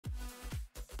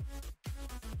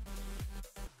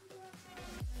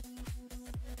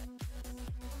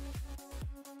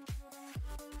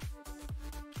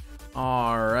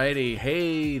Alrighty,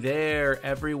 hey there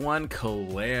everyone,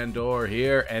 Kalandor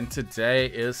here, and today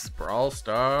is Brawl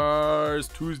Stars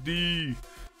Tuesday.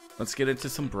 Let's get into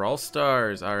some Brawl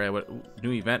Stars. Alright, what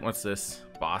new event? What's this?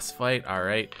 Boss fight?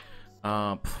 Alright.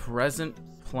 Present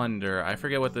plunder. I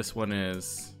forget what this one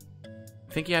is.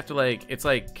 I think you have to it's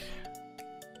like,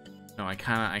 no, I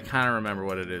kinda remember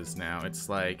what it is now. It's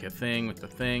like a thing with the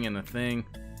thing and the thing.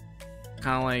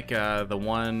 Kinda like the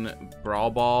one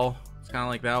Brawl Ball. It's kind of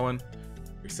like that one,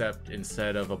 except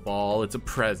instead of a ball, it's a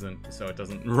present, so it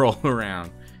doesn't roll around.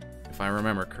 If I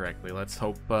remember correctly, let's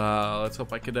hope I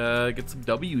could get some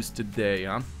W's today,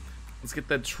 huh? Let's get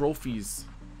the trophies.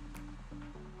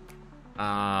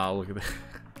 Look at that.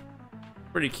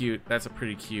 Pretty cute. That's a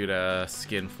pretty cute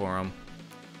skin for him.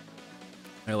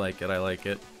 I like it. I like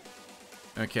it.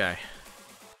 Okay.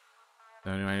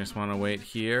 So do I just want to wait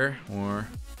here, or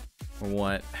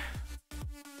what?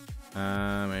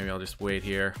 Maybe I'll just wait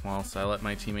here whilst I let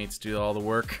my teammates do all the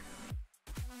work.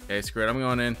 Okay, screw it, I'm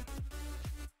going in.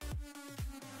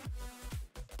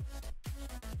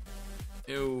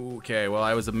 Okay, well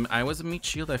I was a meat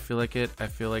shield. I feel like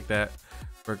that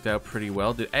worked out pretty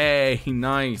well. Hey,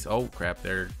 nice. Oh crap,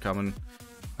 they're coming.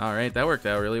 All right, that worked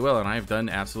out really well, and I've done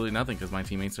absolutely nothing because my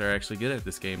teammates are actually good at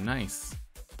this game. Nice.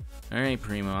 All right,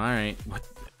 Primo. All right. What?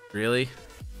 Really?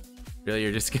 Really?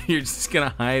 You're just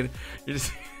gonna hide? You're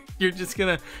just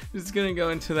gonna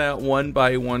go into that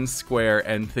 1x1 square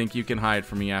and think you can hide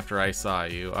from me after I saw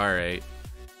you. All right.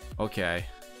 Okay.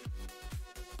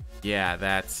 Yeah,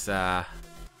 that's not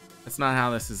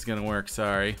how this is gonna work.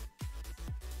 Sorry.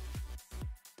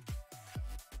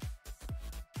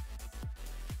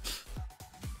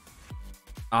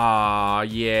 Aw,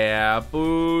 yeah.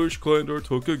 Bush Klendor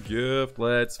took a gift.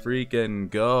 Let's freaking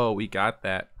go. We got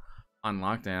that on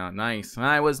lockdown. Nice.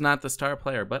 I was not the star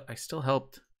player, but I still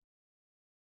helped.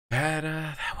 That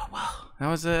went well. That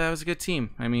was a good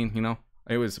team. I mean, you know,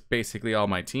 it was basically all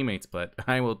my teammates, but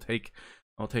I'll take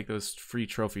those free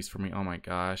trophies for me. Oh my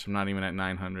gosh, I'm not even at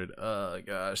 900. Oh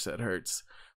gosh, that hurts.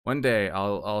 One day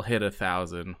I'll hit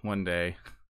 1,000. One day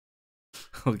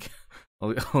I'll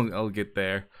get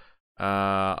there.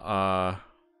 One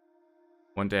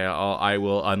day I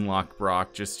will unlock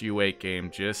Brock. Just you wait,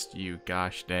 game. Just you.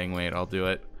 Gosh dang wait. I'll do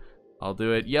it. I'll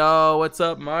do it. Yo, what's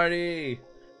up, Marty?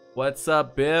 What's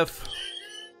up, Biff?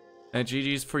 And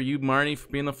GG's for you, Marty, for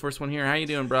being the first one here. How you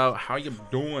doing, bro? How you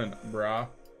doing, bro?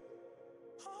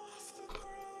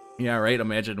 Yeah, right.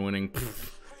 Imagine winning.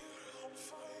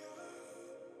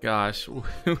 Gosh,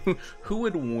 who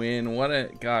would win? What a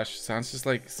gosh. Sounds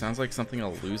like something a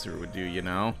loser would do, you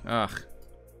know? Ugh.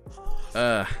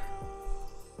 Oh,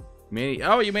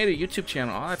 you made a YouTube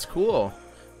channel. Oh, that's cool.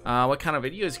 What kind of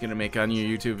video is you gonna make on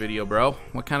your YouTube video, bro?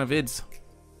 What kind of vids?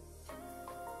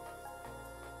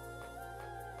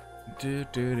 You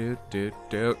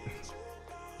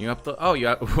upload? Oh,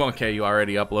 okay. You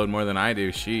already upload more than I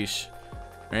do. Sheesh.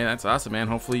 Man, that's awesome, man.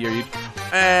 Hopefully you're.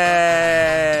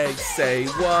 Hey, say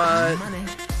what?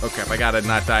 Oh crap! I gotta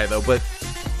not die though, but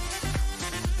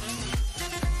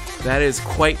that is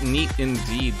quite neat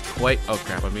indeed. Quite. Oh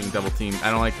crap! I'm being double teamed. I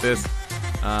don't like this.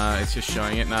 It's just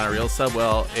showing it, not a real sub.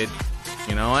 Well,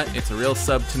 you know what? It's a real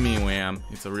sub to me, Wham.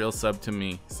 It's a real sub to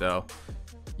me. So,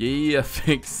 yeah,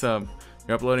 fake sub.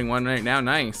 You're uploading one right now.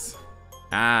 Nice.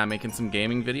 Making some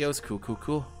gaming videos.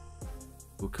 Cool.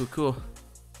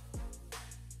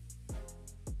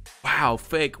 Wow,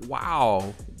 fake.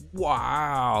 Wow.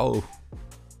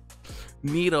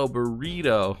 Neato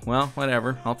burrito. Well,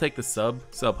 whatever. I'll take the sub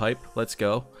hype. Let's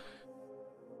go.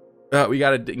 We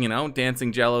gotta, you know,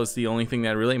 dancing Jello's the only thing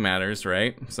that really matters,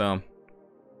 right? So,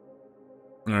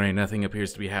 all right, nothing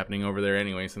appears to be happening over there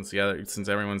anyway, since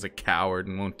everyone's a coward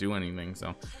and won't do anything.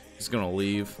 So, just gonna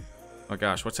leave. Oh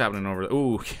gosh, what's happening over there?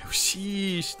 Ooh,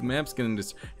 sheesh. The map's gonna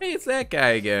just. Hey, it's that guy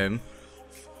again.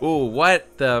 Ooh,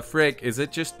 what the frick? Is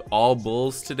it just all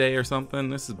bulls today or something?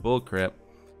 This is bullcrap.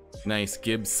 Nice,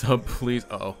 Gibbs sub, please.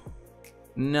 Uh-oh.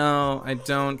 No, I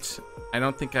don't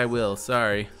think I will.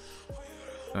 Sorry.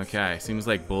 Okay, seems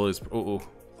like bull is. Ooh.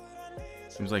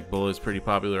 Seems like bull is pretty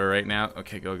popular right now.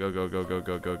 Okay, go.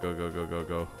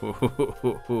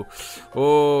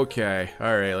 Okay,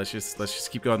 all right. Let's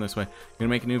just keep going this way. Gonna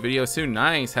make a new video soon.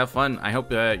 Nice. Have fun. I hope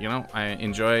you know, I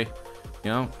enjoy. You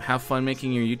know, have fun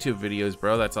making your YouTube videos,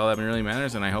 bro. That's all that really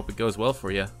matters, and I hope it goes well for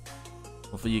you.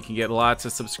 Hopefully you can get lots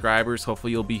of subscribers.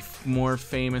 Hopefully you'll be more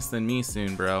famous than me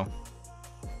soon, bro.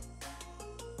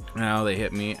 Ow, they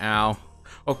hit me. Ow.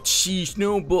 Oh, sheesh,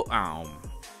 no bull. Ow.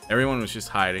 Everyone was just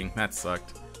hiding. That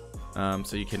sucked.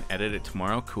 So you can edit it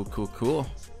tomorrow. Cool.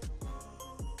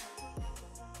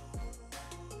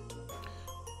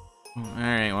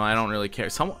 Alright, well, I don't really care.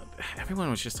 Everyone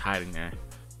was just hiding there.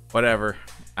 Whatever.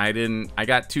 I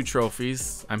got 2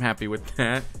 trophies. I'm happy with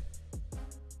that.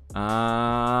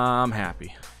 I'm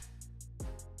happy.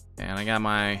 And I got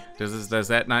my... Does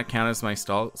that not count as my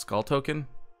skull token?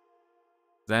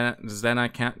 Does that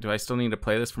not count? Do I still need to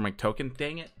play this for my token?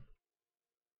 Dang it.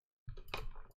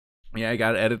 Yeah, I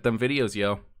gotta edit them videos,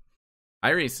 yo. I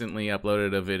recently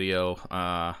uploaded a video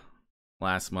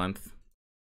last month.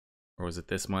 Or was it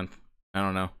this month? I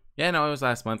don't know. Yeah, no, it was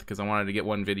last month because I wanted to get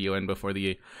 1 video in before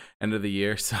the end of the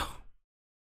year, so.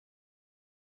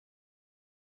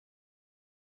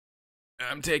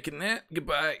 I'm taking that.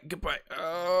 Goodbye. Goodbye.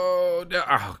 Oh, no.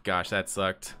 Oh, gosh, that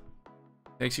sucked.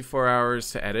 Takes you 4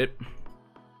 hours to edit.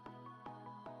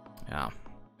 Yeah.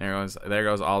 There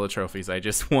goes all the trophies I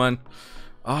just won.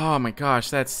 Oh my gosh,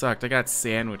 that sucked. I got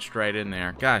sandwiched right in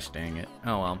there. Gosh dang it.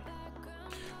 Oh well.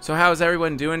 So how's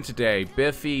everyone doing today?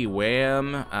 Biffy,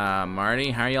 Wham, Marty,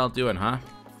 how are y'all doing, huh?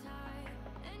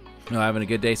 Oh, having a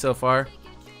good day so far?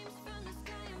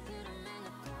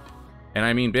 And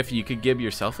I mean, Biffy, you could give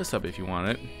yourself a sub if you want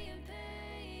it.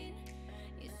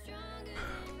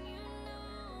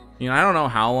 You know, I don't know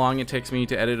how long it takes me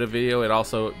to edit a video. It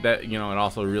also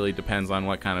really depends on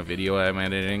what kind of video I'm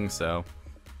editing, so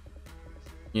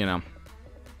you know.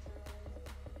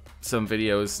 Some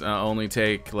videos only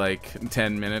take like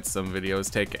 10 minutes, some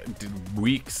videos take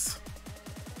weeks.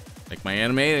 Like my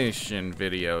animation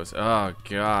videos. Oh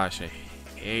gosh, I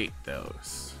hate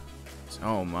those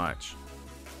so much.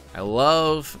 I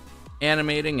love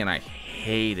animating and I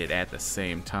hate it at the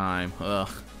same time.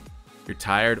 Ugh. You're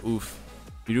tired? Oof.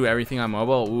 You do everything on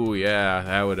mobile? Ooh, yeah,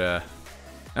 that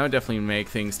would definitely make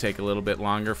things take a little bit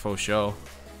longer for show.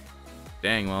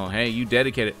 Dang, well, hey, you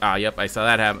dedicated. Ah, yep, I saw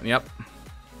that happen. Yep.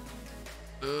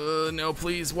 No,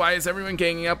 please. Why is everyone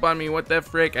ganging up on me? What the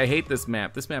frick? I hate this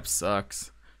map. This map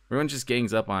sucks. Everyone just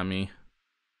gangs up on me.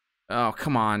 Oh,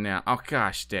 come on now. Oh,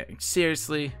 gosh, dang.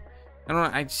 Seriously? I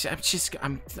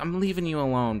don't. I'm leaving you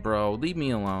alone, bro. Leave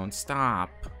me alone. Stop.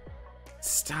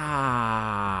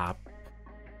 Stop.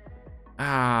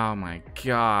 Oh my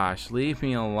gosh. Leave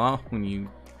me alone,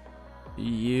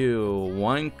 you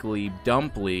wonkly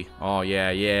dumply. Oh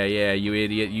yeah, you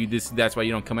idiot. That's why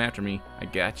you don't come after me. I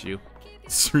got you.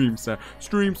 Stream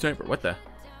sniper. What the?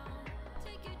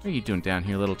 What are you doing down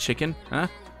here, little chicken? Huh?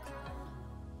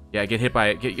 Yeah, get hit by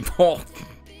it. Get you. Oh.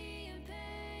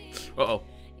 Uh-oh.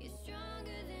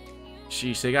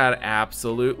 Sheesh, they got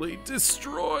absolutely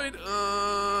destroyed. Go.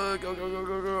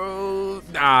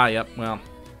 Ah, yep, well.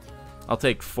 I'll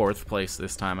take 4th place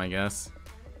this time, I guess.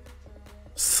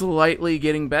 Slightly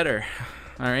getting better.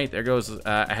 Alright, there goes.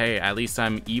 Hey, at least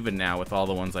I'm even now with all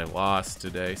the ones I lost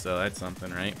today, so that's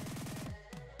something, right?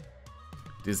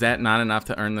 Is that not enough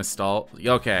to earn the stall?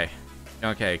 Okay.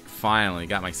 Okay, finally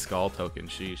got my skull token.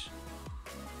 Sheesh.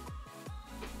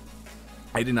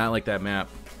 I did not like that map.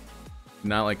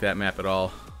 Not like that map at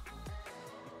all.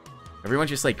 Everyone's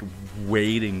just like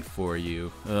waiting for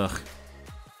you. Ugh.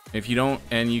 If you don't,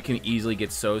 and you can easily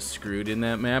get so screwed in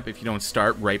that map if you don't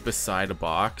start right beside a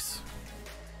box.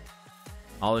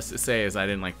 All this to say is I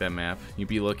didn't like that map. You'd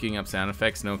be looking up sound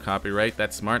effects, no copyright.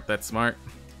 That's smart, that's smart.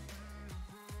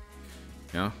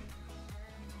 You know?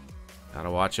 Gotta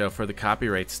watch out for the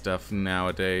copyright stuff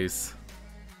nowadays.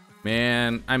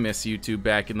 Man, I miss YouTube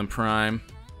back in the prime.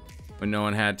 When no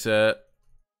one had to...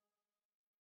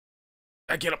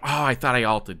 I get him. Oh, I thought I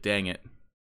ulted, dang it.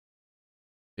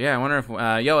 Yeah, I wonder if,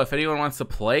 if anyone wants to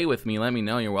play with me, let me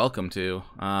know. You're welcome to.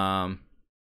 Some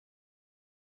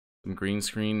green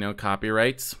screen, no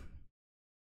copyrights.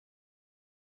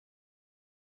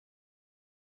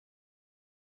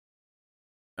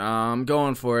 I'm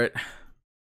going for it.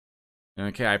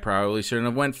 Okay, I probably shouldn't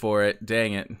have went for it.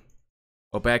 Dang it.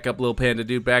 Oh, back up, little panda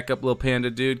dude. Back up, little panda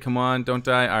dude. Come on, don't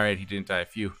die. All right, he didn't die.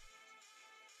 Phew.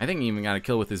 I think he even got a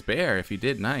kill with his bear. If he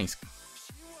did, nice.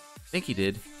 I think he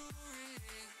did.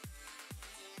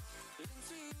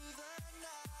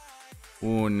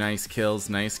 Ooh, nice kills,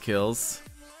 nice kills.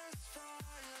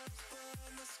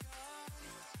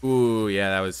 Ooh, yeah,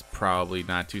 that was probably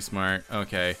not too smart.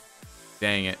 Okay.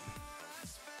 Dang it.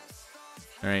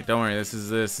 Alright, don't worry. This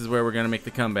is where we're gonna make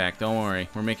the comeback. Don't worry.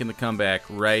 We're making the comeback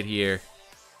right here.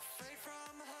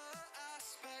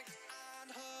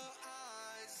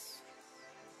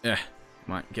 Yeah.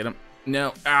 Come on, get him.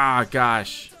 No. Ah,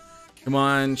 gosh. Come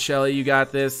on, Shelly, you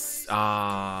got this.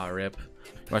 Ah, rip.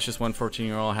 Watch this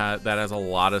 114-year-old that has a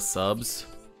lot of subs.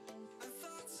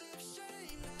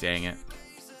 Dang it.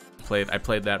 I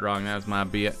played that wrong. That was my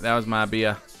Bia. That was my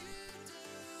Bia.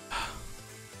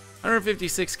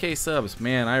 156k subs.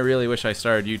 Man, I really wish I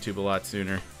started YouTube a lot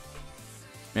sooner.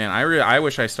 Man, I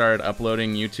wish I started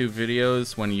uploading YouTube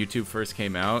videos when YouTube first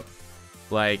came out.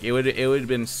 Like, it would have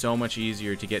been so much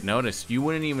easier to get noticed. You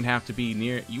wouldn't even have to be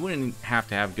you wouldn't have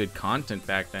to have good content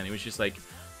back then. It was just like,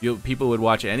 people would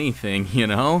watch anything, you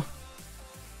know?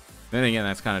 Then again,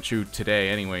 that's kind of true today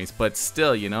anyways, but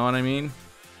still, you know what I mean?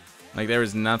 Like, there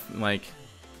was nothing, like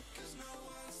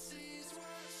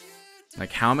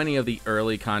how many of the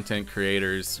early content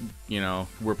creators, you know,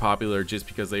 were popular just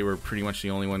because they were pretty much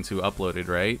the only ones who uploaded,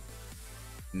 right?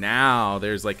 Now,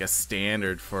 there's like a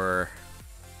standard for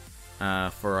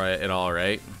it all,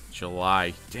 right?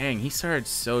 July. Dang, he started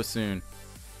so soon.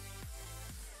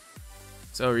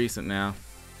 So recent now.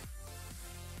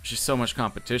 There's just so much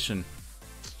competition.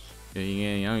 Yeah,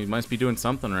 you know, he must be doing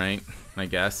something right, I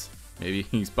guess. Maybe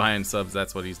he's buying subs,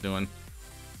 that's what he's doing.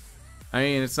 I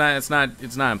mean, it's not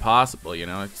impossible, you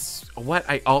know. It's what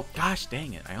gosh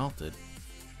dang it, I ulted.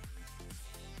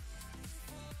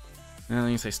 Well, at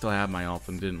least I still have my ult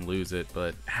and didn't lose it,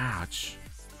 but ouch.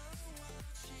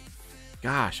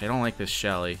 Gosh, I don't like this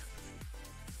Shelly.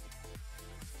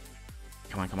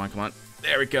 Come on, come on, come on.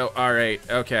 There we go. All right,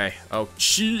 okay. Oh,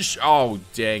 sheesh. Oh,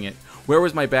 dang it. Where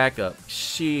was my backup?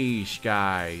 Sheesh,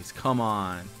 guys. Come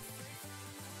on.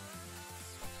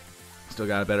 Still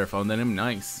got a better phone than him.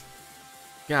 Nice.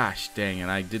 Gosh, dang it.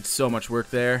 I did so much work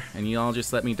there, and you all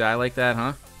just let me die like that,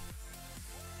 huh?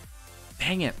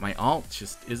 Dang it. My ult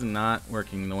just is not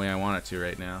working the way I want it to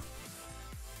right now.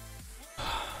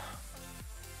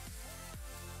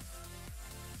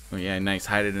 Oh, yeah, nice.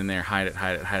 Hide it in there. Hide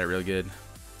it real good.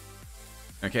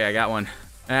 Okay, I got one.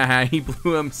 He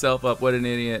blew himself up. What an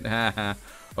idiot.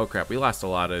 Oh, crap. We lost a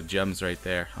lot of gems right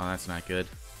there. Oh, that's not good.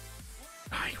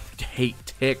 I hate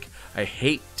Tick. I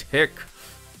hate Tick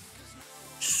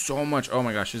so much. Oh,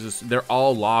 my gosh. They're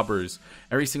all lobbers.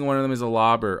 Every single one of them is a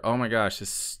lobber. Oh, my gosh.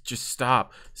 Just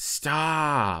stop.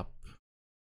 Stop.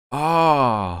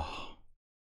 Oh.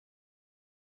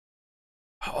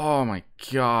 Oh, my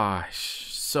gosh.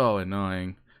 So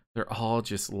annoying. They're all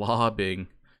just lobbing.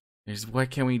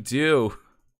 What can we do?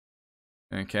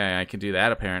 Okay, I can do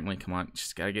that apparently. Come on,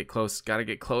 just gotta get close. Gotta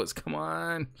get close. Come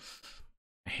on.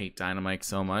 I hate Dynamite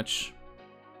so much.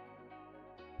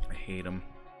 I hate him.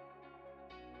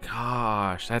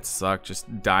 Gosh, that sucked.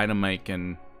 Just Dynamite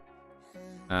and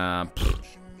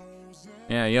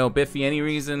yeah, yo, Biffy. Any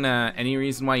reason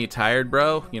why you tired,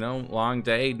 bro? You know, long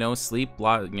day, no sleep,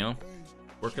 you know,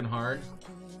 working hard.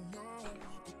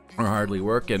 Or hardly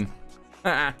working.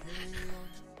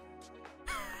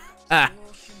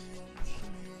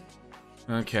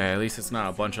 Okay, at least it's not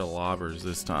a bunch of lobbers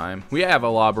this time. We have a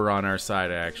lobber on our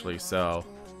side, actually, so...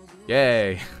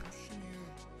 Yay!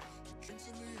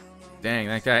 Dang,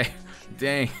 that guy...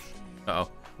 Dang. Uh-oh.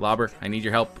 Lobber, I need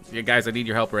your help. Yeah, guys, I need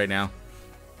your help right now.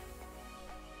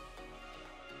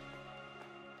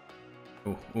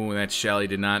 Ooh, that Shelly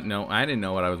did not know... I didn't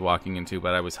know what I was walking into,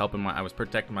 but I was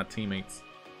protecting my teammates.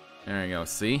 There we go.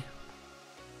 See?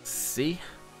 See?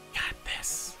 Got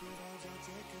this.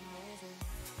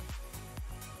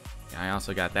 Yeah, I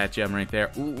also got that gem right there.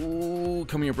 Ooh,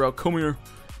 come here, bro. Come here.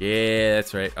 Yeah,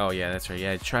 that's right. Oh, yeah, that's right.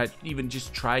 Yeah,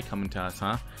 just try coming to us,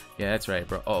 huh? Yeah, that's right,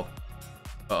 bro. Oh.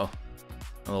 Uh-oh.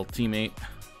 A little teammate.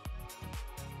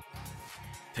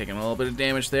 Taking a little bit of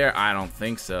damage there. I don't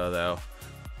think so, though.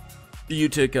 You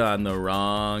took on the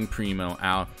wrong Primo.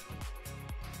 Ow.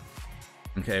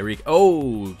 Okay,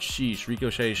 oh, sheesh,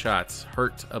 ricochet shots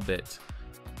hurt a bit.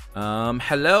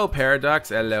 Hello, Paradox.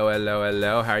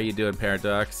 Hello. How are you doing,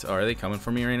 Paradox? Oh, are they coming for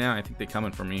me right now? I think they're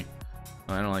coming for me.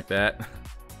 Oh, I don't like that.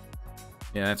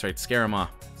 Yeah, that's right. Scare them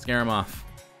off. Scare them off.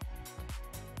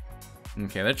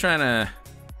 Okay, they're trying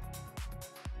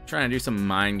to do some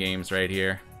mind games right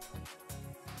here.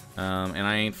 And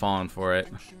I ain't falling for it.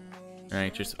 All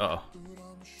right, just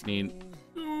just need.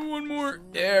 One more.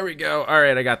 There we go. All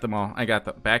right, I got them all. I got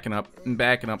them. Backing up.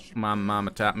 My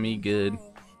mama taught me good.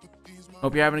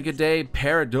 Hope you're having a good day,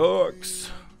 Paradox.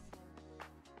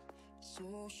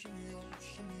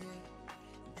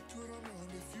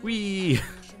 Wee.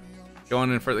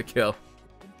 Going in for the kill.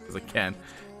 Because I can.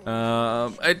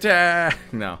 Attack.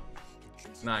 No.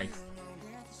 Nice.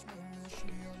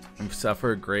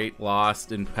 Suffer great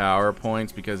loss in power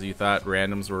points because you thought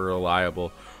randoms were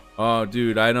reliable. Oh,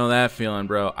 dude, I know that feeling,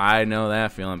 bro. I know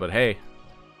that feeling, but hey.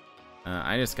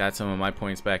 I just got some of my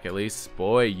points back at least.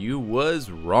 Boy, you was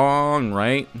wrong,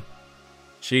 right?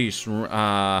 Sheesh.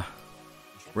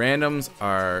 Randoms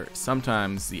are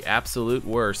sometimes the absolute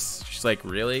worst. She's like,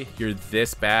 really? You're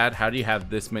this bad? How do you have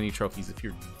this many trophies if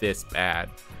you're this bad?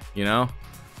 You know?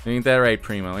 Ain't that right,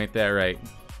 Primo? Ain't that right?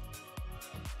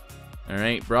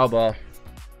 Alright, Brawl Ball.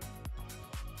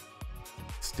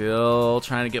 Still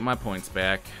trying to get my points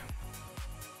back.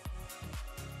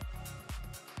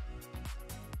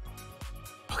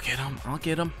 I'll get him. I'll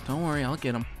get him. Don't worry, I'll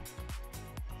get him.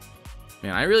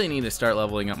 Man, I really need to start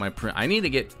leveling up my I need to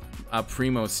get a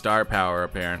Primo star power,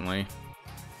 apparently.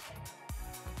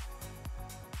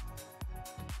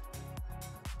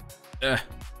 Ugh.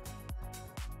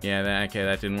 Yeah, okay,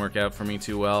 that didn't work out for me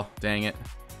too well. Dang it.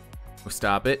 Oh,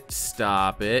 stop it.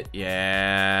 Stop it.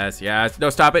 Yes. Yes. No,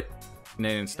 stop it. And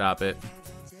they didn't stop it.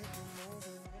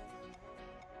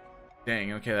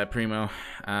 Dang, okay, that Primo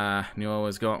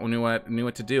knew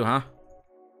what to do, huh?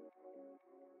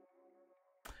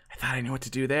 I thought I knew what to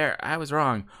do there. I was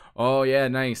wrong. Oh yeah,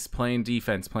 nice. Playing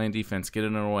defense, get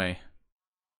in our way.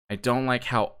 I don't like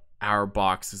how our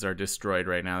boxes are destroyed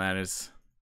right now. That is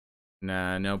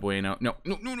nah, no bueno. No,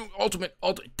 ultimate.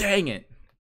 Dang it.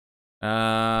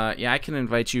 Yeah, I can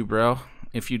invite you, bro,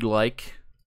 if you'd like.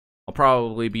 I'll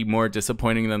probably be more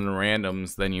disappointing than the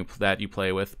randoms that you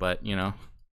play with, but you know.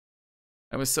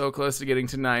 I was so close to getting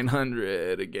to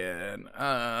 900 again.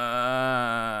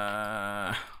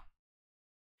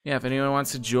 Yeah, if anyone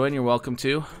wants to join, you're welcome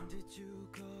to.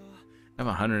 I have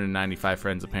 195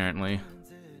 friends apparently.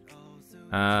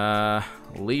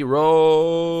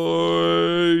 Leroy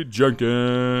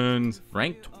Jenkins,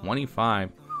 ranked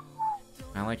 25.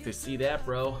 I like to see that,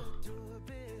 bro.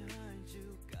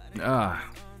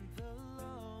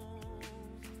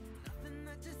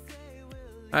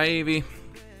 Hi, Evie.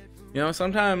 You know,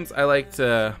 sometimes I like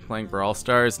to playing Brawl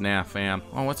Stars. Nah, fam.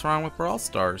 Oh, what's wrong with Brawl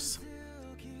Stars?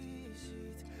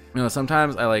 You know,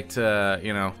 sometimes I like to,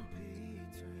 you know,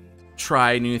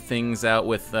 try new things out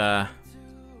with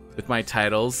my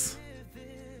titles.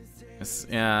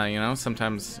 Yeah, you know,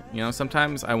 sometimes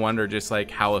I wonder just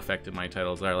like how effective my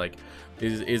titles are. Like,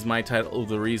 is my title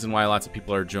the reason why lots of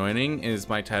people are joining? Is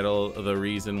my title the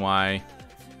reason why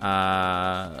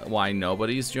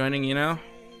nobody's joining? You know,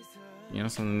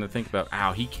 something to think about.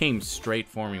 Ow, he came straight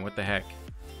for me. What the heck?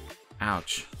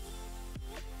 Ouch.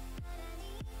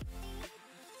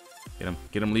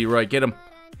 Get him, Leroy, get him.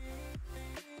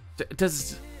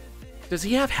 Does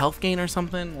he have health gain or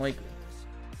something? Like,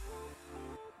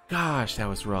 gosh, that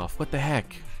was rough. What the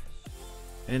heck?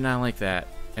 I did not like that.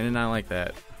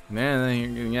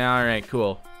 Man, yeah, all right,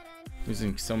 cool.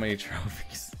 Losing so many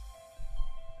trophies.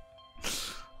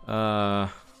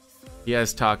 He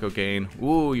has taco gain.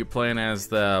 Ooh, you're playing as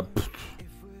the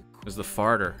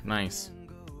farter. Nice.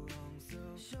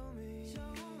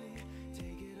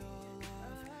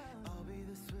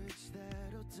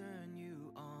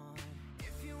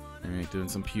 Alright, doing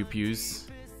some pew-pews.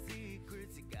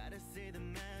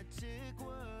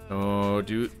 Oh,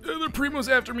 dude. The Primo's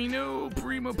after me. No,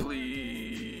 Primo,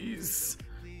 please.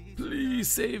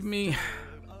 Please save me.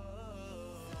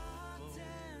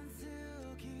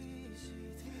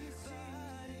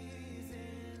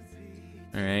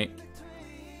 Alright.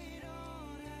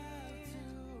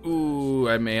 Ooh,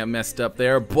 I may have messed up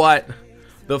there, but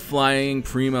the flying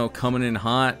Primo coming in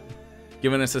hot.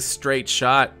 Giving us a straight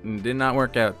shot, and did not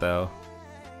work out though.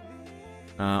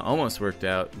 Almost worked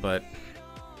out, but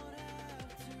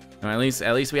at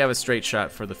least we have a straight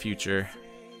shot for the future.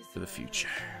 What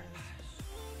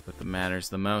that matters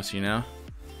the most, you know.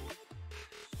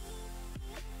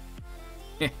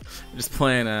 we're just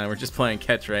playing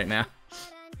catch right now.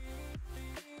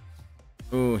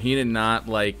 Ooh, he did not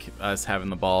like us having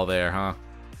the ball there, huh?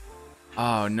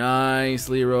 Oh, nice,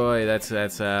 Leroy. That's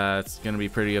gonna be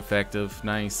pretty effective.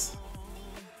 Nice.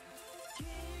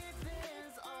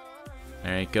 All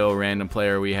right, go random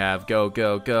player. We have go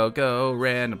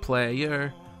random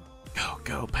player.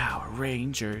 Go Power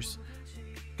Rangers.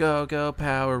 Go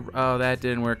Power. Oh, that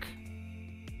didn't work.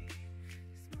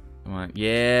 Come on.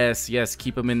 Yes.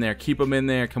 Keep him in there.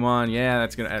 Come on. Yeah,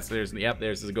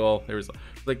 there's the goal. There's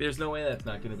no way that's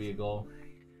not gonna be a goal.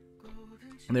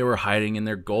 They were hiding in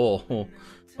their goal.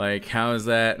 Like, how is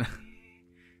that?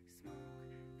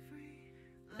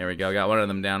 There we go. Got one of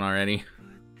them down already.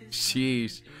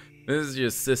 Sheesh. This is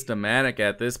just systematic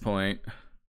at this point.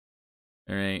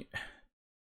 Alright.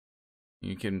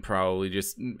 You can probably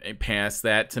just pass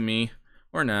that to me.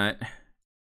 Or not.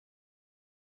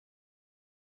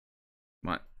 Come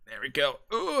on. There we go.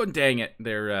 Oh, dang it.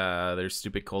 Their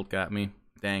stupid Colt got me.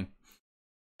 Dang.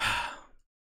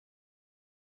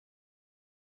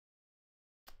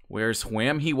 Where's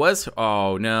Wham? He was.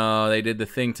 Oh no, they did the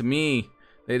thing to me.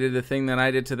 They did the thing that I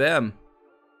did to them.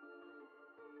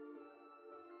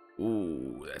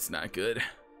 Ooh, that's not good.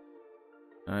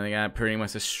 They got pretty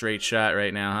much a straight shot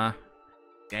right now, huh?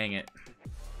 Dang it.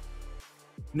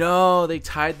 No, they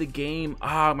tied the game.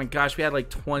 Oh my gosh, we had like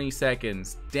 20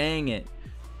 seconds. Dang it.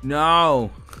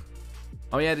 No.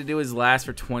 All he had to do was last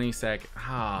for 20 seconds.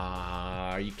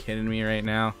 Ah, are you kidding me right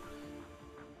now?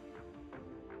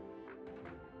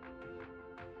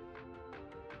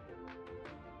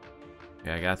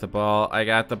 Okay, I got the ball. I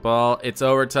got the ball. It's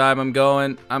overtime. I'm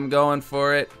going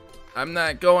for it. I'm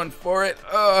not going for it.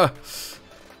 Ugh.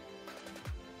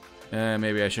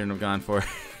 Maybe I shouldn't have gone for it.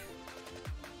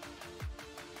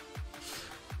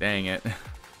 Dang it.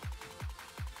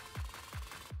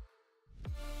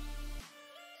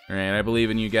 Alright, I believe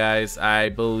in you guys. I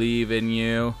believe in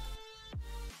you.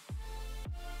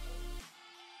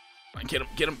 Get him,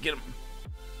 get him, get him.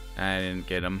 I didn't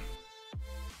get him.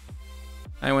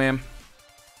 Hi, Wham.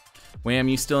 Wham,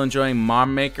 you still enjoying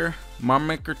Mom Maker? Mom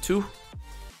Maker 2?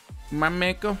 Mom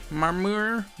Maker?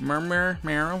 Marmur? Marmur?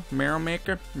 Marrow? Marrow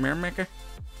Maker? Marrow Maker?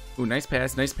 Ooh, nice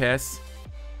pass, nice pass.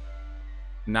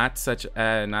 Not such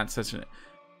an...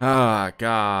 Oh,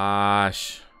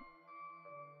 gosh.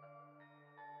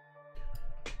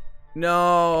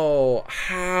 No!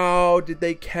 How did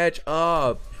they catch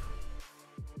up?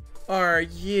 Are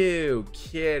you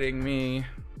kidding me?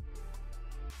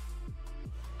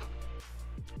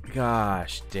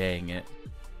 Gosh, dang it.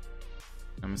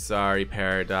 I'm sorry,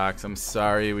 Paradox. I'm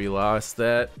sorry we lost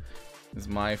that. It's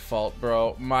my fault,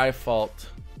 bro. My fault.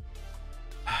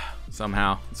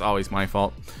 Somehow. It's always my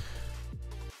fault.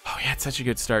 Oh, yeah, it's such a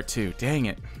good start, too. Dang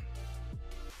it.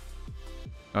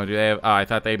 Oh, do they have... Oh, I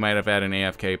thought they might have had an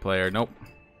AFK player. Nope.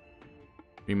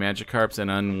 3 Magikarps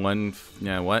and one...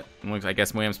 Yeah, what? I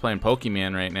guess Wham's playing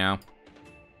Pokemon right now.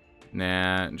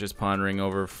 Nah, just pondering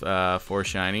over 4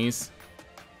 shinies.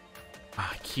 Oh,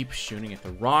 I keep shooting it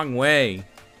the wrong way.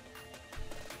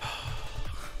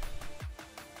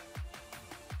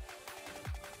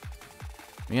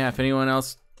 Yeah, if anyone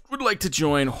else would like to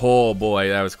join... Oh, boy,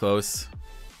 that was close.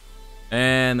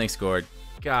 And they scored.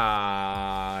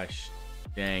 Gosh.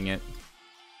 Dang it.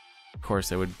 Of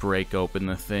course I would break open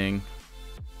the thing.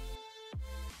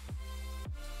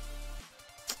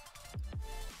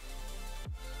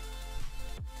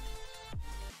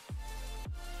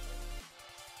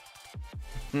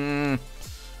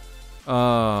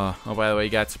 Oh, by the way, you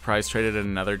got surprise traded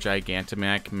another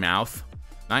Gigantamax mouth.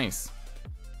 Nice.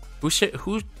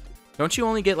 Who don't you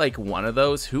only get like one of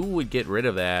those? Who would get rid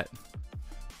of that?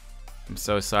 I'm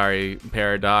so sorry,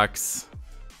 Paradox.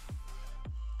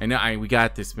 I know, we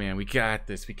got this, man. We got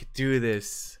this. We could do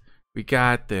this. We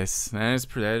got this. That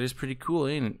is pretty cool,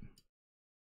 ain't it?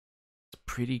 It's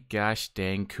pretty gosh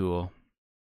dang cool.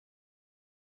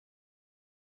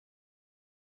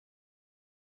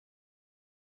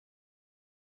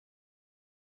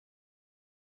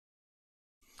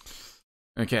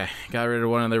 Okay, got rid of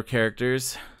one of their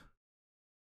characters.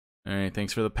 Alright,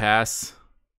 thanks for the pass.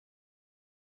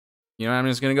 You know what, I'm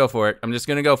just gonna go for it. I'm just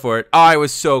gonna go for it. Oh, I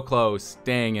was so close.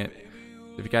 Dang it.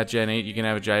 If you got Gen 8, you can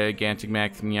have a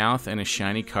Gigantamax Meowth and a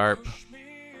shiny Carp.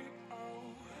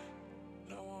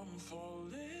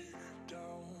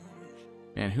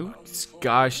 Man, who's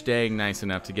gosh dang nice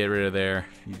enough to get rid of their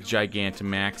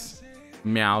Gigantamax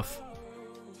Meowth?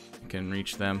 Can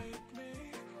reach them.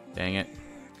 Dang it.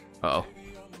 Uh-oh.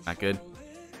 Not good.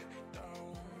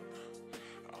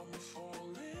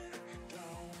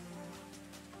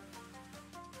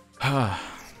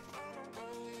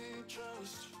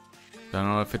 Don't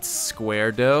know if it's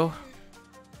square dough.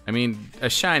 I mean, a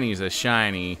shiny's a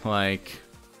shiny, like...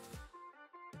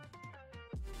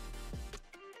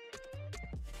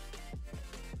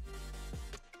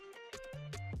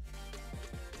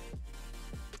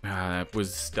 that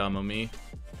was dumb of me.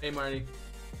 Hey, Marty.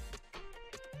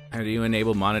 How do you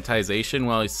enable monetization?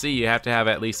 Well, you see, you have to have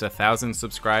at least 1,000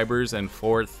 subscribers and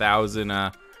 4,000,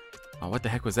 Oh, what the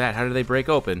heck was that? How did they break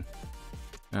open?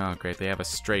 Oh, great. They have a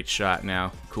straight shot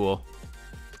now. Cool.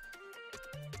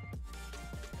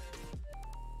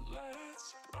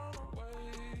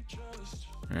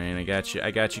 Alright, I got you.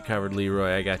 I got you covered,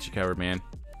 Leroy. I got you covered, man.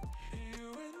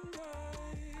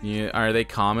 Yeah, are they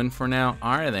common for now?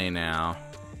 Are they now?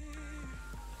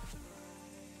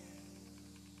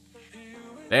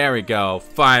 There we go.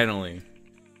 Finally.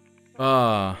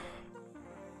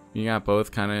 You got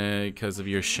both kind of because of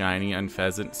your shiny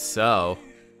unpheasant. So.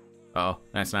 Uh-oh,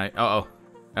 that's not. Uh-oh,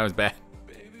 that was bad.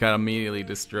 Got immediately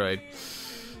destroyed.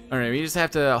 Alright, we just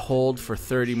have to hold for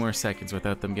 30 more seconds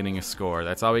without them getting a score.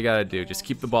 That's all we gotta do. Just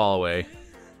keep the ball away.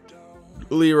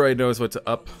 Leroy knows what's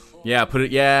up. Yeah, put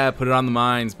it on the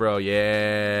mines, bro.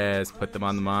 Yes, put them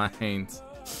on the mines.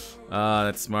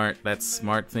 That's smart. That's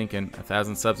smart thinking.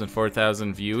 1,000 subs and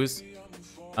 4,000 views.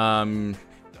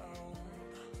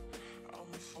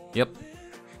 Yep.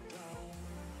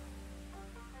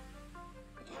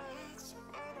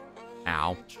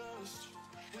 Ow.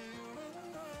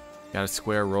 Got a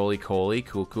square roly-coly.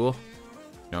 Cool, cool.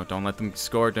 No, don't let them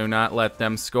score. Do not let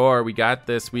them score. We got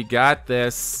this. We got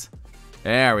this.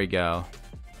 There we go.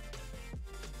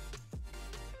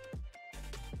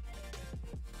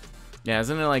 Yeah,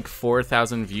 isn't it like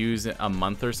 4,000 views a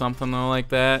month or something though, like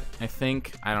that? I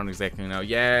think. I don't exactly know.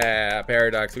 Yeah,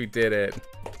 Paradox, we did it.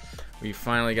 We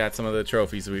finally got some of the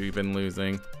trophies we've been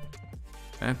losing.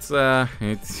 That's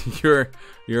it's you're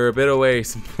a bit away,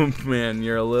 man.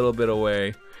 You're a little bit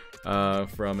away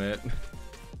from it.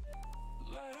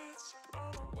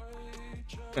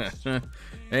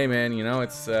 Hey man, you know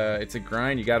it's a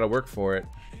grind. You got to work for it.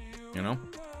 You know.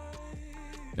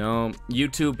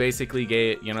 YouTube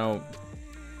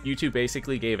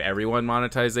basically gave everyone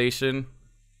monetization.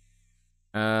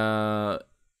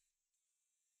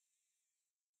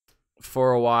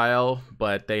 For a while,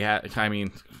 but they had, I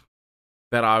mean,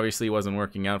 that obviously wasn't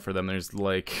working out for them. There's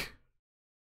like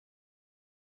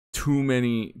too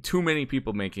many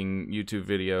people making YouTube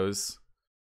videos.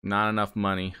 Not enough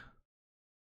money.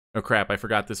 Oh crap, I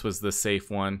forgot this was the safe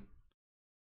one.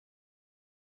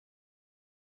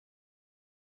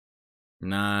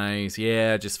 Nice.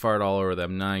 Yeah, just fart all over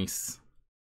them. Nice.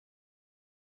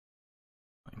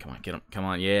 Come on, get him. Come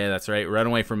on. Yeah, that's right. Run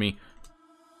away from me.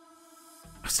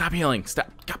 Stop healing. Stop.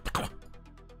 Come on.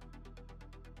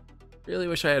 Really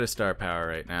wish I had a star power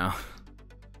right now.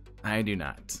 I do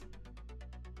not.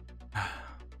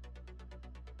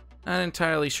 Not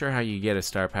entirely sure how you get a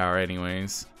star power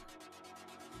anyways.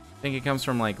 I think it comes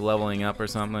from like leveling up or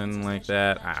something like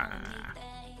that.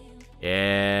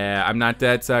 Yeah, I'm not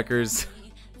dead, suckers.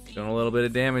 Doing a little bit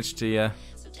of damage to you.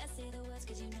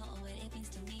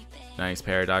 Nice,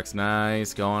 Paradox.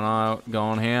 Nice.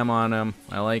 Going ham on him.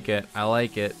 I like it. I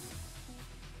like it.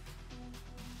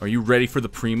 Are you ready for the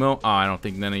primo? Oh, I don't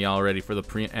think none of y'all are ready for the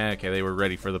primo. Okay, they were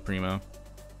ready for the primo.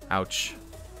 Ouch.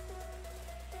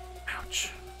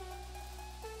 Ouch.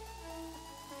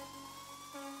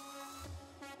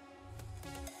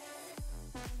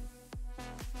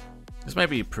 This might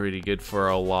be pretty good for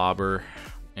a lobber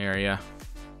area.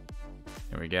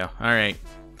 There we go. Alright.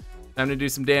 Time to do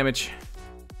some damage.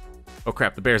 Oh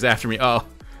crap, the bear's after me. Oh,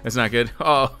 that's not good.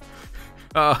 Oh.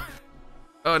 Oh.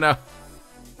 Oh no.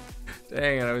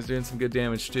 Dang it, I was doing some good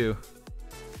damage too.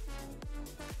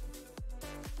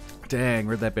 Dang,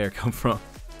 where'd that bear come from?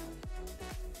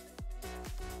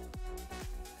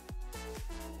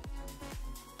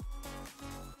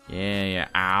 Yeah, yeah.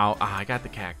 Ow. Ah, I got the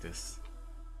cactus.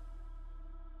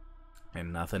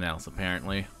 And nothing else,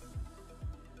 apparently.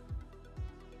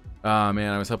 Oh,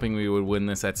 man, I was hoping we would win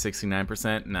this at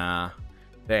 69%. Nah.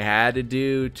 They had to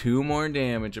do 2 more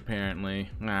damage, apparently.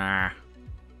 Nah.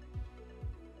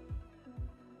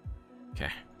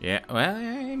 Okay. Yeah, well,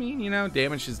 I mean, you know,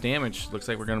 damage is damage. Looks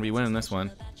like we're going to be winning this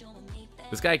one.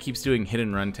 This guy keeps doing hit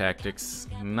and run tactics.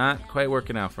 Not quite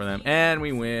working out for them. And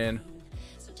we win.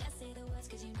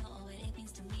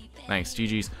 Nice,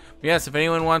 GG's. Yes, if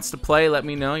anyone wants to play, let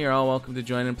me know. You're all welcome to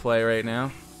join and play right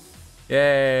now.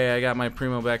 Yay, I got my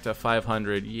primo back to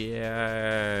 500.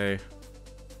 Yay.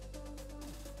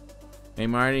 Hey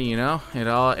Marty, you know, it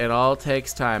all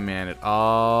takes time, man. It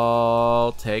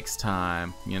all takes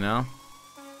time, you know?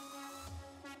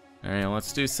 All right,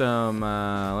 let's do some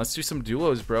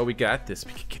duos, bro. We got this.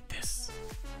 We can get this.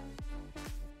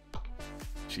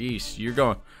 Jeez, you're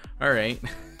going. All right.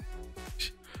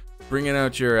 Bringing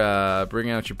out your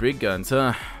big guns,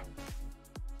 huh?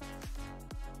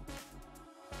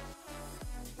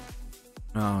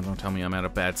 Oh, don't tell me I'm at a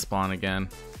bad spawn again.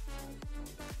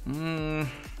 Oh,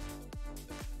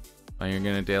 you're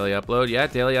gonna daily upload? Yeah,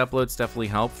 daily uploads definitely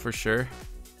help for sure.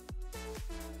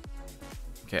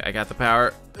 Okay, I got the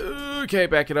power. Okay,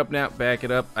 back it up now. Back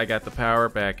it up. I got the power.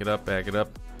 Back it up. Back it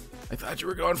up. I thought you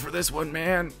were going for this one,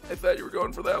 man. I thought you were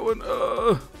going for that one.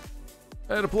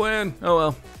 I had a plan. Oh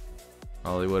well.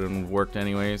 Probably wouldn't have worked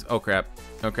anyways. Oh crap.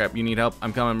 Oh crap. You need help?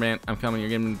 I'm coming, man. I'm coming. You're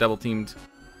getting double teamed.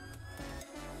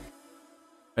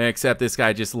 Except this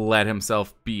guy just let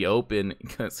himself be open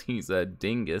because he's a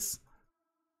dingus.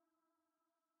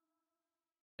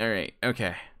 Alright,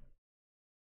 okay.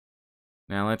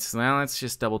 Now let's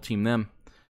just double team them.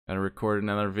 Gotta record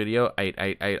another video.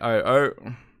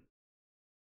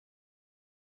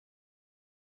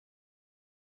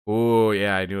 Oh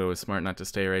yeah, I knew it was smart not to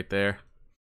stay right there.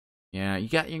 Yeah,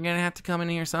 you're gonna have to come in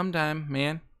here sometime,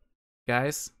 man.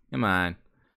 Guys, come on.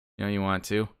 You know you want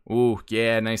to. Ooh,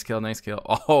 yeah, nice kill, nice kill.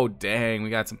 Oh dang, we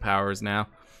got some powers now.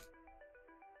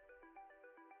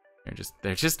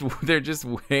 They're just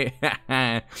way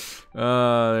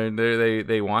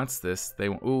they wants this.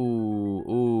 Leroy.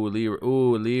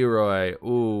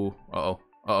 Ooh.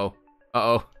 Uh-oh.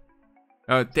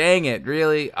 Oh, dang it.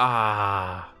 Really?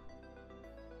 Ah.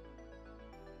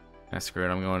 That's screwed.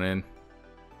 I'm going in.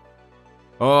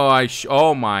 Oh,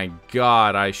 oh my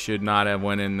god. I should not have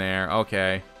went in there.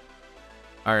 Okay.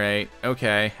 Alright.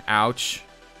 Okay. Ouch.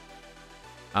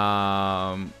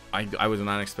 I was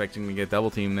not expecting to get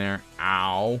double teamed there.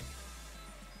 Ow.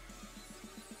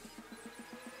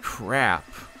 Crap.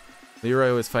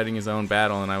 Leroy was fighting his own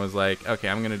battle, and I was like, okay,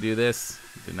 I'm gonna do this.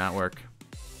 It did not work.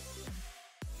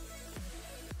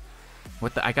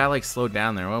 What the? I got like slowed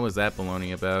down there. What was that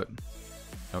baloney about?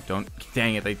 Oh, don't.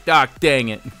 Dang it. They. Dang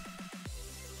it.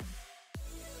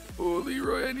 Oh,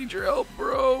 Leroy, I need your help,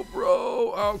 bro.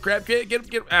 Oh, crap. Get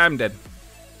him. I'm dead.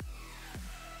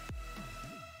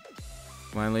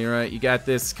 Come on, Leroy. You got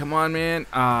this. Come on, man.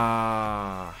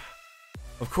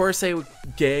 Of course they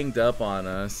ganged up on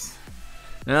us.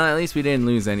 No, at least we didn't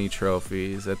lose any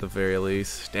trophies, at the very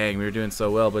least. Dang, we were doing so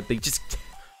well, but they just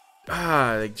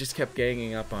kept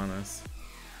ganging up on us.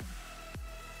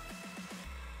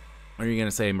 What are you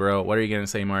gonna say, bro? What are you gonna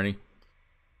say, Marty?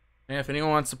 Yeah, if anyone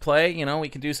wants to play, you know, we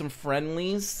can do some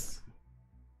friendlies.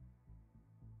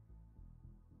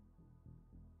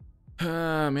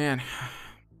 Man.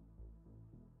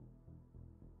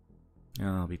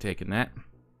 I'll be taking that.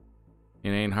 It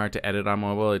ain't hard to edit on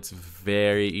mobile. It's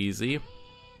very easy.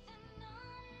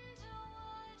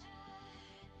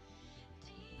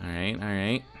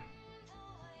 Alright.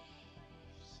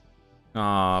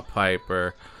 Aw,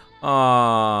 Piper.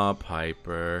 Aw,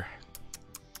 Piper.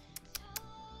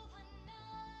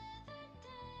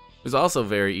 It was also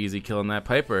very easy killing that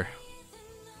Piper.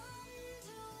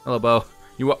 Hello, Bo.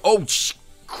 You oh,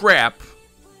 crap.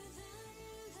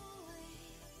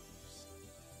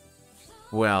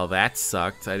 Well, that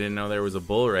sucked. I didn't know there was a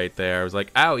bull right there. I was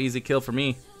like, ow, easy kill for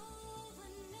me.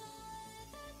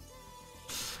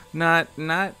 Not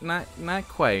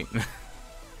quite.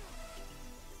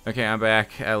 Okay, I'm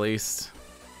back, at least.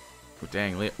 Oh,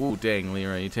 dang,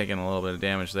 Leroy, you taking a little bit of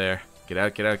damage there. Get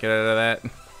out of that.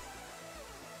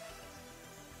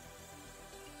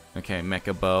 Okay,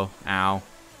 Mecha Bow. Ow.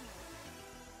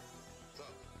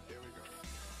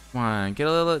 Come on,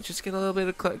 just get a little bit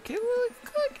of get a little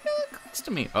close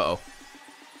to me. Uh-oh.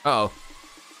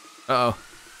 It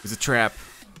was a trap.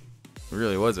 It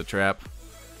really was a trap.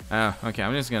 Oh, okay,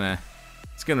 it's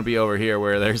gonna be over here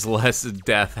where there's less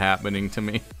death happening to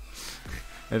me.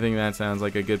 I think that sounds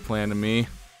like a good plan to me.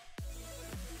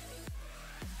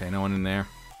 Okay, no one in there.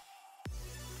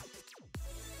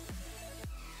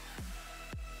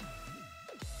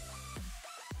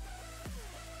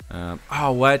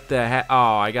 Oh, what the heck?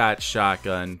 Oh, I got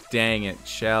shotgun. Dang it,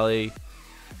 Shelly.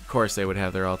 Of course they would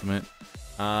have their ultimate.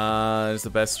 It's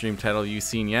the best stream title you've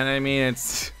seen yet. I mean,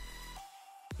 it's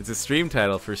a stream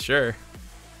title for sure.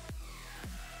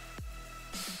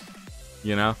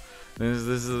 You know,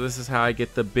 this is how I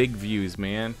get the big views,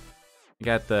 man. I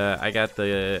got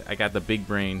the big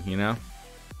brain, you know.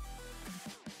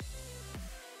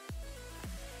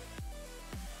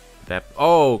 That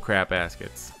oh crap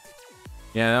baskets.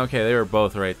 Yeah, okay, they were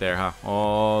both right there, huh?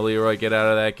 Oh, Leroy, get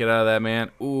out of that,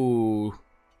 man. Ooh.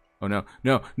 Oh no,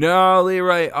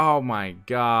 Leroy. Oh my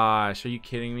gosh, are you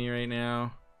kidding me right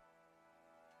now?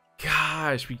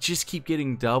 Gosh, we just keep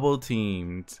getting double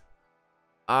teamed.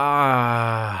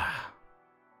 Ah.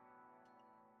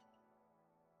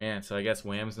 Man, so I guess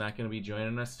Wham's not going to be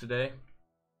joining us today.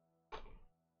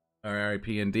 Or RIP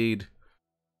indeed.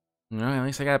 Well, at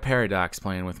least I got Paradox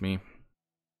playing with me.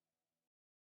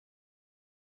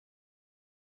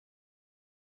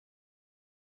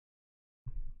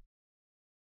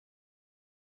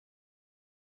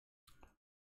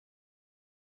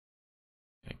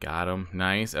 Okay, got him.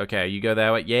 Nice. Okay, you go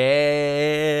that way.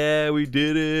 Yeah, we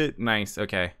did it. Nice.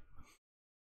 Okay.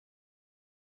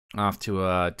 Off to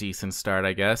a decent start,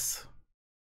 I guess.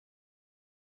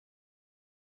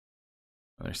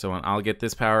 There's someone. I'll get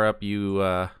this power up. You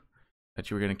thought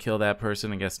you were gonna kill that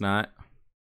person. I guess not.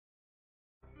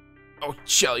 Oh,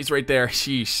 Shelly's right there.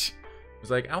 Sheesh. I was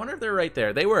like, I wonder if they're right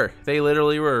there. They were. They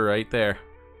literally were right there.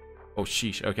 Oh,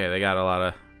 sheesh. Okay, they got a lot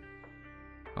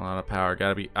of power.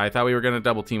 Gotta be. I thought we were gonna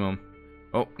double team them.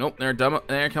 Oh nope, they're dumb.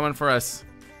 They're coming for us.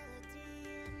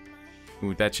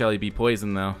 Ooh, that Shelly be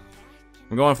poison though.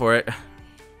 I'm going for it.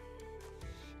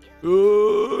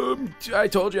 I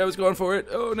told you I was going for it.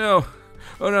 Oh no.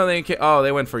 Oh no, they can't. Oh,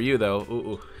 they went for you though.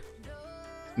 Ooh.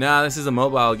 Nah, this is a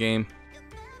mobile game.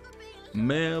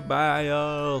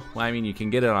 Mobile. Well, I mean, you can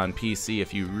get it on PC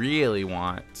if you really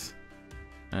want.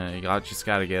 You just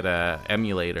gotta get a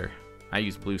emulator. I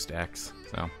use BlueStacks,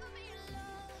 so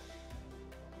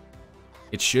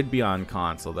it should be on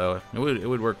console though. It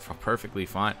would work perfectly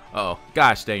fine. Oh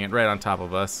gosh, dang it! Right on top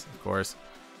of us, of course.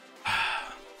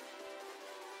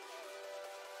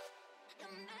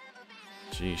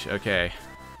 sheesh. Okay.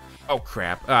 Oh,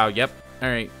 crap. Oh, yep. All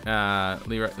right.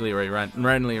 Leroy, run.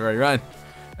 Run, Leroy, run.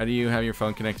 How do you have your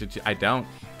phone connected to? I don't.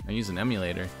 I use an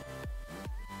emulator.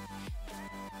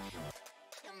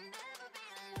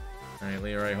 All right,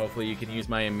 Leroy, hopefully you can use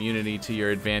my immunity to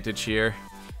your advantage here.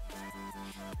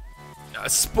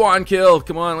 Spawn kill.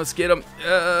 Come on, let's get him.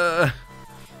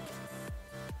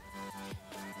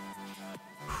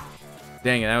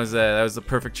 Dang it, that was the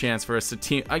perfect chance for us to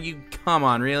team. Oh, you come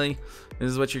on, really?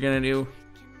 This is what you're gonna do?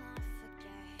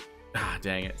 Ah,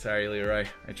 dang it. Sorry, Leroy.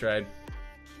 I tried.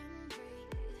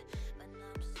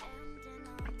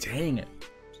 Dang it.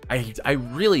 I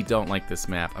really don't like this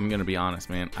map. I'm gonna be honest,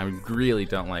 man. I really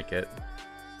don't like it.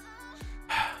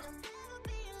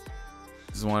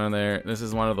 This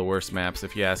is one of the worst maps,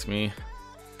 if you ask me.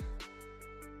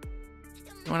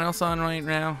 Anyone else on right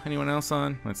now? Anyone else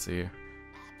on? Let's see.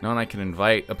 No one I can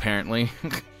invite, apparently.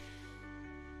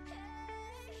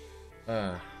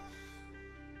 Air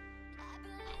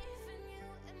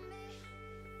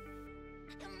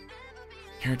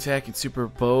attack and super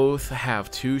both have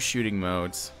 2 shooting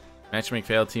modes. Matchmake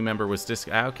failed, team member was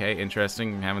okay,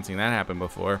 interesting. Haven't seen that happen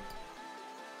before.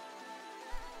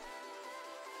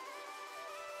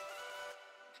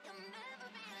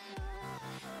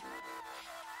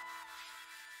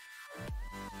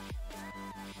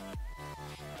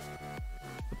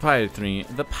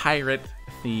 The pirate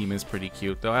theme is pretty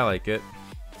cute, though. I like it.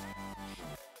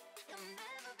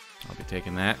 I'll be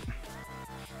taking that.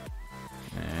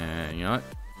 And you know what?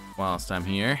 Whilst I'm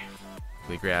here,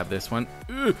 we grab this one.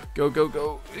 Ooh, go, go,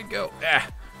 go, go. Ah,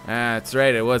 that's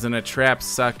right. It wasn't a trap.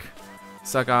 Suck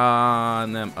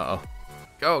on them. Uh-oh.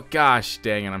 Oh, gosh.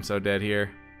 Dang it. I'm so dead here.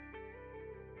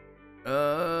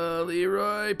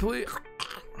 Leroy, please.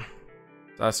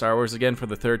 Saw Star Wars again for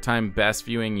the 3rd time. Best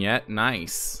viewing yet.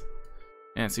 Nice.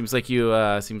 Yeah, it seems like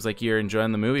you're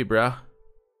enjoying the movie, bro.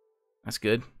 That's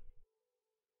good.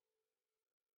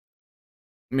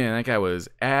 Man, that guy was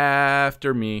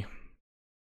after me.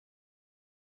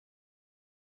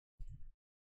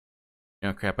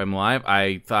 Oh crap, I'm alive.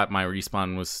 I thought my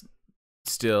respawn was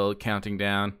still counting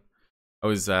down.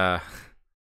 I thought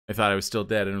I was still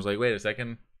dead and was like, wait a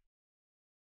second.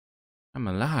 I'm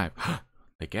alive.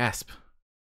 I gasp.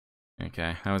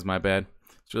 Okay, that was my bad.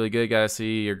 It's really good. Gotta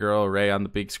see your girl Ray on the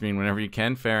big screen whenever you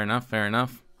can. Fair enough, fair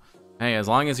enough. Hey, as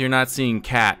long as you're not seeing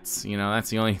cats, you know, that's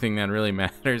the only thing that really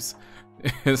matters.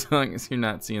 As long as you're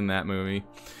not seeing that movie.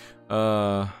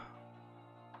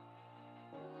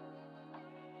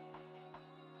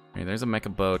 Hey, there's a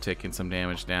mecha bow taking some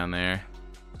damage down there.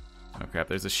 Oh crap,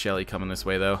 there's a Shelly coming this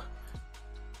way though.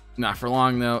 Not for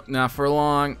long though, not for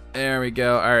long. There we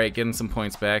go. Alright, getting some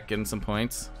points back, getting some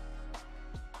points.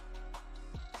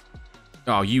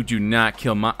 Oh, you do not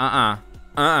kill my,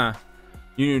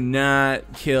 you do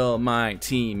not kill my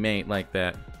teammate like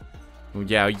that.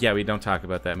 Yeah, we don't talk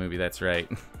about that movie, that's right.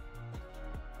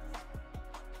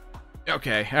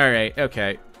 Okay, alright,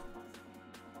 okay.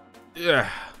 Ugh.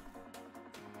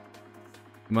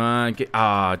 Come on, get,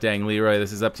 aw, dang, Leroy,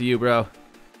 this is up to you, bro.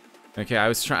 Okay, I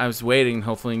was waiting,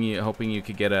 hoping you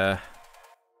could get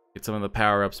some of the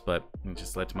power-ups, but it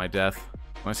just led to my death.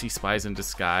 Wanna see Spies in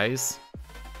Disguise?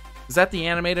 Is that the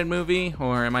animated movie,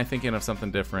 or am I thinking of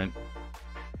something different?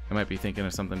 I might be thinking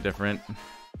of something different.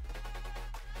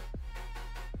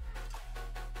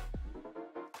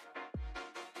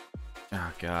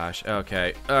 Oh gosh,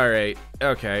 okay, alright,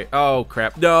 okay, oh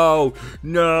crap, no,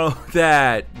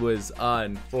 that was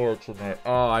unfortunate.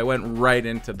 Oh, I went right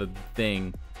into the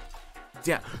thing.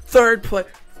 Yeah, third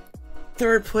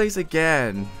place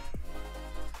again.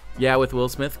 Yeah, with Will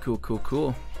Smith,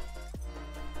 cool.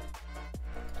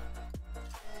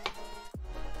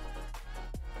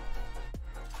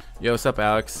 Yo, what's up,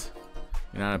 Alex?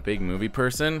 You're not a big movie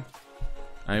person?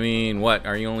 I mean, what,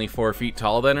 are you only 4 feet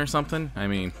tall then or something? I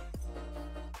mean...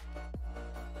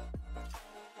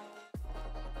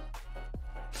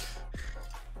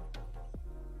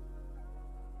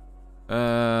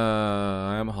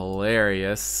 I'm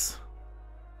hilarious.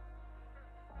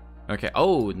 Okay,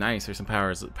 oh, nice, there's some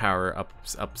power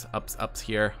ups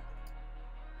here.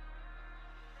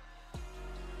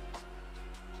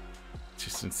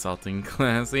 Just insulting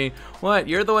Classy. What?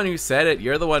 You're the one who said it.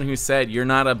 You're the one who said you're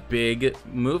not a big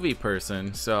movie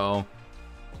person. So,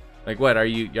 like, what? Are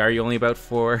you only about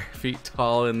 4 feet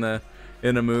tall in a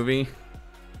movie?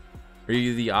 Are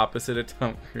you the opposite of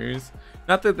Tom Cruise?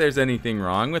 Not that there's anything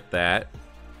wrong with that.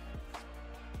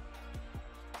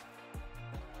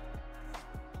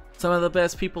 Some of the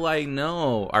best people I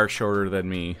know are shorter than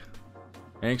me.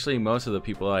 Actually, most of the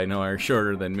people I know are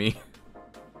shorter than me.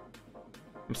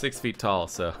 I'm 6 feet tall,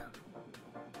 so,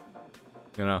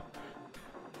 you know,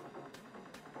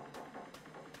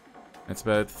 That's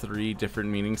about 3 different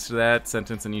meanings to that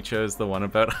sentence, and you chose the one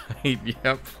about height.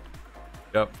 Yep.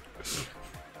 Yep.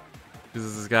 This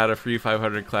has got a free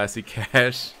 500 classy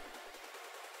cash.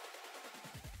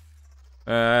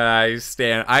 I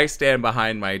stand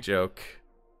behind my joke.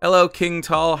 Hello, King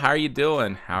Tall. How are you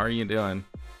doing? How are you doing?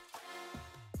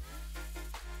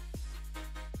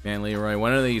 Man, Leroy,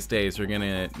 one of these days we're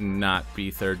gonna not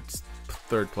be third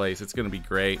place. It's gonna be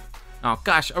great. Oh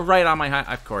gosh, right on my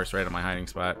of course, right on my hiding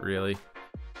spot. Really?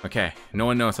 Okay. No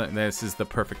one knows this is the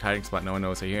perfect hiding spot. No one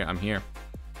knows I'm here.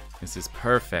 This is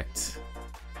perfect.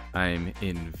 I'm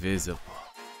invisible.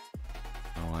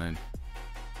 No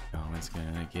one's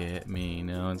gonna get me.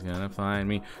 No one's gonna find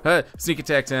me. Sneak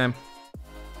attack time.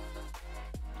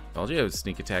 Told you it was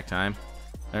sneak attack time.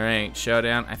 All right,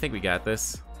 showdown. I think we got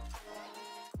this.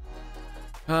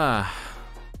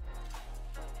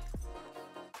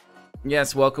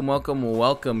 Yes,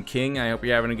 welcome, King. I hope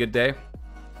you're having a good day.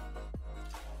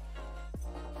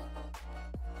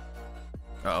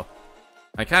 Uh-oh.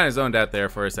 I kind of zoned out there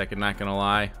for a second, not gonna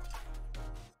lie.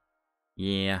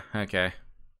 Yeah, okay.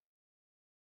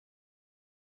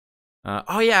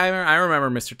 Oh yeah, I remember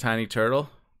Mr. Tiny Turtle.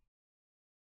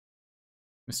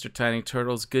 Mr. Tiny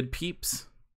Turtle's good peeps.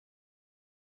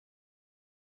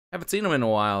 Haven't seen him in a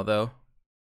while, though.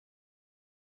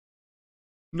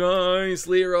 Nice,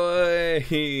 Leroy!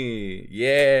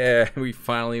 Yeah, we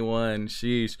finally won.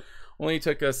 Sheesh. Only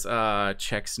took us,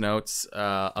 checks notes,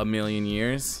 a million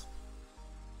years.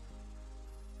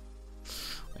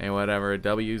 Hey, whatever. A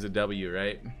W's a W,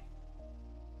 right?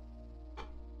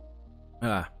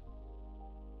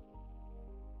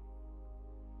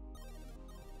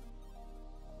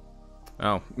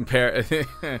 Oh,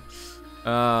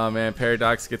 oh man,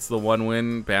 Paradox gets the 1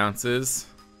 win, bounces.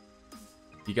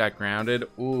 He got grounded.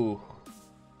 Ooh.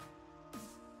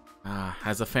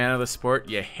 As a fan of the sport,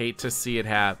 you hate to see it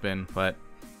happen, but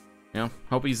you know,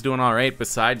 hope he's doing all right.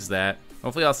 Besides that,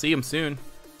 hopefully I'll see him soon.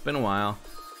 It's been a while.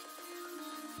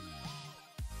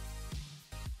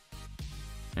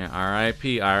 Yeah,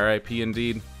 R.I.P. R.I.P.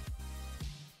 indeed.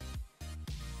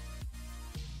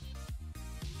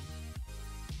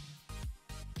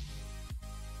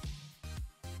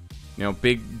 You know,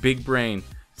 big brain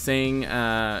saying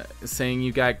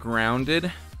you got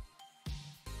grounded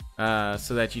so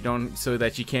that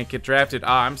you can't get drafted. Oh,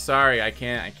 I'm sorry, I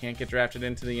can't get drafted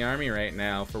into the army right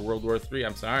now for World War III.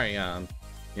 I'm sorry.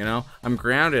 You know, I'm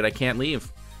grounded. I can't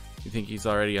leave. You think he's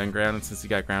already ungrounded since he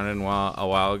got grounded a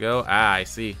while ago? Ah, I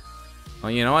see.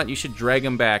 Well, you know what? You should drag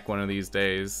him back one of these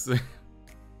days.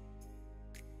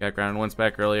 Got grounded once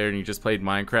back earlier, and you just played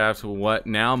Minecraft. What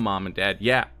now, Mom and Dad?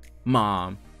 Yeah,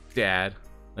 Mom, Dad.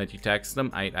 Let you text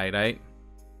them. Aight.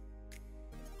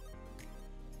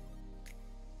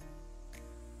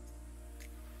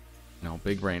 No,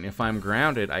 big brain. If I'm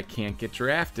grounded, I can't get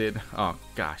drafted. Oh,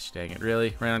 gosh, dang it.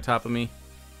 Really? Right on top of me?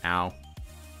 Ow.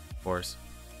 Of course.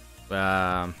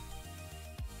 No,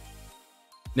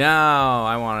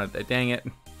 I wanted it. Dang it.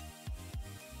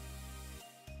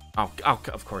 Oh,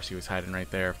 of course he was hiding right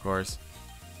there, of course.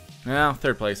 Well,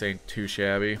 3rd place ain't too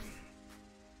shabby.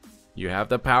 You have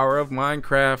the power of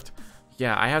Minecraft.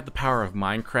 Yeah, I have the power of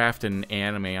Minecraft and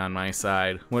anime on my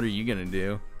side. What are you gonna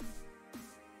do?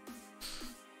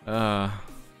 Alright.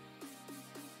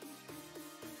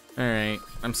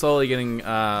 I'm slowly getting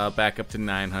back up to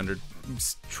 900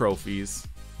 trophies.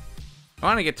 I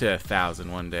want to get to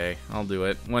 1,000 one day. I'll do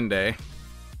it. One day.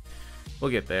 We'll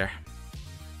get there.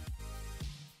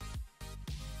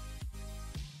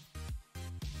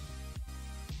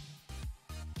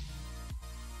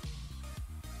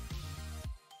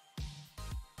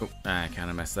 Oh, I kind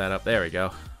of messed that up. There we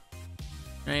go.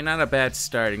 Alright, not a bad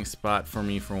starting spot for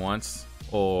me for once.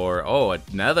 Or, oh,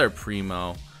 another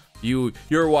primo.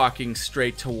 You're walking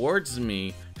straight towards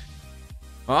me.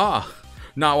 Ah,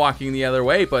 not walking the other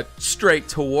way, but straight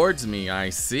towards me. I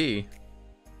see.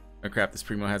 Oh crap, this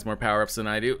primo has more power-ups than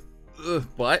I do. Ugh,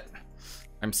 but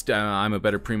I'm a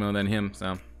better primo than him,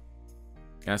 so.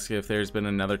 Ask if there's been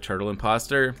another turtle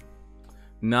imposter.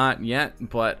 Not yet,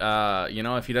 but you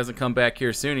know, if he doesn't come back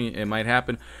here soon, it might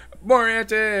happen. More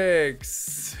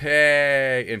antics!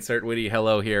 Hey, insert witty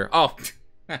hello here. Oh,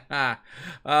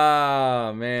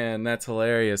 oh man, that's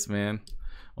hilarious, man.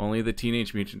 Only the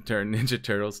Teenage Mutant Ninja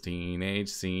Turtles, Teenage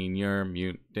Senior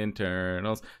Mutant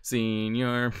Turtles,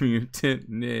 Senior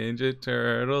Mutant Ninja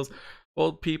Turtles,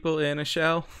 old people in a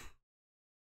shell.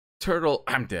 Turtle,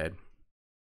 I'm dead.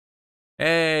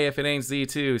 Hey, if it ain't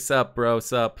Z2, sup, bro,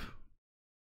 sup.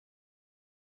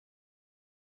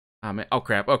 Oh man, oh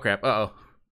crap, uh-oh.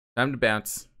 Time to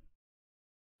bounce.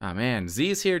 Oh man,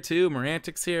 Z's here too.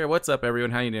 Morantic's here. What's up,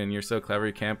 everyone? How you doing? You're so clever.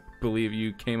 You can't believe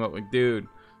you came up with, dude.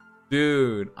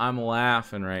 I'm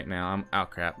laughing right now. Oh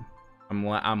crap.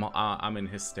 I'm in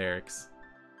hysterics.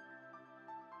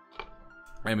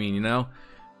 I mean,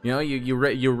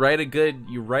 you write a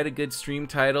good stream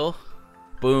title,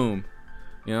 boom.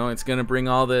 You know, it's gonna bring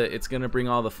all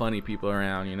the funny people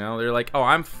around. You know, they're like,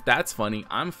 oh, that's funny.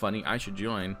 I'm funny. I should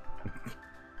join.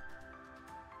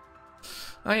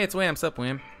 Oh yeah, it's Wham. What's up,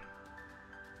 Wham?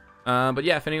 But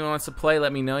yeah, if anyone wants to play,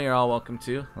 let me know. You're all welcome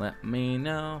to. Let me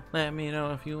know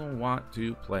if you want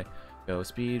to play. Go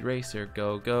Speed Racer,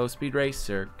 go Speed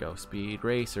Racer, go Speed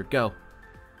Racer, go.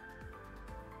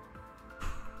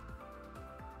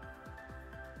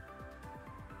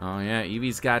 Oh yeah,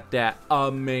 Evie's got that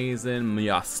amazing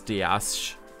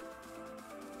mustache.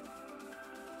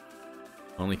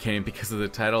 Only came because of the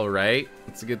title, right?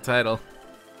 It's a good title.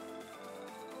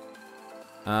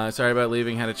 Sorry about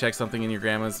leaving. Had to check something in your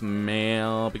grandma's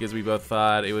mail because we both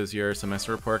thought it was your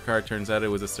semester report card. Turns out it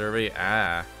was a survey.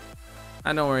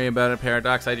 Don't worry about it,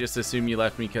 Paradox. I just assumed you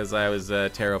left me because I was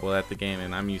terrible at the game,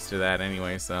 and I'm used to that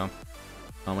anyway, so.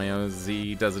 Oh my OZ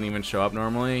doesn't even show up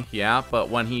normally. Yeah, but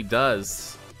when he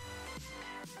does,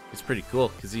 it's pretty cool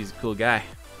because he's a cool guy.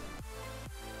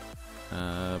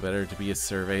 Better to be a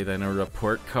survey than a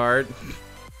report card.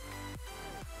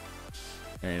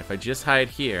 Alright, if I just hide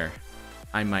here,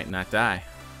 I might not die.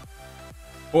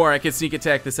 Or I could sneak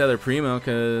attack this other Primo,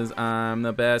 because I'm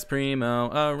the best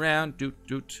Primo around. Doot,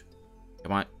 doot.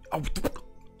 Come on. Oh.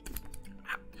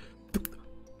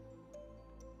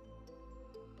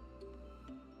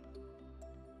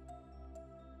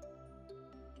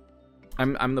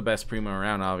 I'm the best Primo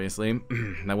around, obviously.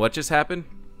 Now what just happened?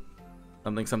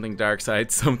 Something dark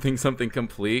side, something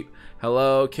complete.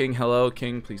 Hello, King.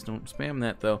 Please don't spam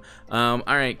that though.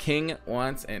 Alright, King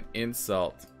wants an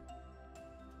insult.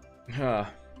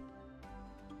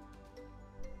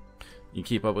 You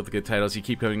keep up with the good titles, you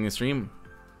keep coming to the stream.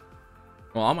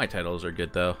 Well, all my titles are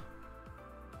good though.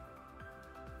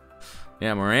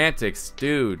 Yeah, Morantics,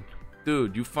 dude,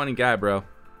 you funny guy, bro.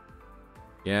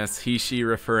 Yes, he, she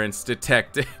reference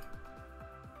detected.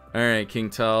 Alright, King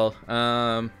Tull.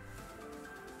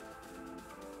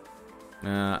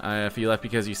 If you left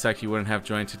because you sucked, you wouldn't have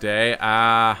joined today.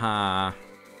 Alright,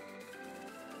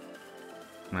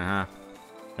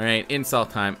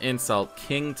 insult time. Insult.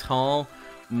 King Tull.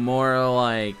 More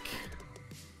like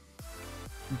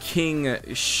King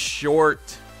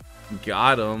Short.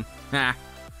 Got him. Wow,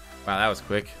 that was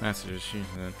quick. That's just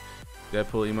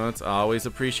Deadpool emotes. Always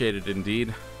appreciated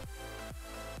indeed.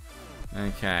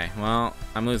 Okay, well,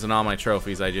 I'm losing all my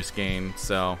trophies I just gained,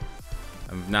 so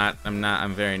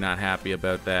I'm very not happy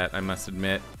about that, I must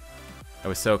admit. I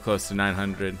was so close to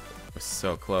 900. I was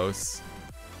so close.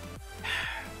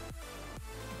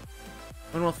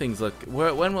 When will things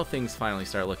finally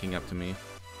start looking up to me?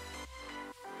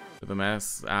 For the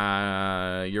mess.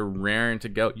 You're raring to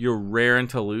go. You're raring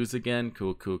to lose again.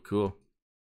 Cool.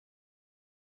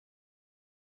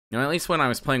 You know, at least when I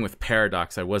was playing with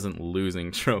Paradox, I wasn't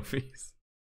losing trophies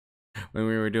when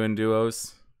we were doing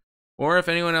duos. Or if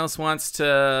anyone else wants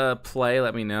to play,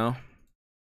 let me know.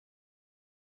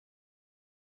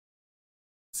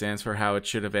 Stands for how it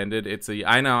should have ended. It's a.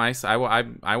 I know.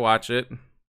 I watch it.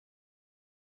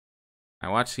 I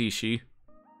watch Hishi.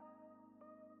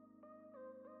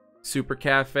 Super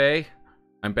Cafe.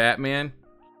 I'm Batman.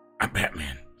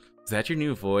 Is that your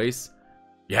new voice?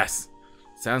 Yes.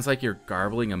 Sounds like you're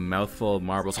garbling a mouthful of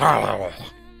marbles.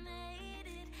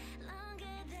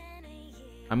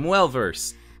 I'm well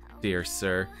versed, dear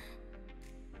sir.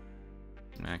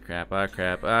 Ah crap.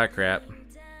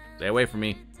 Stay away from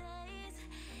me.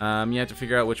 You have to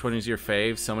figure out which one is your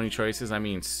fave. So many choices. I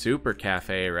mean, Super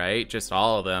Cafe, right? Just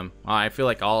all of them. I feel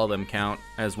like all of them count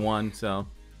as one, so.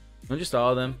 Well, just all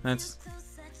of them. That's.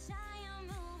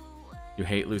 You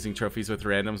hate losing trophies with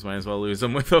randoms. Might as well lose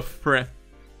them with a friend.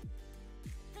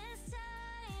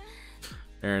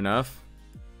 Fair enough.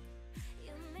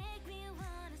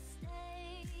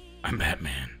 I'm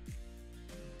Batman.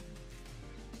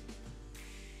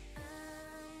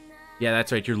 Yeah,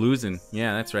 that's right. You're losing.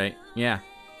 Yeah, that's right. Yeah,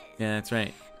 that's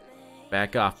right.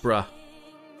 Back off, bruh.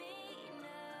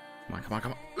 Come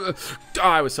on. Oh,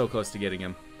 I was so close to getting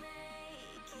him.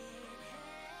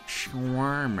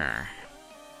 Schwarmer.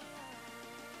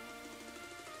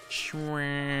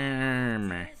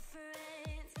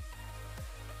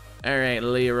 Alright,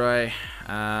 Leroy.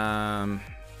 I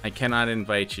cannot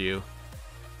invite you.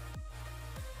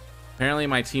 Apparently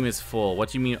my team is full. What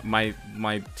do you mean my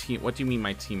team? What do you mean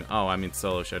my team? Oh, I'm in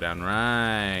solo showdown.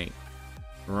 Right.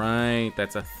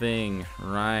 That's a thing.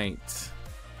 Right.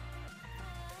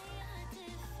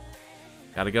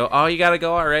 Gotta go. Oh, you gotta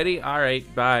go already?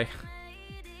 Alright, bye.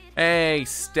 Hey,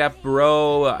 Step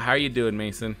Bro. How you doing,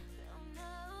 Mason?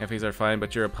 Cafes are fine,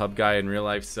 but you're a pub guy in real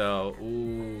life, so...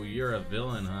 Ooh, you're a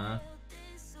villain, huh?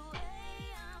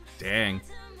 Dang.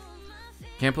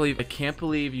 I can't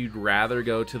believe you'd rather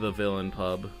go to the villain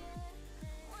pub.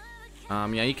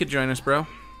 Yeah, you could join us, bro.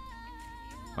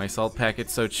 My salt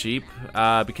packet's so cheap.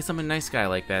 Because I'm a nice guy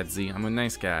like that, Z. I'm a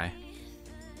nice guy.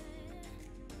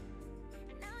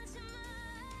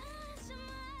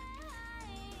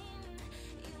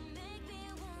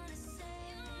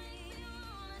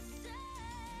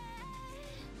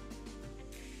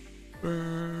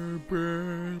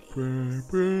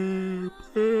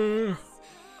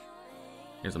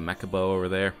 There's a Mechabo over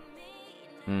there.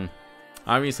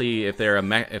 Obviously, if they're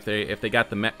a if they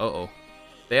got the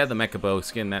they have the Mechabo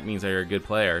skin, that means they're a good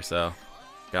player. So,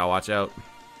 gotta watch out.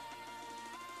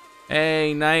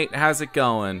 Hey, Knight, how's it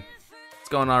going? It's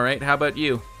going all right. How about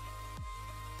you?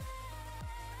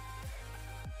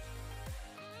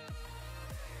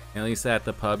 At least at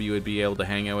the pub, you would be able to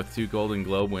hang out with 2 Golden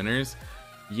Globe winners.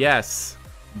 Yes,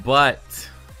 but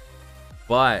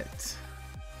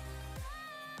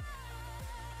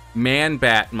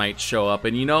Man-Bat might show up,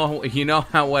 and you know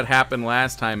how what happened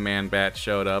last time Man-Bat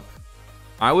showed up.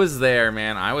 I was there,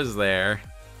 man. I was there.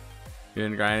 You've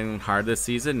been grinding hard this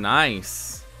season.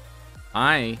 Nice.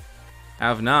 I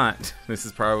have not. This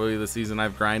is probably the season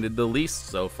I've grinded the least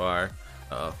so far.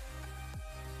 Oh.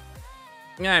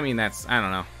 Yeah, I mean I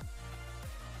don't know.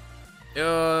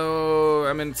 Oh,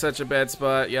 I'm in such a bad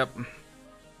spot. Yep.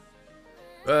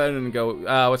 I didn't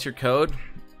go. What's your code?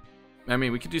 I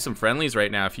mean, we could do some friendlies right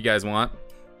now if you guys want.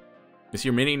 Is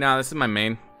your mini? No, this is my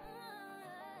main.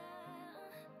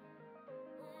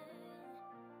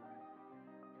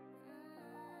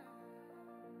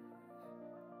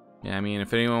 Yeah, I mean,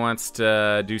 if anyone wants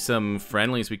to do some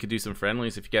friendlies, we could do some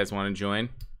friendlies if you guys want to join.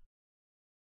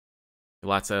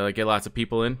 Get lots of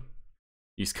people in.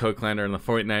 Use code Clander in the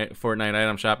Fortnite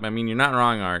item shop. I mean, you're not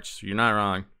wrong, Arch. You're not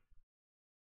wrong.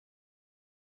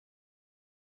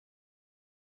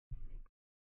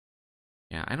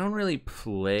 Yeah, I don't really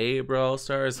play Brawl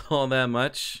Stars all that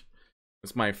much.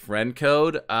 What's my friend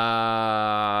code?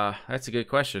 That's a good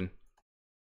question.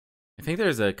 I think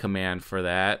there's a command for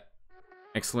that.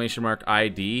 Exclamation mark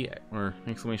ID or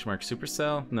exclamation mark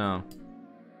Supercell? No.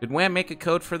 Did Wham make a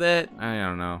code for that? I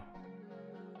don't know.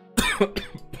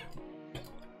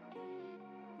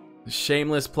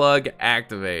 Shameless plug,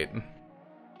 activate. I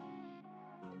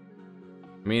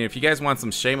mean, if you guys want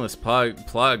some shameless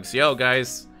plugs, yo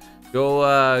guys,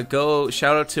 go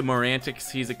shout out to Morantix.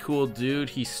 He's a cool dude.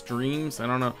 He streams. I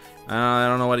don't know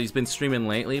what he's been streaming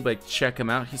lately, but check him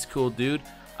out. He's a cool dude.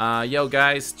 Yo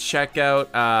guys, check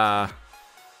out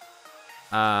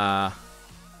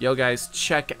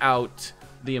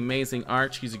the amazing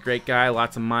Arch. He's a great guy.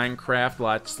 Lots of Minecraft,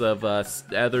 lots of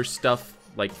other stuff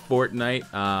like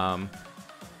Fortnite.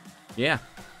 Yeah,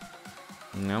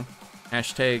 you know,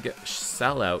 hashtag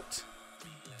sellout.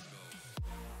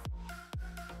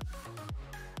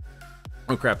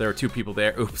 Oh crap, there were 2 people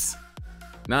there. Oops.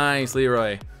 Nice,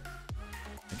 Leroy.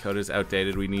 The code is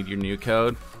outdated. We need your new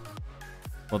code.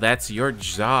 Well, that's your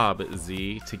job,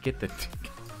 Z, to get the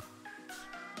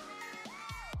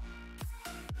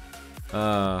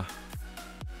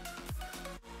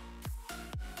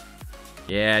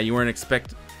yeah, you weren't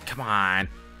expect. Come on,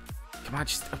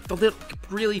 just a little.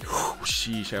 Really?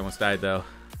 Sheesh, I almost died though.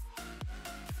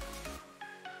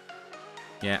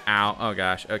 Yeah, ow. Oh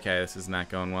gosh. Okay, this is not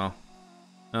going well.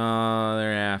 Oh,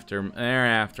 they're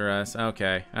after us.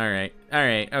 Okay. All right.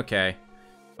 Okay.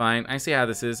 Fine. I see how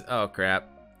this is. Oh crap.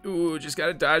 Ooh, just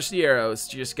gotta dodge the arrows.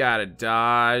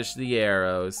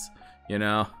 You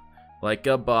know, like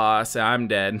a boss. I'm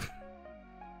dead.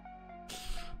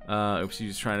 Oops,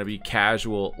 he's trying to be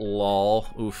casual. Lol.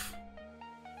 Oof.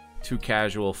 Too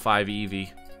casual. 5 EV.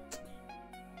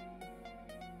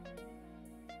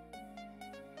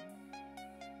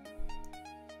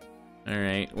 All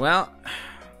right. Well,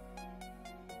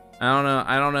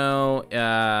 I don't know.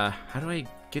 How do I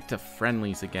get to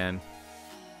friendlies again?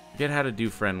 Forget how to do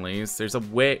friendlies. There's a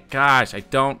way. Gosh,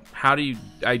 how do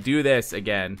I do this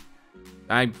again?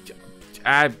 How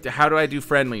do I do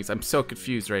friendlies? I'm so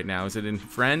confused right now. Is it in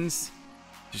friends?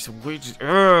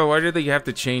 Why do they have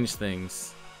to change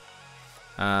things?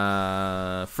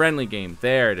 Friendly game.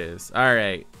 There it is. All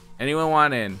right. Anyone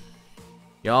want in?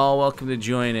 Y'all welcome to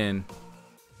join in.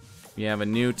 We have a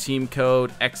new team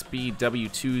code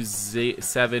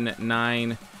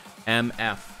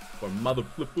XBW279MF for mother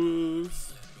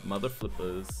flippers. Mother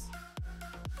flippers.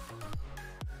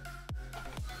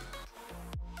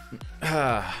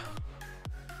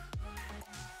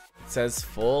 says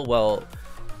full. Well,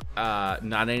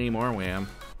 not anymore, Wham.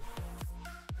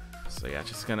 So yeah,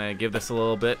 just gonna give this a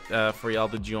little bit for y'all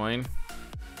to join.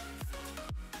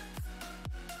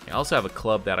 I also have a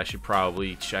club that I should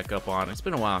probably check up on. It's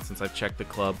been a while since I've checked the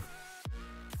club.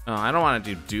 Oh, I don't want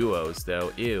to do duos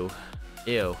though. Ew,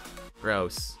 ew,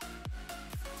 gross.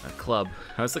 A club.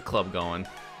 How's the club going?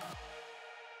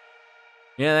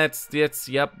 Yeah,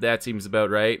 yep, that seems about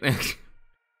right.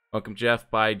 Welcome,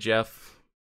 Jeff. Bye, Jeff.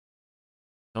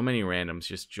 So many randoms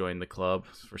just joined the club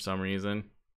for some reason.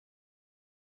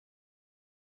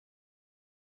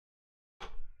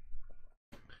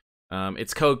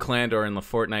 It's code Clandor in the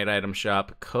Fortnite item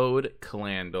shop. Code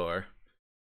Clandor.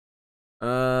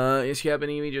 If you happen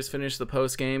to just finished the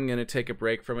post game, gonna take a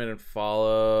break from it and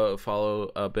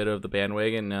follow a bit of the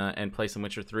bandwagon and play some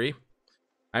Witcher 3.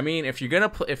 I mean, if you're gonna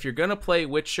play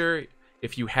Witcher,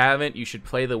 if you haven't, you should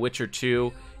play the Witcher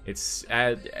 2. It's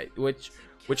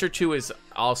Witcher 2 is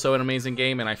also an amazing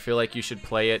game, and I feel like you should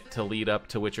play it to lead up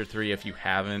to Witcher 3 if you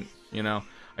haven't. You know,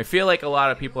 I feel like a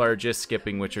lot of people are just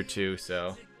skipping Witcher 2,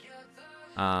 so.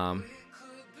 Are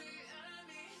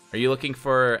you looking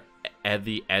for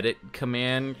the edit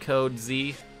command code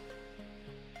Z?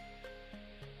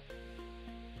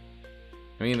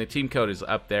 I mean, the team code is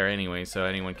up there anyway, so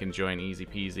anyone can join easy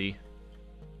peasy.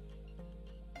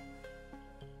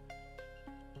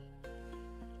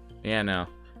 Yeah, no.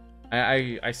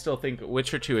 I still think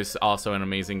Witcher 2 is also an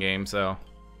amazing game, so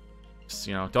just,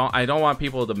 you know, I don't want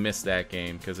people to miss that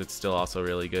game because it's still also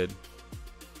really good.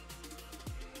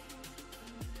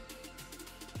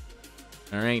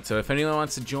 Alright, so if anyone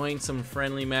wants to join some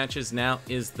friendly matches, now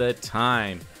is the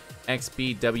time.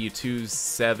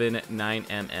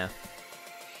 XBW279MF.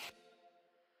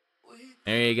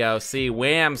 There you go. See,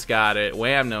 Wham's got it.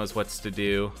 Wham knows what's to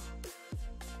do.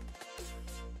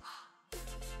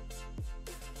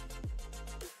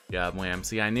 Good job, Wham.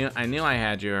 See, I knew I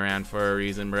had you around for a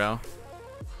reason, bro.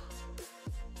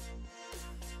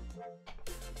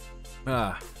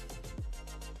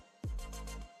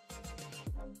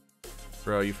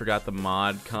 Bro, you forgot the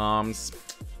mod comms.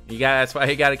 That's why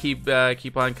you gotta keep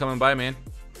on coming by, man.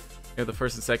 You have the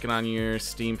first and second on your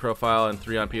Steam profile and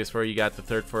 3 on PS4. You got the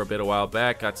third for a while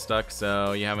back, got stuck,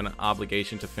 so you have an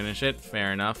obligation to finish it.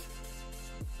 Fair enough.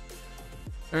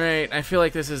 Alright, I feel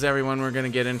like this is everyone we're gonna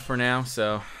get in for now,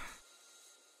 so.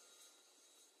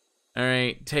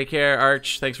 Alright, take care,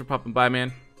 Arch. Thanks for popping by,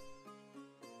 man.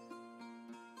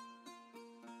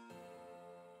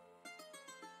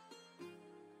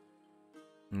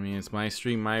 I mean, it's my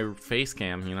stream, my face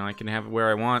cam, you know, I can have it where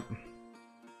I want.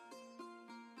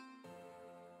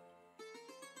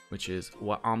 Which is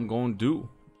what I'm gonna do.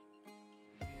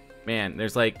 Man,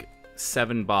 there's like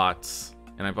 7 bots,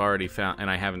 and I've already found, and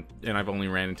I've only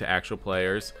ran into actual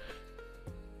players.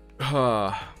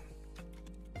 How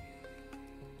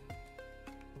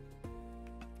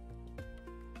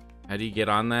do you get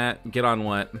on that? Get on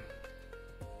what?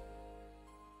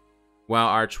 Wow,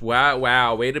 Arch.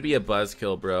 Wow. Way to be a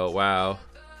buzzkill, bro. Wow.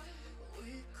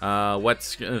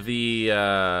 What's the,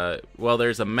 well,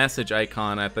 there's a message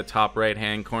icon at the top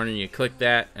right-hand corner. You click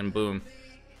that, and boom.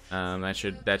 That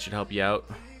should help you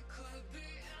out.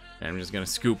 And I'm just gonna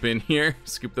scoop in here.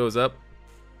 Scoop those up.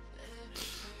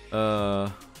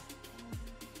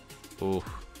 Ooh.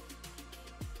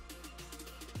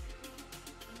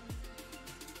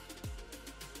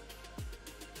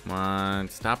 Come on,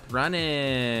 stop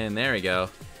running. There we go.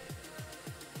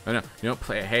 Oh no, you don't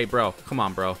play. Hey, bro, come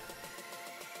on, bro.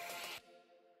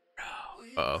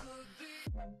 Uh-oh.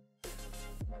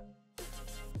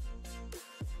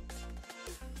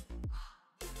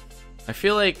 I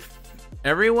feel like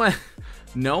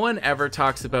no one ever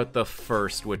talks about the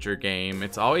first Witcher game.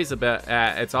 It's always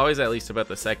at least about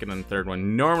the second and third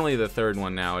one. Normally the third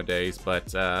one nowadays,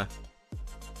 but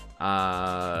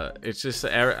it's just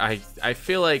I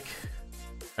feel like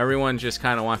everyone just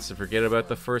kind of wants to forget about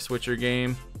the first Witcher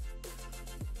game.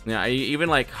 Yeah, even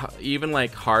like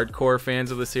hardcore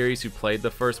fans of the series who played the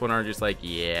first one are just like,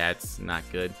 yeah, it's not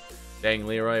good. Dang,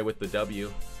 Leroy with the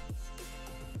W.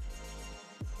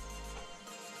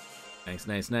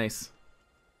 Nice.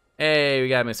 Hey, we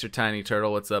got Mr. Tiny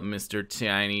Turtle. What's up, Mr.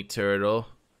 Tiny Turtle?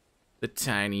 The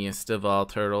tiniest of all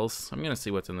turtles. I'm gonna see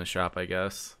what's in the shop, I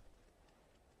guess.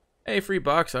 Hey, free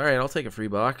box. All right, I'll take a free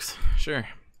box. Sure.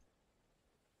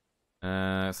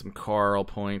 Some Carl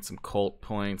points, some Colt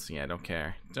points. Yeah, don't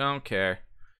care.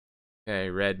 Okay,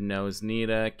 Red Nose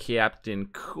Nita, Captain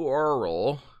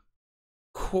Coral.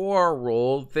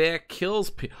 That kills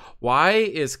people. Why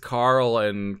is Carl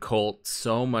and Colt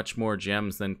so much more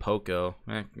gems than Poco?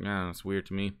 It's weird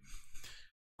to me.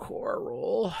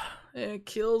 Coral, it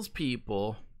kills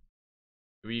people.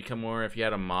 It would become more if you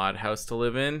had a mod house to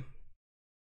live in.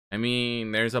 I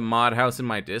mean, there's a mod house in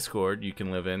my Discord you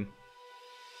can live in.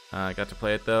 I got to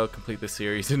play it though. Complete the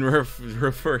series in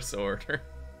reverse order.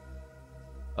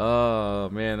 Oh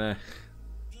man,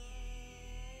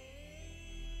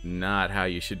 not how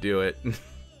you should do it.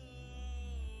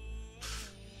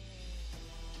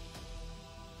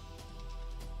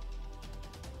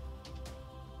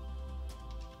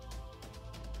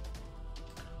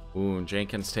 Ooh,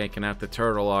 Jenkins taking out the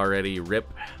turtle already. Rip.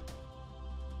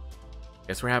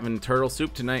 Guess we're having turtle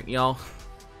soup tonight, y'all.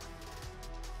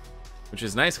 Which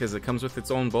is nice because it comes with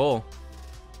its own bowl.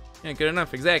 Yeah, good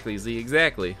enough. Exactly, Z.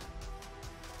 Exactly.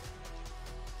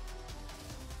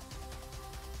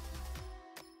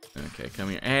 Okay, come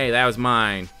here. Hey, that was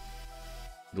mine.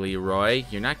 Leroy,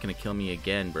 you're not gonna kill me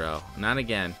again, bro. Not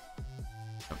again.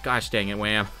 Oh, gosh dang it,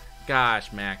 Wham.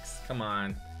 Gosh, Max. Come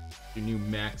on. Your new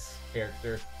Max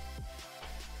character.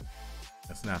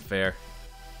 That's not fair.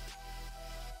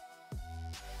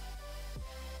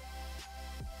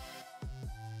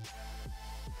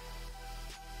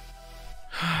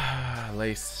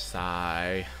 Lace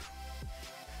sigh.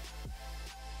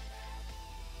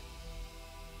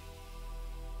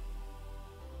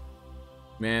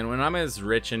 Man, when I'm as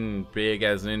rich and big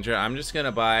as Ninja, I'm just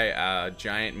gonna buy a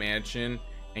giant mansion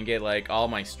and get like all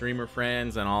my streamer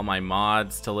friends and all my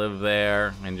mods to live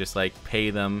there and just like pay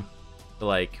them to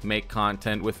like make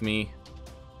content with me.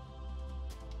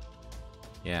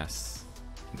 Yes.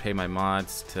 And pay my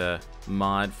mods to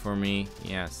mod for me.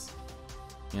 Yes.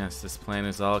 Yes, this plan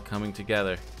is all coming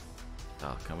together. It's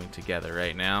all coming together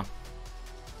right now.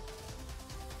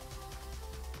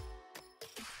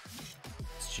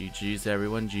 It's GG's,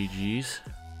 everyone. GG's.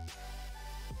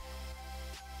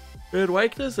 Dude, why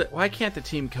can't the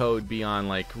team code be on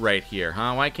like right here,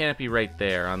 huh? Why can't it be right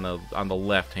there on the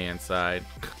left-hand side?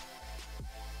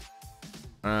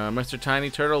 Mr. Tiny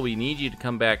Turtle, we need you to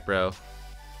come back, bro.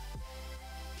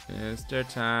 Mr.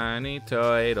 Tiny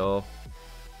Turtle.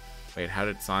 Wait, how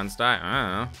did Sans die? I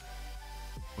don't know.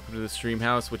 Welcome to the stream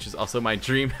house, which is also my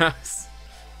dream house.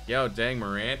 Yo, dang,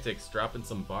 Morantics dropping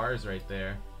some bars right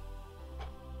there.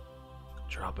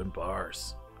 Dropping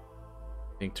bars.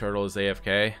 Think Turtle is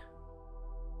AFK?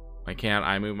 Why can't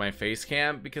I move my face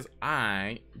cam? Because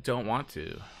I don't want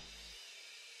to.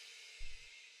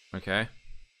 Okay.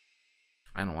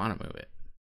 I don't want to move it.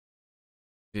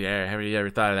 Yeah, have you ever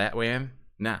thought of that, Wham?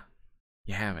 Nah,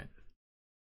 you haven't.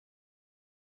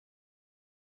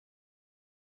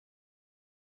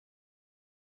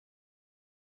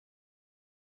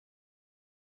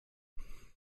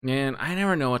 Man, I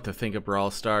never know what to think of Brawl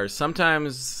Stars.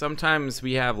 Sometimes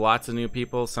we have lots of new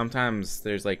people. Sometimes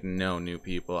there's like no new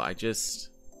people.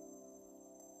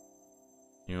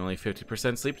 You're only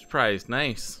 50% sleep deprived.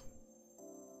 Nice.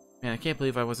 Man, I can't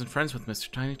believe I wasn't friends with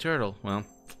Mr. Tiny Turtle. Well,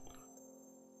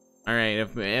 alright,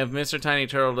 if Mr. Tiny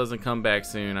Turtle doesn't come back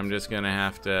soon, I'm just gonna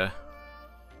have to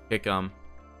kick him.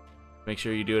 Make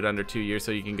sure you do it under 2 years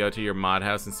so you can go to your mod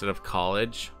house instead of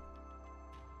college.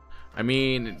 I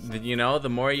mean, you know, the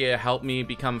more you help me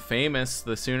become famous,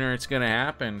 the sooner it's gonna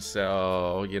happen.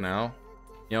 So, you know,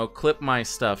 clip my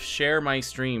stuff, share my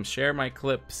streams, share my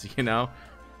clips, you know,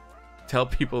 tell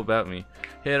people about me.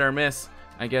 Hit or miss.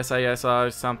 I guess I saw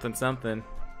something. Should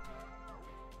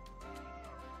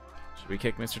we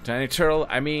kick Mr. Tiny Turtle?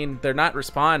 I mean, they're not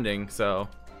responding, so.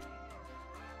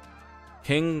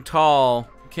 King Tall.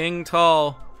 King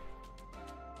Tall.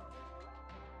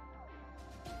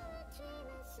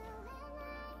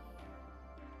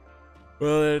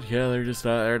 Well, yeah, they're just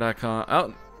not, they're not calling.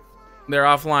 Oh, they're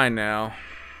offline now.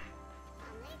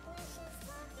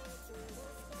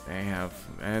 They have,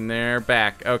 and they're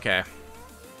back. Okay.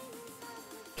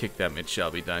 Kick them, it shall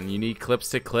be done. You need clips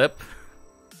to clip?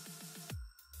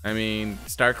 I mean,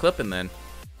 start clipping then.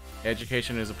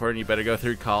 Education is important, you better go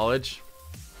through college.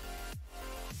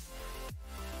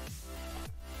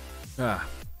 Through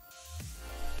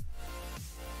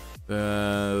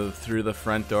the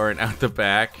front door and out the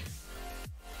back.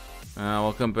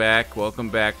 Welcome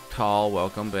back, Tall,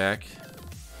 welcome back.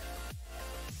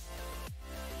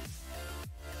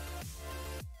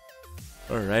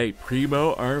 Alright,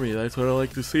 Primo Army, that's what I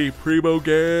like to see. Primo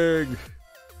Gang!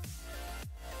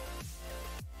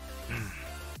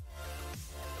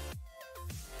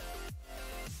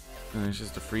 And there's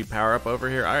just a free power-up over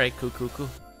here. Alright, cool.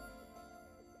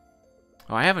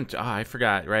 Oh, I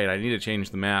forgot. Right, I need to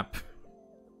change the map.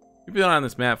 We've been on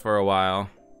this map for a while.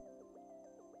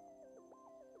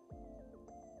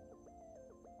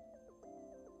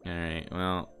 Alright,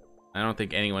 well, I don't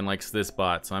think anyone likes this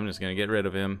bot, so I'm just gonna get rid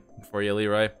of him for you,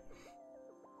 Leroy.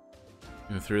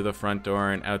 Go through the front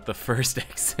door and out the first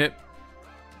exit.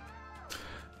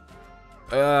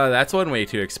 That's one way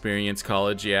to experience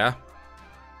college, yeah.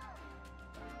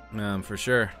 For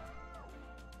sure.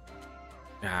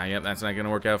 Yep, that's not gonna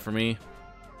work out for me.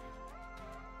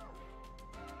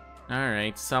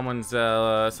 Alright, someone's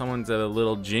a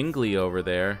little jingly over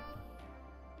there.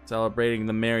 Celebrating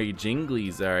the merry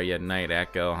jinglies are ya, Night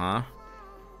Echo, huh?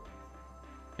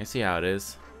 I see how it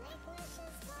is.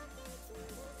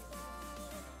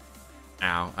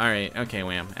 Ow. Alright, okay,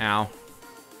 Wham. Ow.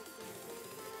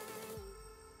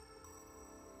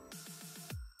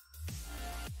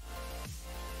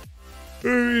 I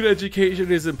mean,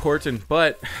 education is important,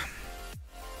 but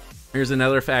here's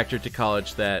another factor to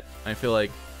college that I feel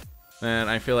like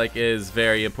is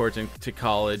very important to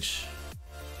college.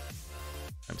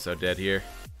 I'm so dead here.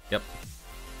 Yep.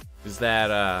 Is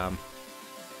that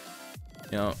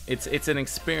you know, it's an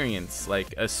experience,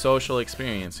 like a social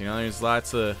experience. You know, there's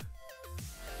lots of,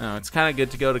 you know, it's kind of good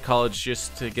to go to college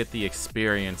just to get the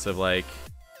experience of, like,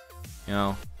 you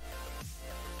know,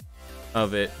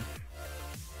 of it.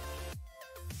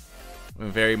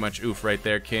 Very much oof right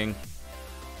there, King.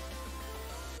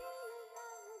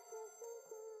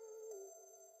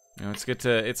 You know, it's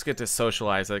good to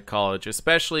socialize at college,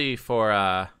 especially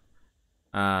for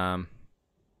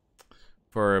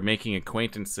making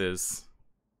acquaintances.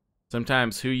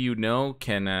 Sometimes who you know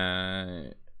can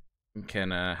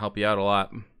help you out a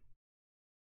lot.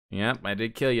 Yep, I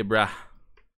did kill you, bruh.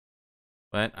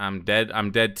 But I'm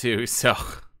dead too, so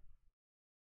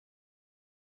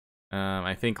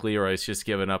I think Leroy's just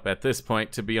given up at this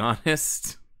point, to be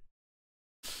honest.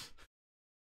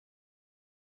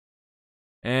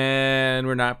 And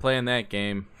we're not playing that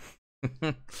game.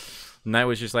 Knight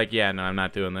was just like, yeah, no, I'm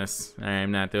not doing this.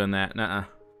 I'm not doing that. Nuh-uh.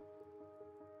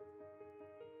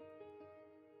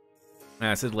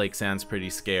 Acid Lake sounds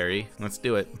pretty scary. Let's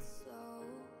do it.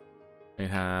 Wait,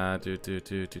 Ugh,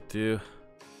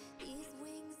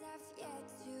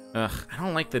 I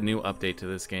don't like the new update to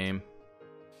this game.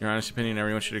 Your honest opinion,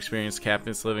 everyone should experience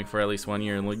campus living for at least 1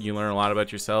 year, and you learn a lot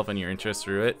about yourself and your interests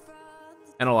through it.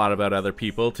 And a lot about other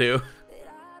people, too.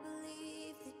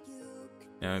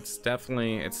 You know, it's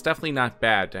definitely not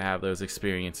bad to have those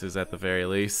experiences at the very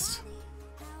least.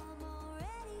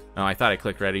 Oh, I thought I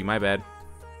clicked ready, my bad.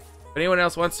 If anyone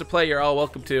else wants to play, you're all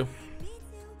welcome to.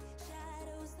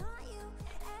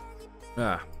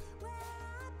 Ah.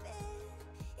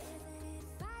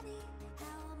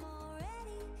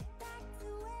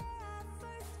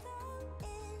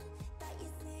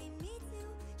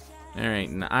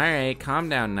 Alright, calm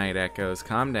down, Night Echoes,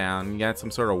 calm down. You got some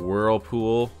sort of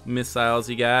whirlpool missiles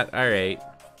you got? Alright.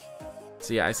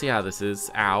 See, I see how this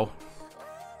is. Ow.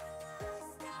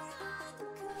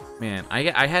 Man,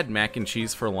 I had mac and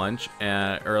cheese for lunch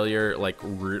earlier, like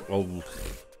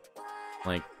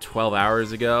 12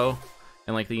 hours ago,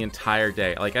 and like the entire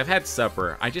day. Like, I've had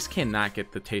supper. I just cannot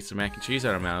get the taste of mac and cheese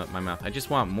out of my mouth. I just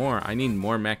want more. I need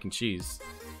more mac and cheese.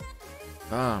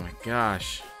 Oh my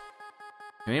gosh.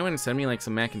 Can anyone send me like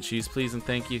some mac and cheese, please, and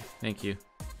thank you? Thank you.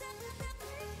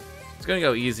 It's gonna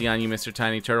go easy on you, Mr.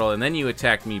 Tiny Turtle, and then you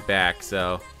attacked me back,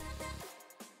 so...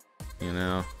 You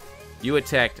know... You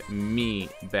attacked me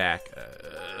back.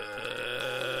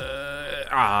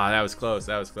 That was close,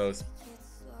 that was close.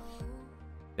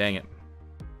 Dang it.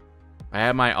 I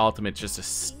had my ultimate just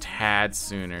a tad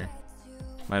sooner.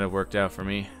 Might have worked out for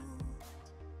me.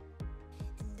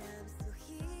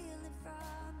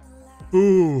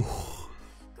 Ooh.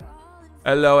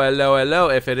 Hello, hello, hello.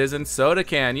 If it isn't Soda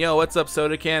Can. Yo, what's up,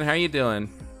 Soda Can? How you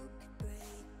doing?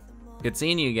 Good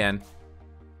seeing you again.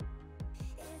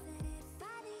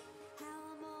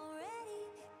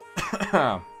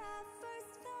 I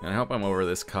hope I'm over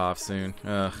this cough soon.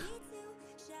 Ugh.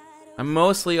 I'm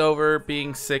mostly over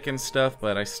being sick and stuff,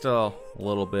 but I still a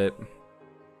little bit.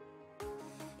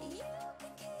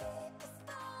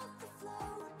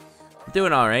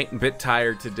 Doing alright. A bit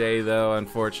tired today, though,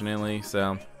 unfortunately,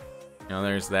 so... You know,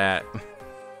 there's that.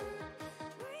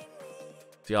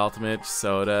 The ultimate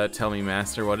soda. Tell me,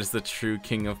 Master, what is the true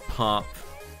king of pop?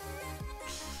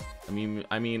 I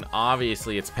mean,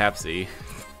 obviously it's Pepsi.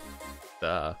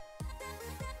 Duh.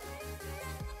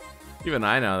 Even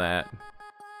I know that.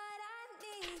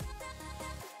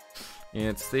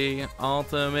 It's the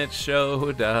ultimate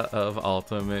soda of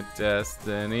ultimate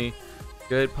destiny.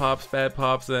 Good pops, bad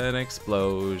pops, and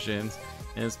explosions.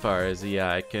 As far as the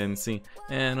eye can see,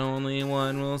 and only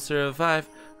one will survive.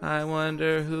 I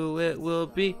wonder who it will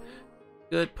be.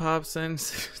 Good pops and...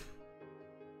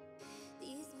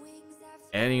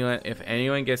 Anyone, if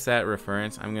anyone gets that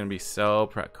reference, I'm gonna be so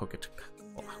proud. How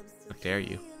dare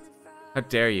you? How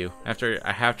dare you?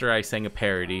 After I sang a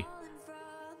parody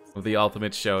of the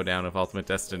Ultimate Showdown of Ultimate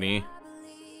Destiny.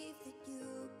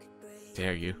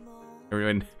 Dare you?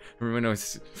 Everyone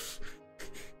knows.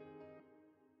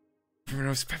 Everyone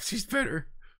knows Pepsi's better.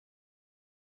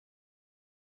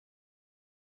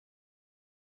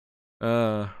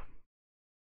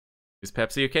 Is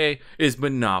Pepsi okay? Is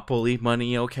Monopoly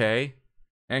money okay?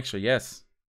 Actually, yes.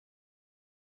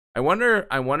 I wonder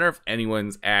if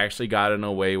anyone's actually gotten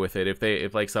away with it.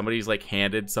 If like somebody's like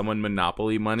handed someone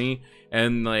Monopoly money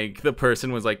and like the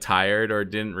person was like tired or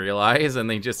didn't realize and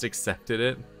they just accepted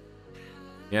it.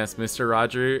 Yes, Mr.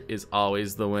 Roger is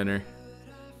always the winner.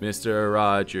 Mr.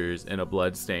 Rogers in a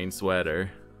bloodstained sweater.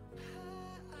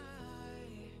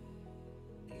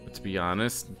 But to be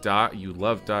honest, you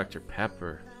love Dr.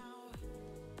 Pepper.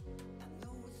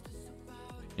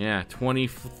 Yeah,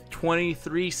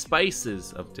 23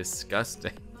 spices of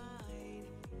disgusting.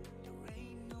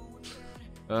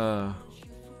 I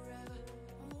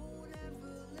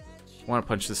want to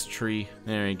punch this tree.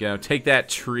 There you go. Take that,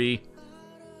 tree.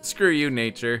 Screw you,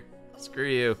 nature. Screw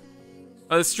you.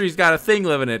 Oh, this tree's got a thing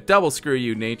living in it. Double screw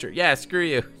you, nature. Yeah, screw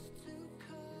you.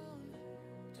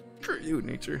 Screw you,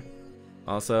 nature.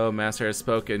 Also, Master has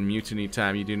spoken. Mutiny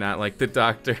time. You do not like the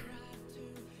doctor.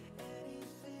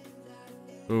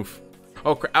 Oof.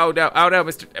 Oh, oh no,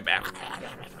 Mr.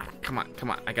 Come on, come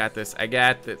on. I got this. I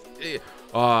got this.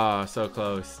 Oh, so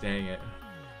close. Dang it.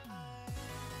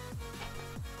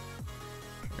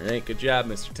 All right, good job,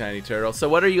 Mr. Tiny Turtle. So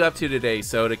what are you up to today,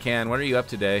 Soda Can? What are you up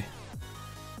to today?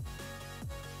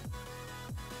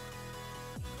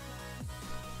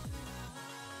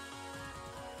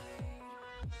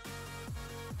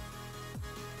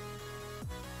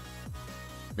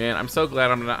 Man, I'm so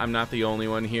glad I'm not the only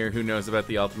one here who knows about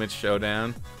the Ultimate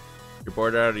Showdown. You're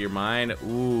bored out of your mind.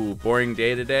 Ooh, boring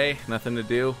day today. Nothing to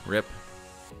do. Rip.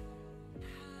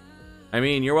 I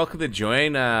mean, you're welcome to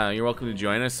join. You're welcome to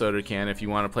join us, Soda Can, if you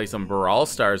want to play some Brawl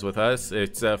Stars with us.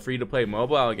 It's a free-to-play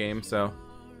mobile game, so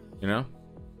you know,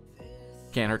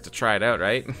 can't hurt to try it out,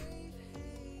 right?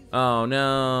 Oh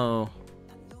no,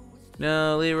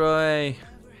 no, Leroy,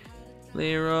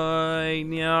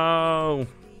 no.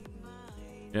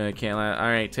 Yeah, I can't let. All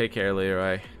right, take care,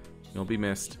 Leroy. You'll be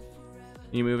missed.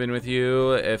 You move in with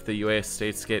you if the U.S.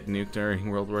 states get nuked during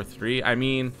World War III. I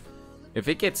mean, if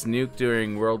it gets nuked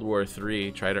during World War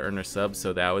III, try to earn a sub.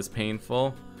 So that was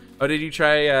painful. Oh, did you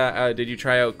try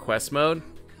out quest mode?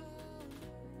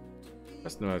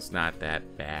 Quest mode's not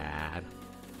that bad.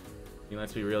 I mean,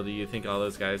 let's be real. Do you think all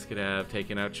those guys could have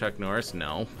taken out Chuck Norris?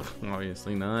 No,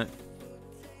 obviously not.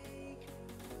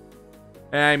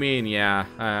 I mean, yeah.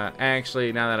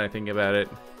 Actually, now that I think about it,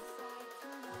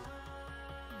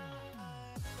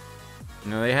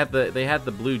 no, they had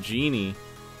the blue genie,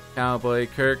 Cowboy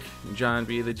Kirk, John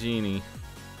B. the Genie,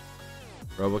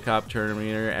 RoboCop,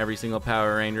 Terminator, every single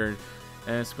Power Ranger,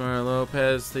 Esquire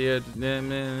Lopez, Thea.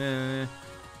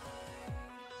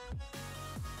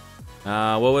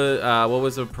 What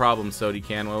was the problem, Sody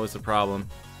Can? What was the problem?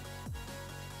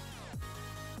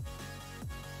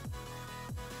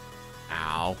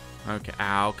 Ow. Okay,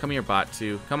 ow. Come here, bot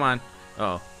 2. Come on.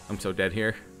 Oh, I'm so dead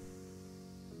here.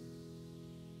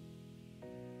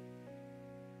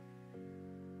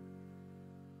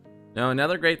 Now,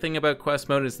 another great thing about quest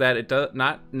mode is that it does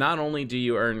not only do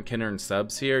you can earn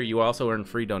subs here, you also earn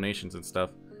free donations and stuff.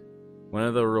 One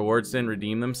of the rewards didn't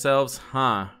redeem themselves?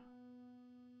 Huh.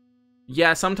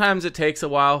 Yeah, sometimes it takes a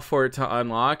while for it to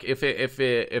unlock. If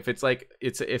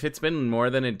it's been more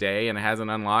than a day and it hasn't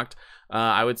unlocked,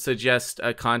 I would suggest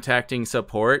contacting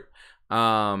support.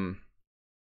 You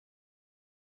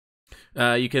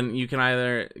can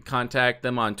either contact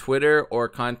them on Twitter or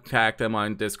contact them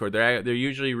on Discord. They're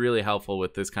usually really helpful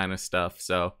with this kind of stuff.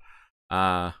 So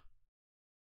yeah,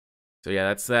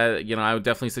 that's that. You know, I would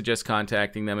definitely suggest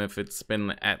contacting them if it's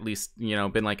been at least, you know,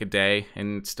 been like a day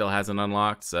and it still hasn't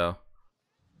unlocked. So.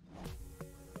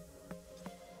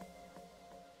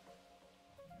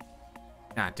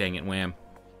 God dang it, Wham.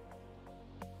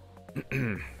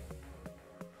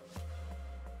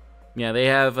 Yeah, they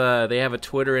have a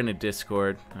Twitter and a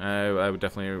Discord. I would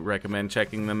definitely recommend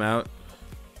checking them out.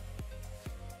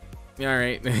 All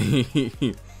right.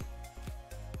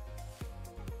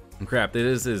 Crap,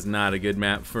 this is not a good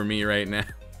map for me right now.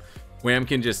 Wham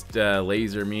can just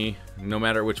laser me no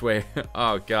matter which way.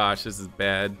 Oh gosh, this is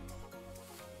bad.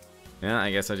 Yeah,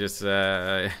 I guess I just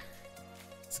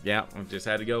yeah, I just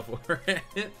had to go for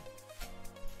it.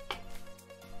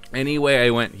 Any way I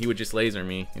went, he would just laser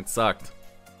me. It sucked.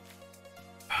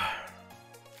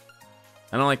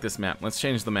 I don't like this map. Let's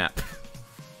change the map.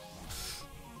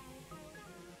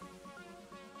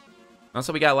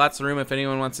 Also, we got lots of room. If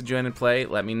anyone wants to join and play,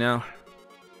 let me know.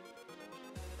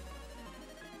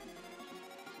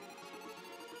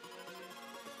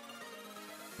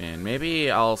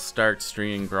 Maybe I'll start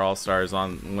streaming Brawl Stars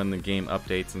on when the game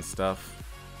updates and stuff.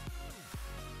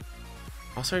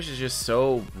 Brawl Stars is just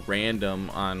so random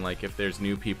on like if there's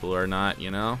new people or not,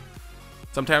 you know?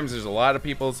 Sometimes there's a lot of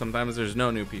people, sometimes there's no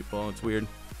new people. It's weird.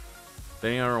 Does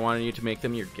anyone ever wanted you to make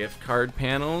them your gift card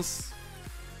panels?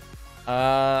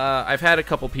 I've had a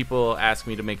couple people ask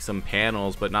me to make some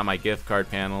panels, but not my gift card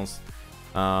panels.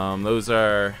 Those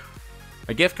are...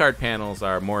 My gift card panels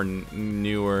are more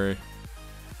newer.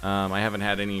 I haven't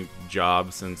had any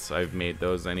jobs since I've made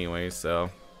those anyway, so...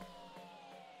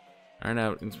 I don't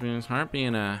know, it's hard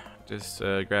being just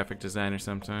a graphic designer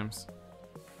sometimes.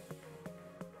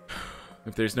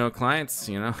 If there's no clients,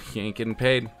 you know, you ain't getting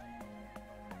paid.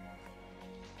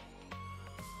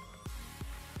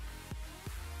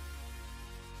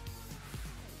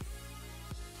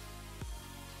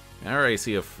 I already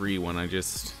see a free one. I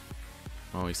just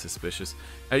always suspicious.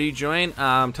 How do you join?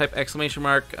 Type exclamation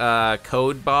mark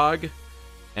code bog,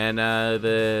 and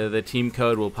the team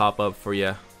code will pop up for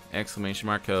you. Exclamation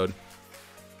mark code.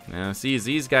 Now see,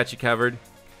 Z's got you covered.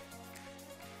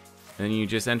 And you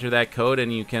just enter that code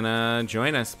and you can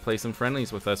join us, play some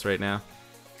friendlies with us right now.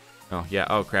 Oh yeah.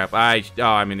 Oh crap.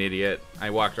 I'm an idiot.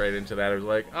 I walked right into that. I was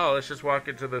like, oh, let's just walk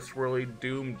into the swirly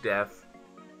doom death.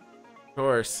 Of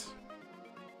course.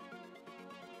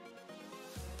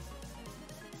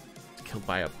 Killed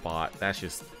by a bot. That's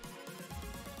just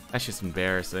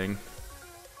embarrassing.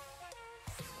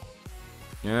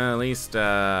 Yeah, at least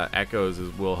Echoes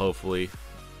will hopefully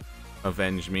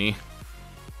avenge me.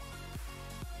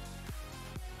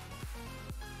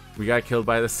 We got killed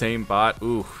by the same bot.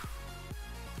 Ooh.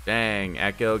 Dang,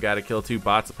 Echo got to kill 2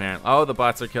 bots apparently. Oh, the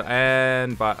bots are killed.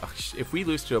 And bot. Oh, if we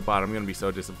lose to a bot, I'm going to be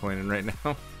so disappointed right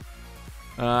now.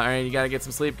 Alright, you got to get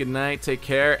some sleep. Good night. Take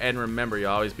care. And remember,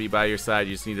 you'll always be by your side.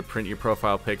 You just need to print your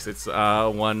profile pics. It's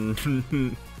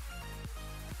one...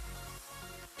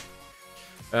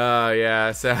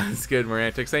 yeah, sounds good,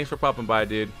 Morantics. Thanks for popping by,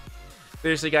 dude.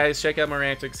 Seriously, guys, check out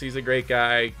Morantics. He's a great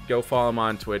guy. Go follow him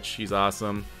on Twitch. He's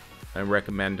awesome. I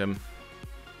recommend him.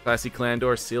 Classy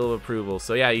Clandor, seal of approval.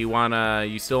 So yeah,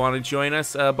 you still wanna join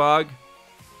us, Bog?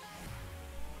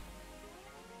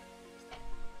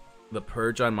 The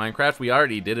Purge on Minecraft? We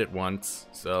already did it once,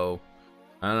 so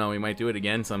I don't know, we might do it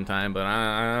again sometime, but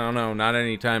I don't know, not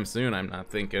anytime soon, I'm not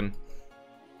thinking.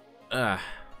 Ugh.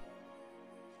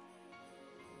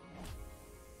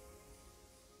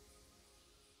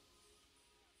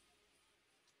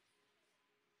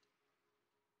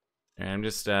 I'm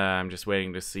just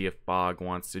waiting to see if Bog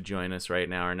wants to join us right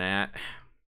now or not.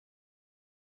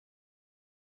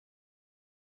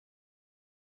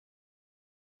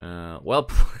 Well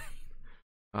played.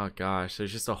 Oh gosh,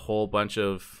 there's just a whole bunch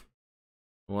of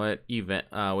what event?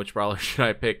 Which brawler should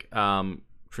I pick?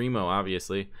 Primo,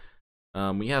 obviously.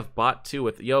 We have bot 2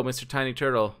 with Mr. Tiny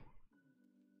Turtle.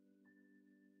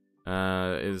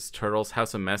 Is Turtle's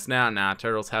house a mess now? Nah,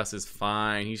 Turtle's house is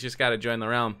fine. He's just got to join the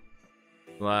realm.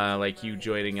 Like you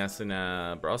joining us in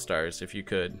Brawl Stars, if you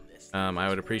could. I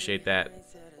would appreciate that.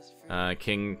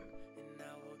 King,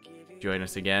 join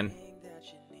us again.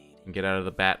 And get out of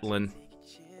the battling.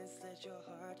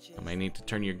 I might need to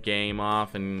turn your game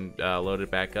off and load it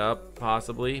back up,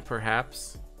 possibly,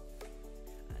 perhaps.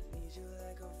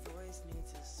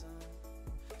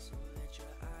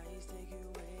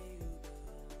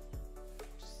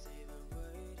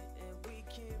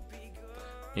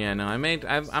 Yeah, no,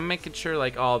 I'm making sure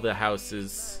like all the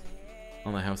houses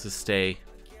stay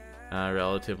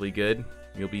relatively good.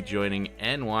 You'll be joining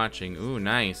and watching. Ooh,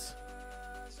 nice.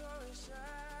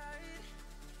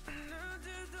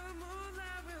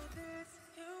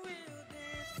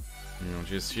 You know,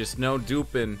 just no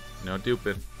duping, no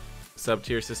duping.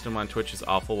 Sub-tier system on Twitch is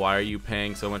awful. Why are you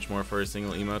paying so much more for a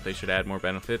single emote? They should add more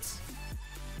benefits.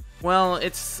 Well,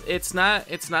 it's not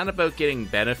about getting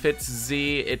benefits,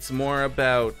 Z. It's more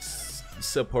about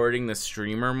supporting the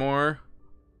streamer more.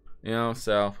 You know,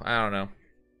 so I don't know.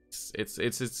 It's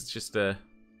just a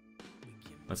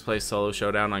let's play solo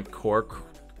showdown on Core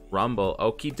Crumble.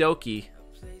 Okie dokie.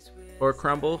 Core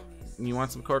Crumble. You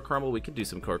want some Core Crumble? We could do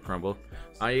some Core Crumble.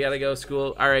 Oh, you gotta go,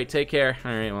 school. All right, take care.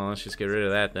 All right, well, let's just get rid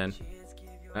of that then.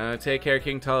 Take care,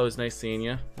 King Tall. It was nice seeing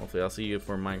you. Hopefully, I'll see you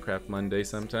for Minecraft Monday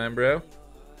sometime, bro.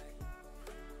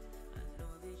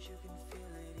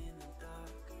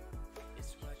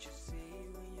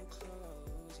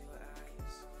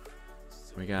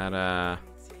 We got a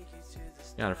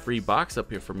free box up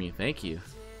here for me. Thank you.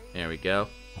 There we go.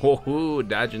 Woohoo!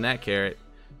 Dodging that carrot.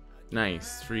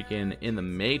 Nice. Freaking in the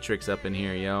Matrix up in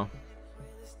here, yo.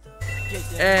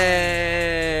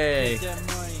 Hey!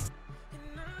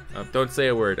 Oh, don't say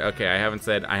a word. Okay, I haven't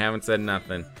said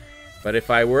nothing. But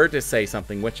if I were to say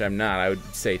something, which I'm not, I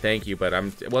would say thank you. But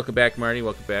I'm welcome back, Marty.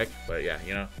 Welcome back. But yeah,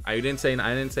 you know, I didn't say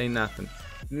nothing.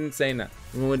 Didn't say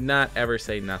nothing. Would not ever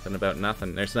say nothing about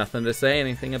nothing. There's nothing to say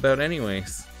anything about,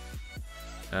 anyways.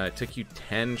 It took you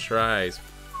 10 tries.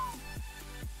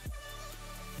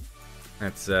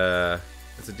 That's a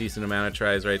decent amount of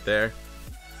tries right there.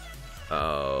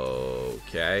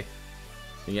 Okay.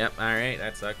 Yep. All right.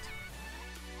 That sucked.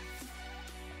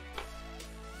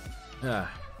 Ah.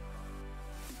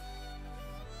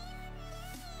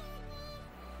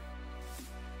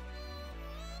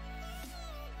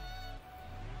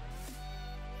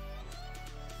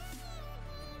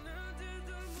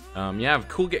 Yeah,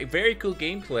 cool, very cool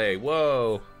gameplay.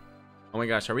 Whoa. Oh my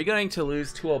gosh, are we going to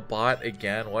lose to a bot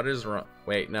again? What is wrong?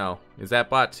 Wait, no. Is that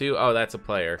bot too? Oh, that's a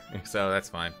player. So that's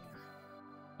fine.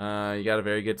 You got a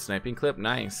very good sniping clip.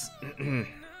 Nice.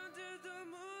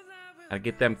 Gotta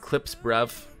get them clips,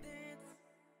 bruv.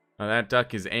 Oh, that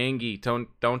duck is angry. Don't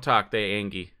talk. They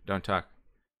angry. Don't talk.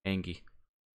 Angry.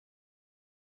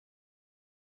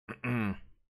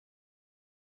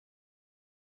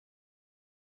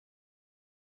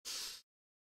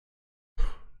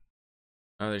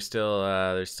 Oh, there's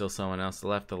still someone else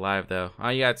left alive though. Oh,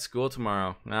 you got school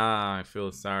tomorrow. Ah, I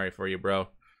feel sorry for you, bro.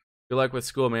 Good luck with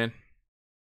school, man.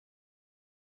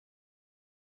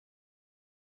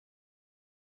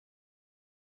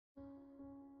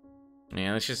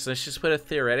 Yeah, let's just put a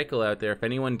theoretical out there. If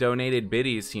anyone donated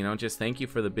biddies, you know, just thank you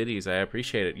for the biddies. I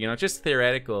appreciate it. You know, just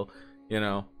theoretical. You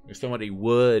know, if somebody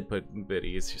would put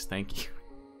biddies, just thank you.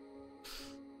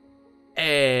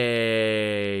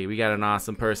 Hey, we got an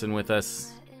awesome person with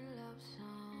us.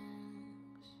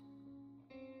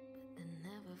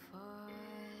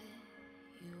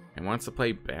 And wants to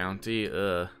play Bounty.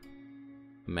 Ugh.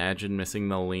 Imagine missing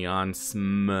the Leon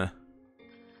Sm.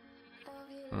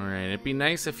 Alright, it'd be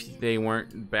nice if they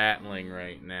weren't battling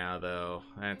right now, though.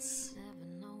 That's...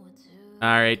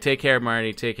 Alright, take care,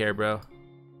 Marty. Take care, bro.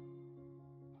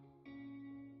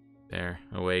 There,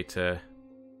 a way to...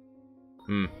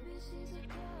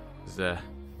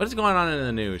 What is going on in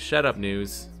the news? Shut up,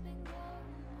 news.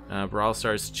 Brawl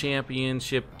Stars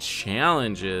Championship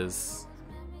Challenges.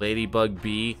 Ladybug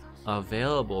B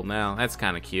available now. That's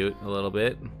kind of cute, a little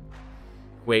bit.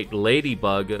 Wait,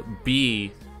 Ladybug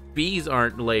B. Bees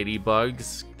aren't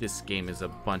ladybugs. This game is a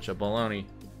bunch of baloney.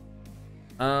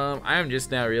 I'm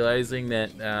just now realizing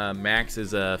that Max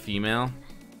is a female.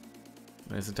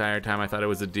 This entire time I thought it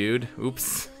was a dude.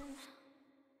 Oops.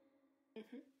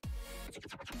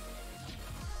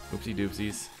 Oopsie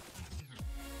doopsies.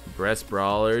 Breast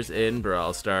brawlers in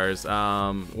Brawl Stars.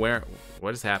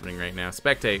 What is happening right now?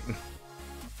 Spectate.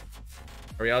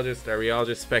 Are we all just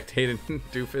spectating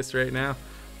Doofus right now?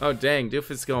 Oh dang,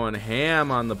 Doofus going ham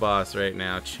on the boss right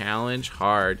now. Challenge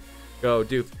hard. Go,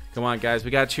 Doof. Come on, guys. We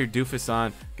got to cheer Doofus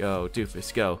on. Go,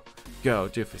 Doofus, go. Go,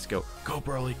 Doofus, go. Go,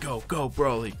 Broly, go. Go,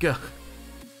 Broly, go.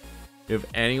 If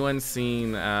anyone's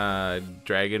seen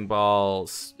Dragon Ball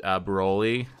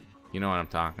Broly, you know what I'm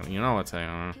talking. You know what's going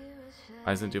on.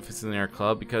 Why isn't Doofus in our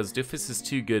club? Because Doofus is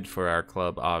too good for our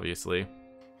club, obviously.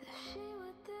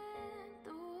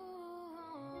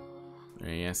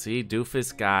 Yeah, see,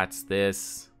 Doofus got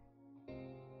this.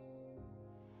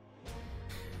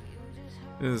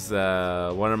 This is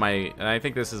one of my, I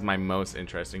think this is my most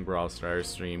interesting Brawl Stars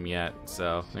stream yet.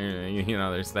 So, you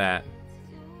know, there's that.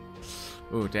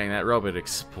 Ooh, dang, that robot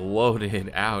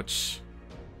exploded. Ouch.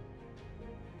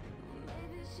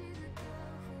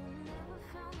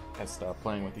 Gotta stop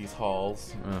playing with these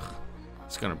halls. Ugh,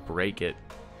 it's gonna break it.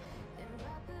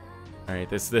 All right,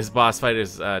 this boss fight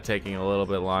is taking a little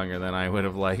bit longer than I would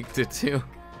have liked it to,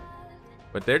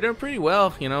 but they're doing pretty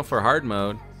well, you know, for hard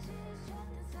mode.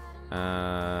 You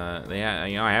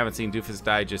know, I haven't seen Doofus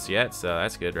die just yet, so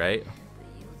that's good, right?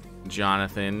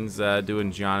 Jonathan's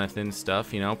doing Jonathan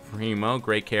stuff, you know. Primo,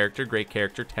 great character,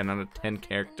 10 out of 10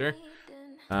 character.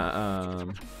 You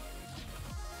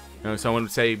know, someone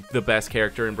would say the best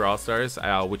character in Brawl Stars,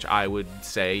 which I would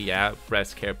say, yeah,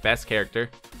 best character.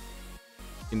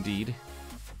 Indeed.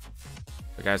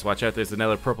 But guys, watch out, there's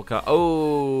another purple cut.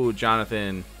 Oh,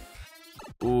 Jonathan.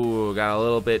 Ooh, got a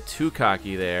little bit too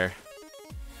cocky there.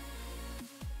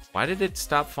 Why did it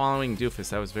stop following Doofus?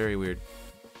 That was very weird.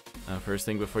 First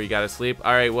thing before you gotta sleep.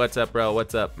 Alright, what's up, bro?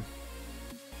 What's up?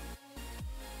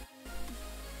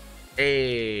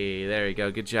 Hey, there you go.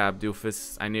 Good job,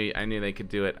 Doofus. I knew they could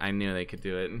do it. I knew they could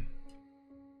do it.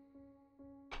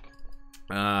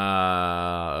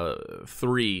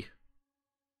 3.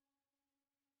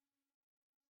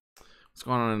 What's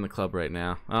going on in the club right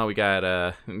now? Oh, we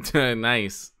got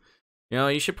nice. You know,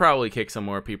 you should probably kick some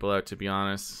more people out, to be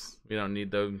honest. We don't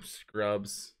need those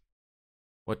scrubs.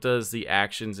 What does the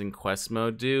actions in quest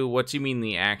mode do? What do you mean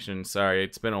the action? Sorry,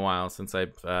 it's been a while since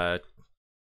I've the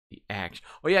action.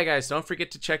 Oh yeah, guys, don't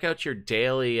forget to check out your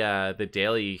daily the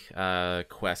daily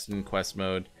quest in quest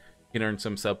mode. You can earn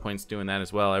some sub points doing that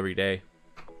as well every day.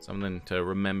 Something to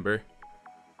remember.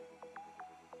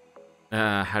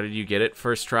 How did you get it?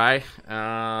 First try?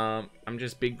 I'm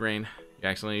just big brain. You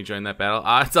accidentally joined that battle?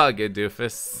 Ah, it's all good,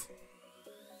 doofus.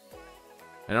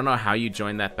 I don't know how you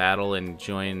joined that battle and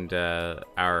joined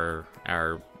our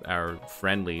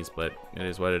friendlies, but it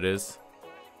is what it is.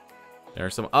 There are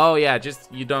some. Oh yeah,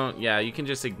 just you don't. Yeah, you can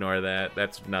just ignore that.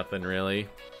 That's nothing really.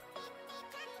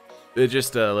 It's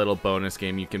just a little bonus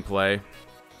game you can play.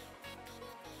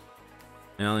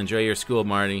 Well, enjoy your school,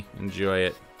 Marty. Enjoy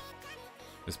it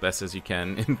as best as you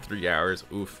can in 3 hours.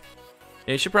 Oof.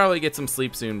 Yeah, you should probably get some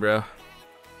sleep soon, bro.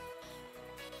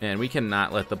 Man, we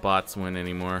cannot let the bots win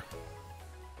anymore.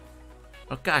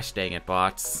 Oh gosh dang it,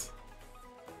 bots.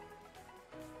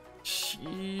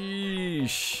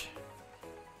 Sheesh.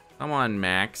 Come on,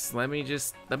 Max. Let me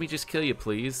just kill you,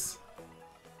 please.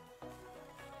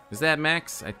 Is that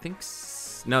Max? I think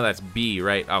no, that's B,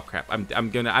 right? Oh crap. I'm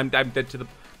dead to the.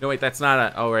 No wait, that's not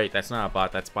a. Oh right, that's not a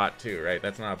bot. That's bot 2, right?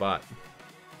 That's not a bot.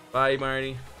 Bye,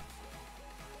 Marty.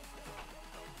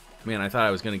 Man, I thought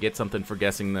I was gonna get something for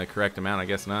guessing the correct amount. I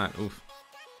guess not. Oof.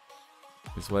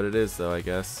 It's what it is, though. I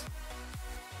guess.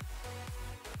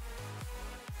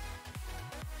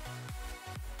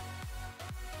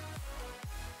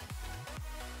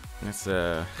 That's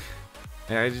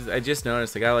I just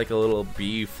noticed I got like a little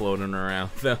bee floating around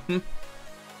them.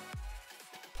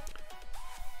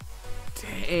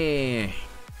 Dang.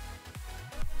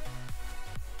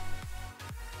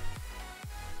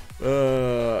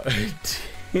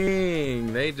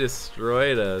 Dang, they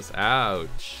destroyed us. Ouch,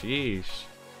 sheesh.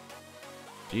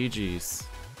 GG's.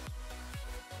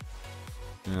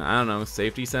 I don't know,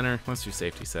 safety center? Let's do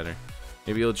safety center.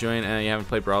 Maybe you'll join. You haven't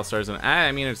played Brawl Stars, and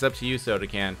I mean it's up to you, Soda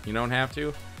Can. You don't have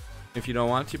to, if you don't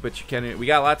want to, but you can. We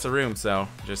got lots of room, so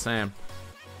just saying.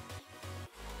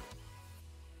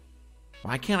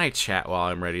 Why can't I chat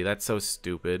while I'm ready? That's so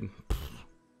stupid.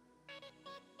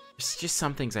 There's just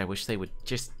some things I wish they would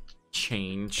just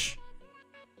change.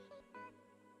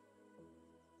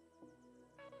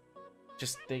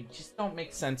 They just don't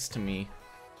make sense to me.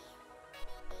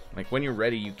 Like when you're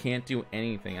ready, you can't do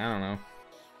anything. I don't know.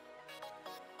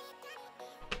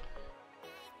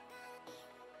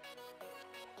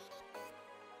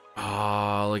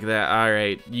 Oh, look at that. All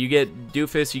right, you get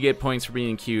Doofus. You get points for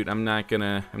being cute. I'm not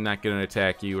gonna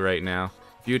attack you right now.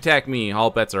 If you attack me, all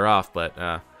bets are off.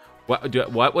 But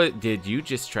what did you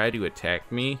just try to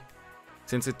attack me?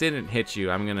 Since it didn't hit you,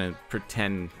 I'm gonna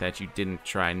pretend that you didn't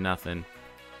try nothing.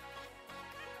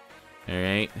 All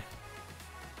right.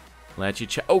 Let you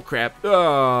oh crap.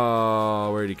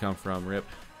 Oh, where'd he come from? Rip.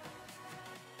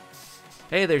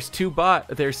 Hey, there's two bot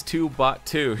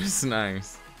 2s.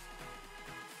 Nice.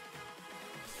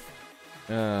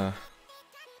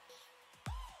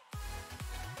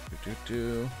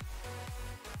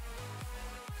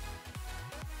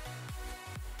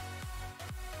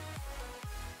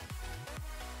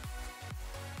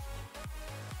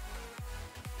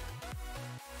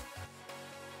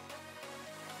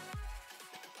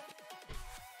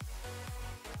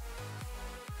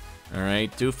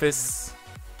 Alright, Doofus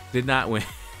did not win.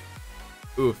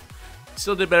 Oof.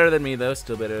 Still did better than me, though.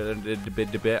 Still better than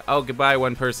did. Oh, goodbye,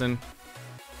 one person.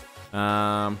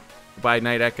 Goodbye,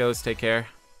 Night Echoes. Take care.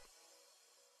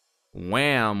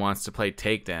 Wham wants to play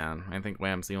Takedown. I think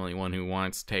Wham's the only one who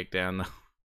wants Takedown,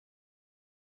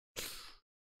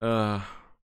 though.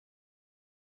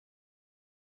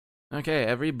 Okay,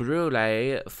 every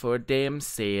brulee for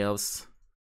themselves.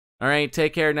 Alright,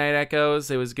 take care, Night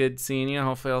Echoes. It was good seeing you.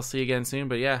 Hopefully I'll see you again soon.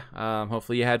 But yeah,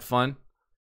 hopefully you had fun.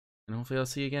 And hopefully I'll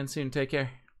see you again soon. Take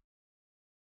care.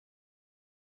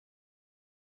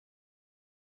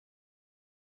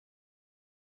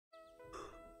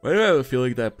 Why do I have a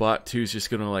feeling that bot 2 is just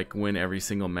gonna like win every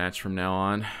single match from now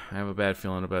on? I have a bad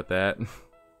feeling about that.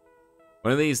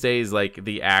 One of these days, like,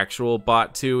 the actual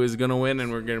bot 2 is gonna win,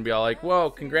 and we're gonna be all like,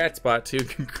 whoa, congrats, bot 2,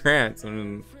 congrats.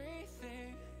 And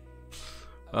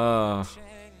I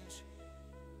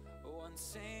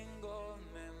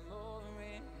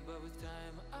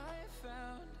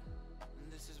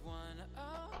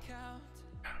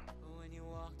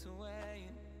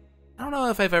don't know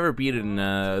if I've ever beaten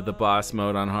the boss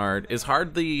mode on hard. Is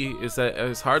hard the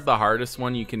hardest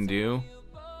one you can do?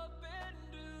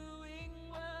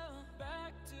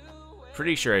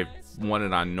 Pretty sure I've won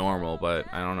it on normal, but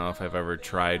I don't know if I've ever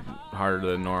tried harder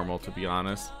than normal, to be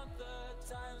honest.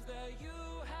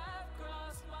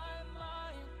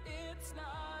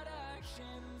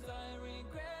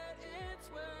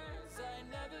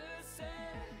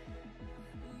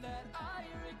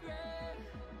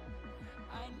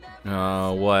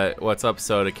 What's up,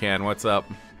 Soda Can? What's up?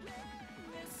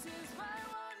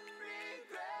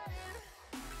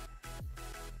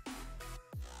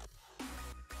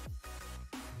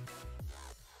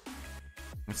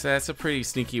 So that's a pretty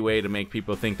sneaky way to make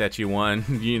people think that you won,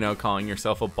 you know, calling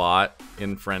yourself a bot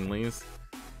in friendlies.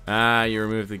 Ah, you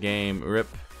removed the game. Rip.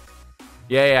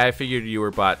 Yeah, I figured you were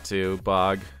bot too,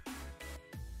 Bog.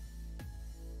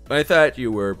 I thought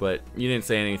you were, but you didn't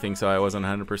say anything, so I wasn't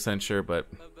 100% sure, but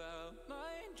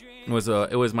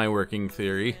it was my working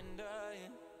theory.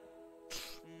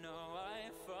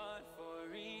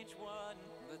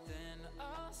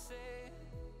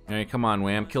 Alright, come on,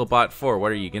 Wham. Kill bot 4.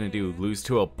 What are you gonna do? Lose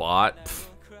to a bot? Pfft,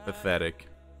 pathetic.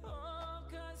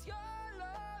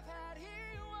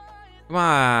 Come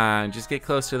on, just get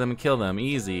close to them and kill them.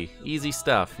 Easy. Easy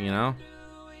stuff, you know?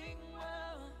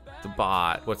 The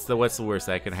bot. What's the worst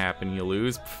that could happen? You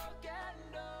lose? Pfft.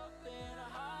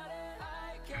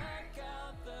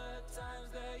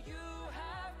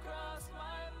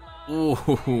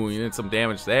 Ooh, you did some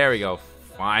damage. There we go.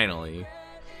 Finally.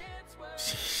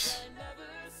 Jeez.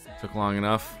 Took long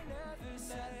enough.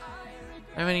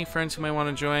 Have any friends who might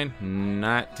want to join?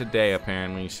 Not today,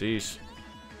 apparently. Sheesh.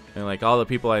 And like all the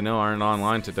people I know aren't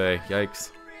online today.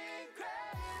 Yikes.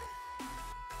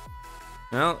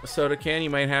 Well, Soda Can,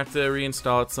 you might have to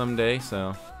reinstall it someday,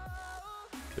 so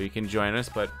you can join us.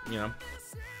 But you know,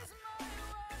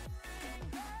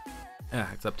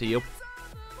 it's up to you.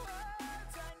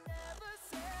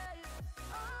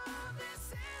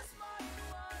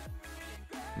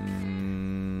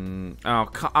 Oh,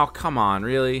 come on,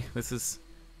 really? This is...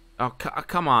 Oh,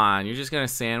 come on. You're just gonna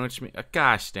sandwich me?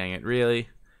 Gosh dang it, really?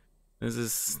 This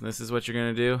is what you're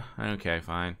gonna do? Okay,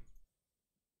 fine.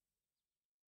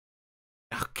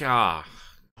 Oh, God.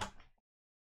 Of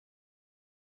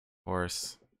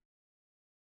course.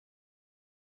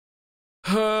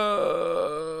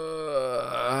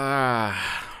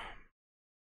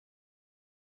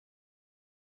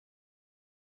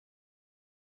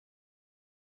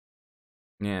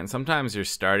 Yeah, and sometimes your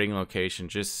starting location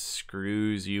just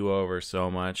screws you over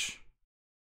so much.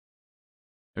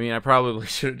 I mean, I probably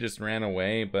should have just ran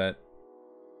away, but...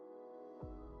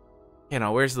 You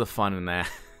know, where's the fun in that?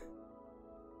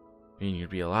 I mean,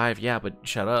 you'd be alive, yeah, but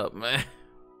shut up.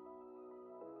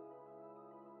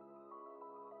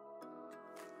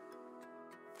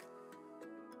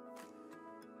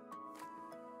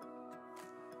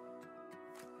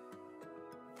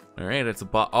 Alright, it's a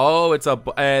bot. Oh, it's a...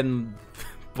 And...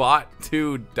 Bot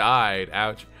 2 died.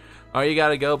 Ouch. Oh, you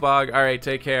gotta go, Bog. Alright,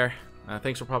 take care.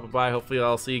 Thanks for popping by. Hopefully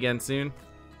I'll see you again soon.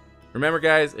 Remember,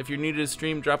 guys, if you're new to the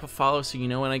stream, drop a follow so you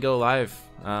know when I go live.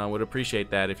 Would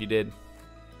appreciate that if you did.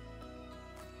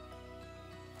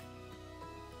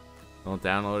 I'll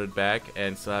download it back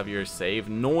and still have your save.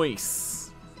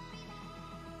 Nice.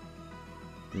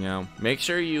 You know, make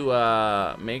sure you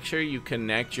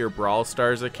connect your Brawl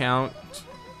Stars account.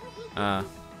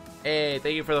 Hey,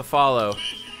 thank you for the follow.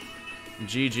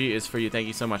 GG is for you. Thank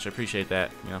you so much. I appreciate that.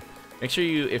 You know, make sure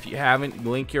you, if you haven't,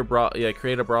 link your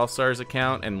create a Brawl Stars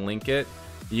account and link it.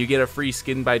 You get a free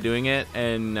skin by doing it,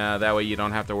 and that way you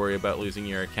don't have to worry about losing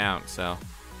your account. So,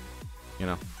 you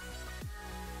know.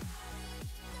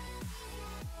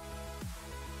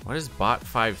 What is bot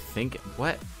 5 thinking?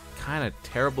 What kind of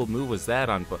terrible move was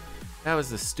that on? But that was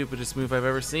the stupidest move I've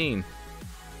ever seen.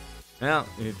 Well,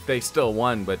 they still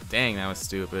won, but dang, that was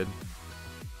stupid.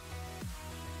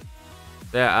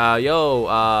 Yeah,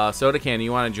 yo, Soda Can,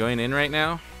 you want to join in right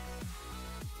now?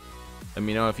 Let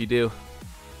me know if you do.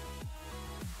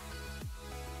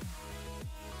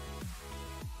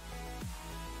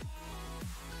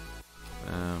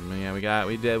 Yeah,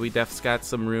 we definitely got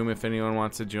some room if anyone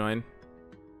wants to join.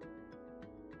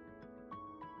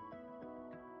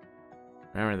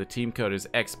 Remember, the team code is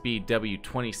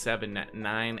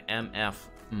XBW279MF.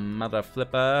 Mother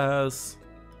flippers.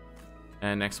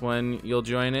 And next one, you'll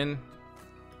join in.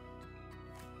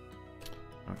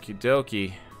 Okie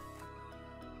dokie.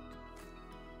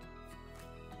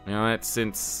 You know what?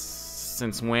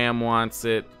 Since Wham wants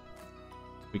it,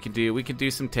 we could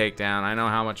do some takedown. I know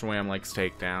how much Wham likes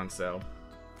takedown, so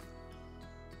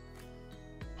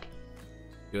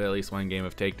do at least one game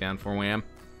of takedown for Wham.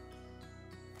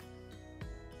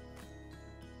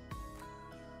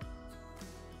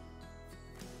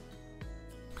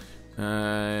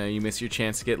 You miss your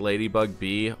chance to get Ladybug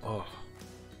B. Oh,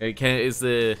 is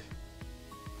it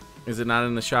not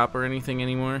in the shop or anything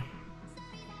anymore?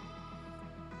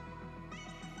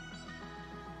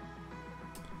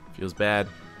 Feels bad.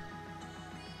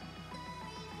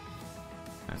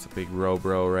 That's a big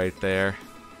Robro right there.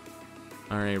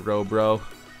 All right, Robro.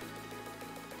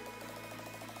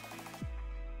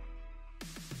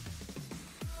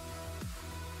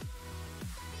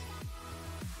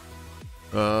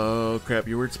 Oh crap,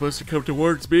 you weren't supposed to come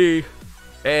towards me.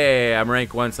 Hey, I'm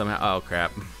rank 1 somehow. Oh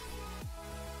crap.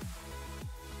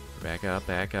 Back up,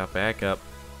 back up, back up.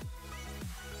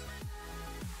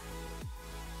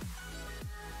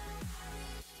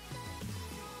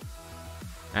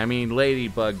 I mean,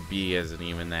 Ladybug B isn't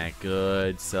even that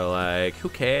good, so like, who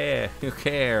care? Who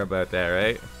care about that,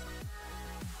 right?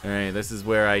 Alright, this is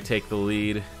where I take the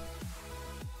lead.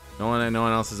 No one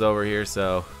else is over here,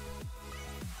 so...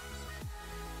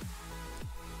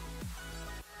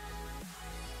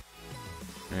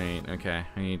 Alright, okay.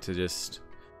 I need to just...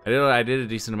 I did a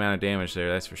decent amount of damage there,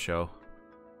 that's for sure.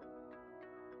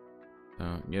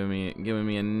 So, giving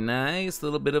me a nice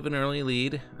little bit of an early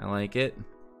lead. I like it.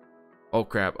 Oh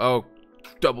crap. Oh,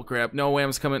 double crap. No,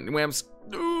 Wham's coming. Wham's...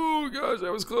 Oh gosh,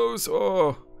 that was close.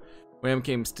 Oh. Wham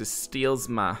came to steals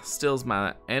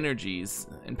my energies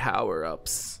and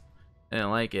power-ups. I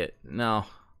didn't like it. No.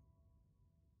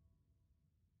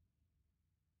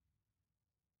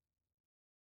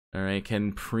 Alright,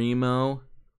 can Primo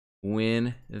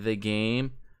win the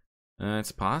game?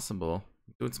 It's possible.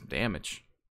 Doing some damage.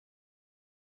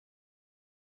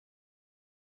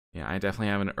 Yeah, I definitely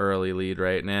have an early lead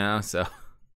right now, so...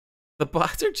 The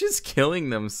bots are just killing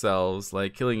themselves,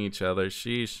 like killing each other.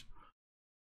 Sheesh.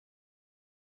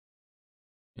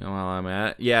 You know, while I'm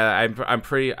at... Yeah, I'm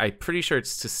pretty sure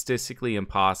it's statistically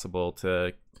impossible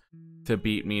to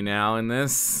beat me now in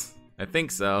this. I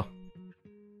think so.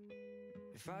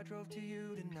 If I drove to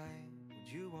you tonight,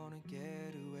 would you wanna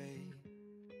get away?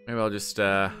 Maybe I'll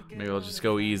just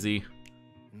go easy.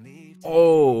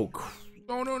 Oh,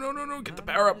 no, get the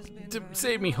power up to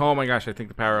save me. Oh my gosh, I think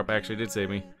the power up actually did save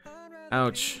me.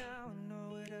 Ouch.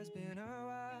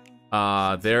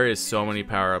 There is so many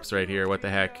power ups right here. What the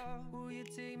heck?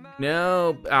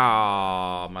 No.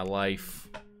 Ah, my life.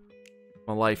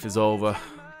 My life is over.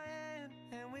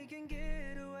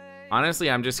 Honestly,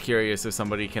 I'm just curious if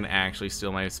somebody can actually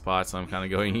steal my spot, so I'm kind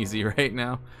of going easy right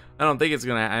now. I don't think it's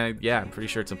gonna. Yeah, I'm pretty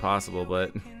sure it's impossible,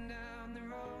 but.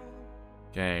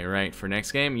 Okay, right, for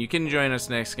next game. You can join us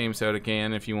next game, Soda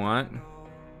Can, if you want. You're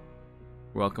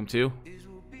welcome to.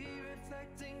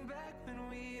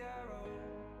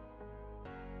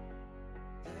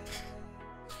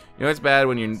 You know it's bad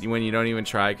when you don't even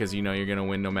try because you know you're gonna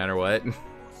win no matter what.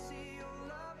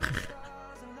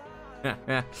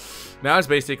 Now it's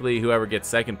basically whoever gets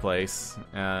second place,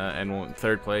 and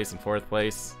third place and fourth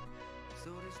place.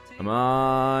 Come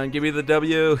on, give me the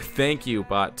W. Thank you,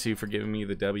 bot 2, for giving me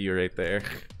the W right there.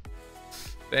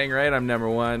 Dang right, I'm number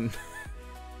 1.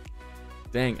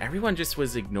 Dang, everyone just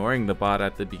was ignoring the bot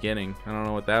at the beginning. I don't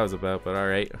know what that was about, but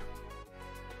alright.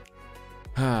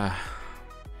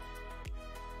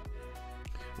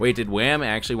 Wait, did Wham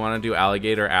actually want to do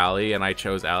Alligator Alley and I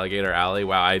chose Alligator Alley?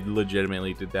 Wow, I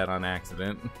legitimately did that on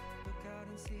accident.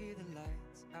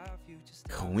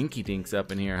 Coinky dinks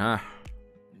up in here, huh?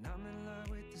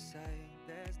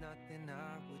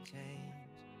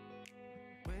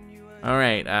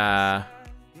 Alright,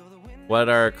 what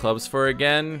are clubs for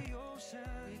again?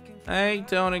 I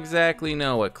don't exactly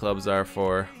know what clubs are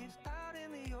for.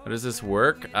 How does this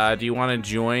work? Do you want to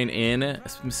join in,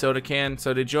 Soda Can?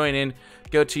 So to join in,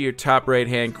 go to your top right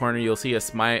hand corner. You'll see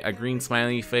a green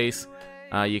smiley face.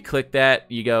 You click that,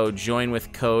 you go join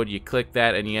with code. You click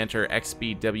that and you enter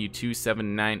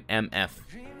XBW279MF.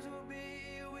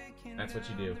 That's what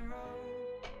you do.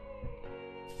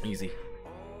 Easy.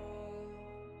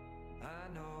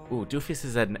 Ooh, Doofus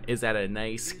is at a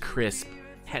nice crisp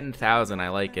 10,000. I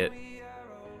like it.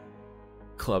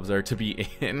 Clubs are to be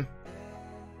in.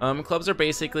 Clubs are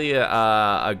basically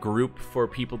a group for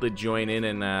people to join in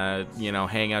and you know,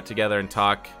 hang out together and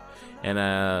talk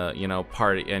and you know,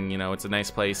 party, and you know, it's a nice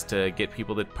place to get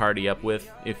people to party up with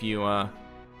if you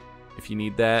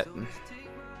need that.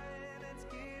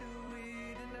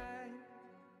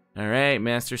 All right,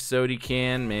 Master Sody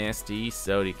Can, Masty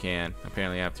Sody Can.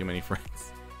 Apparently, I have too many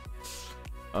friends.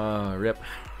 Rip.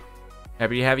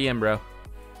 Happy to have you in, bro.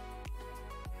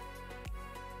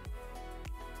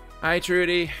 Hi,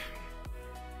 Trudy.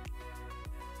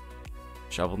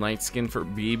 Shovel Knight skin for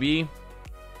BB.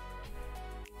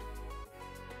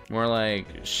 More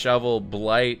like Shovel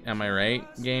Blight, am I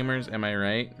right, gamers? Am I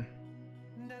right?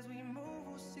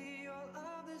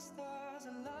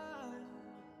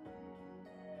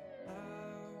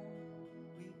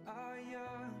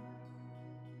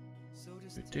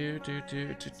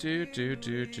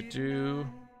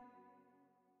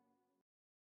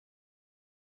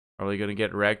 Probably gonna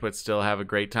get wrecked, but still have a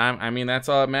great time. I mean, that's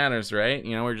all that matters, right?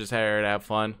 You know, we're just here to have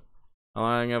fun. How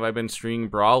long have I been streaming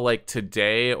Brawl? Like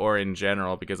today or in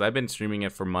general? Because I've been streaming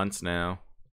it for months now.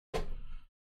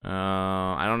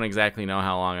 I don't exactly know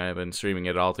how long I've been streaming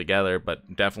it all together,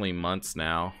 but definitely months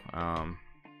now.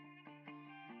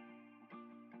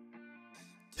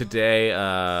 Today, 1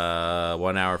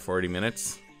 hour 40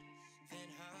 minutes.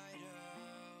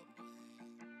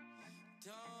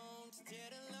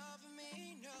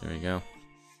 There we go.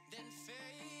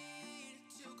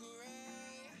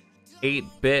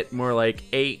 8-bit, more like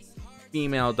 8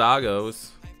 female doggos.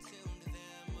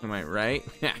 Am I right?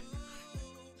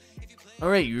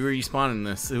 Alright, you respawning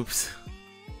this. Oops.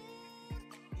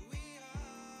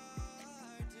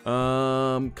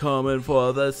 Coming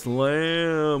for the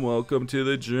slam. Welcome to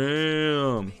the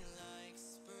gym.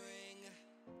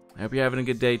 I hope you're having a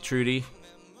good day, Trudy.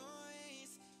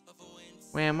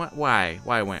 Wham, what? Why?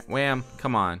 Why Wham?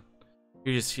 Come on.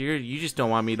 You just don't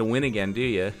want me to win again, do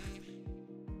you?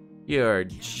 You're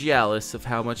jealous of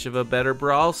how much of a better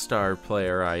Brawl Star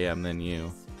player I am than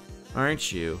you,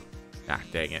 aren't you? Ah,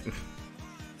 dang it.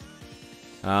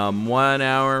 1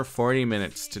 hour 40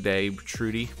 minutes today,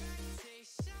 Trudy.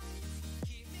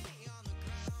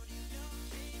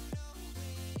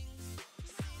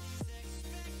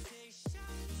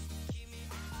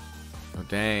 Oh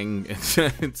dang!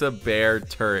 It's a bear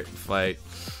turret fight.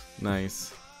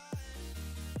 Nice.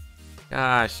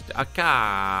 Gosh,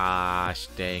 gosh,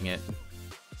 dang it.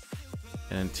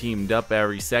 And teamed up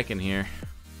every second here.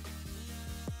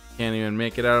 Can't even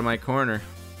make it out of my corner.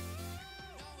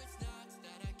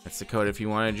 That's the code if you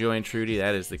want to join, Trudy.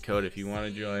 That is the code if you want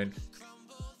to join.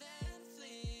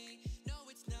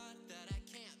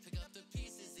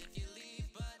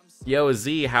 Yo,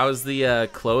 Z, how's the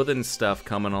clothing stuff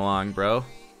coming along, bro?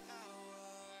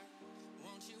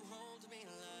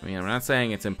 I mean, I'm not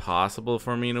saying it's impossible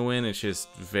for me to win. It's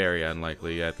just very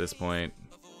unlikely at this point.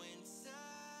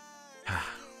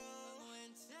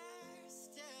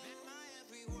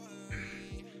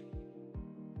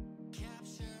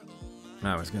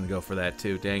 I was gonna go for that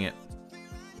too. Dang it!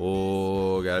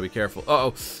 Oh, gotta be careful. Uh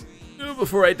oh!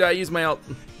 Before I die, use my ult.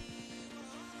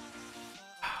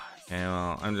 Okay,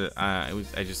 well,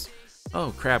 I just.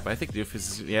 Oh crap! I think Doofus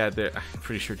is. Yeah, I'm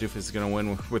pretty sure Doofus is gonna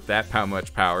win with that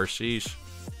much power. Sheesh.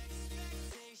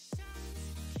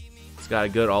 It's got a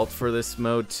good ult for this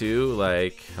mode too.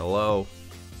 Like, hello.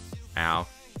 Ow. All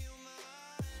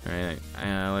right.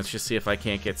 Let's just see if I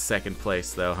can't get second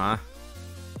place though, huh?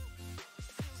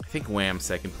 I think Wham's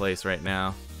second place right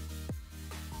now.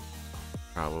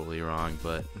 Probably wrong,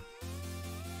 but.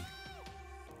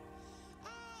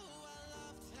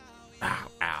 Ow,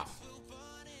 ow.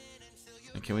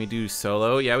 Can we do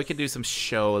solo? Yeah, we can do some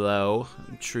solo,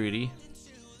 Trudy.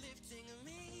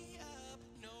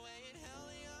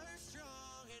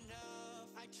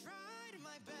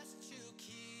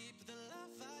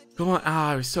 Come on.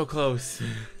 Ah, I was so close.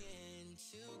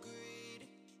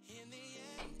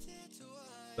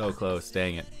 So close,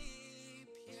 dang it.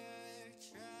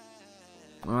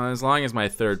 Well, as long as my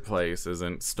third place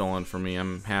isn't stolen from me,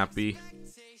 I'm happy.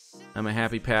 I'm a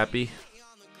happy pappy.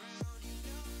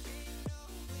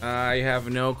 I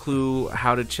have no clue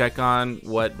how to check on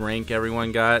what rank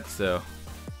everyone got, so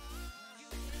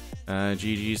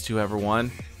GG's to whoever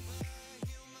won.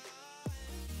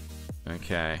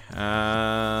 Okay.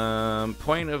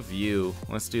 Point of view.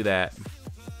 Let's do that.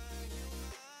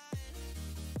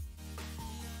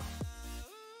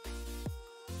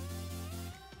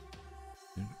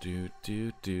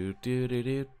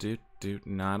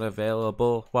 Not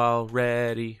available while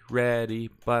ready,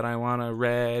 but I wanna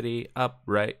ready up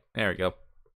right. There we go.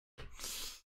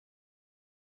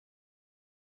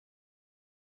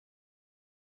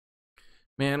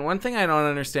 Man, one thing I don't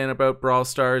understand about Brawl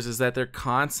Stars is that they're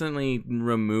constantly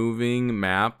removing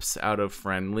maps out of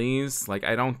friendlies. Like,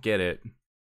 I don't get it.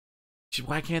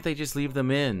 Why can't they just leave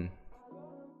them in?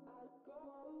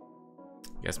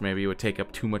 Guess maybe it would take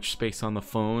up too much space on the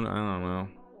phone. I don't know.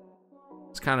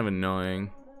 It's kind of annoying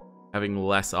having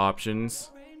less options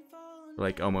for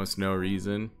like almost no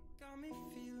reason.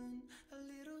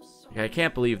 Like, I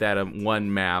can't believe that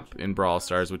one map in Brawl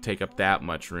Stars would take up that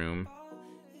much room.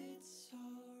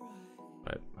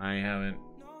 But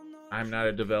I'm not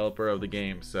a developer of the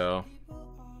game, so.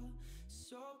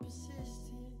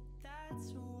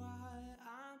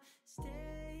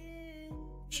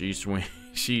 She's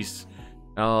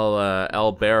all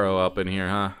El Barrow up in here,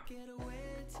 huh?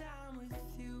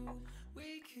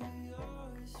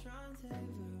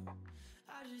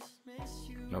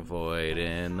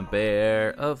 Avoiding the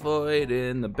bear,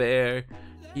 avoiding the bear.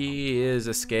 He is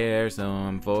a scare, so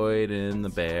I'm avoiding the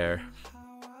bear.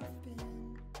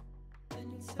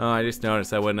 Oh, I just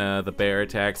noticed that when the bear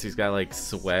attacks, he's got like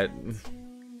sweat.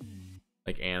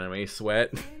 Like anime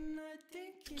sweat.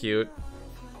 It's cute.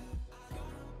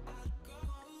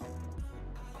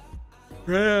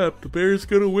 crap, the Bears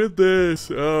gonna win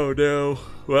this. Oh no.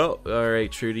 Well,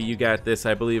 alright, Trudy, you got this.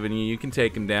 I believe in you. You can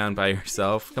take him down by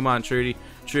yourself. Come on, Trudy.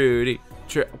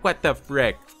 What the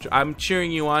frick? I'm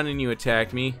cheering you on and you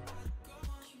attack me.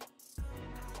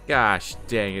 Gosh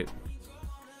dang it.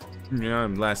 Yeah,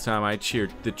 last time I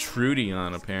cheered the Trudy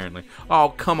on, apparently.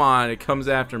 Oh, come on, it comes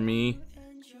after me.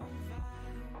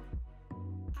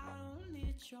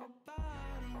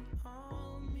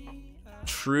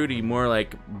 Trudy, more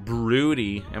like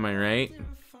broody. Am I right?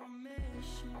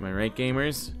 Am I right,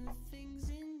 gamers?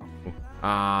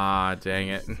 Ah, dang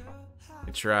it. I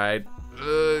tried.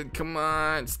 Come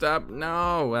on, stop.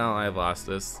 No. Well, I've lost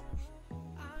this.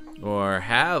 Or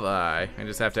have I? I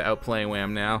just have to outplay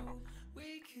Wham now.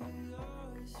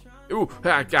 Ooh,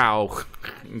 ah, ow.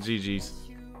 GG's.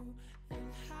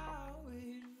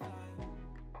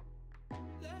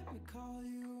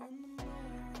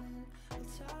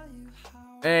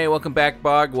 Hey, welcome back,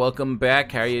 Bog. Welcome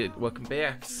back. How are you? Welcome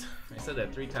back. I said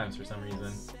that 3 times for some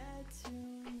reason.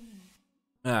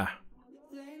 Ah.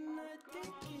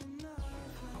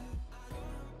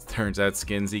 Turns out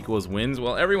skins equals wins.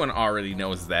 Well, everyone already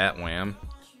knows that, Wham.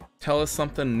 Tell us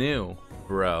something new,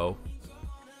 bro.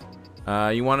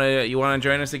 You wanna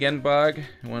join us again, Bog?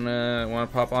 Wanna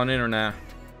pop on in or nah?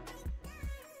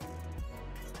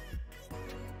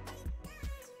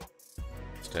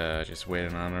 Just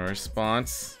waiting on a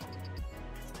response.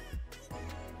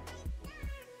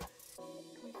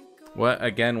 What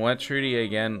again? What, Trudy?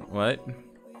 Again? What?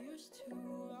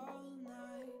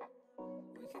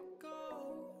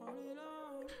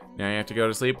 Now you have to go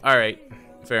to sleep? Alright.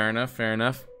 Fair enough, fair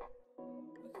enough.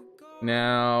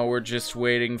 Now we're just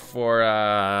waiting for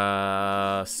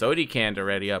Sody Can to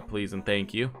ready up, please and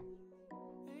thank you.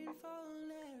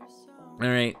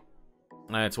 Alright.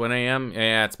 It's 1 a.m.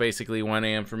 Yeah, it's basically 1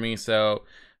 a.m. for me, so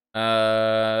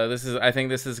I think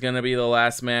this is gonna be the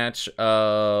last match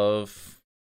of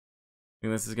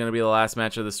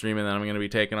the stream, and then I'm gonna be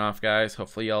taking off, guys.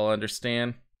 Hopefully y'all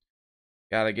understand.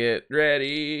 Gotta get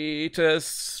ready to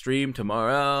stream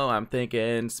tomorrow. I'm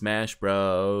thinking Smash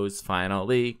Bros.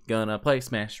 Finally gonna play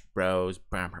Smash Bros.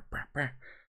 Smash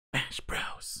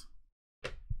Bros.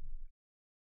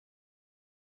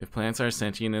 If plants are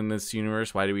sentient in this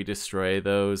universe, why do we destroy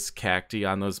those cacti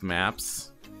on those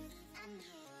maps?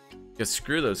 Because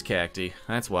screw those cacti.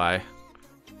 That's why.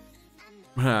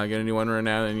 Gonna do one run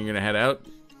now, and you're gonna head out.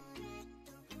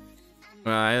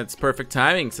 It's perfect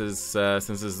timing since this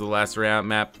is the last round.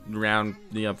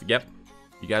 Yep,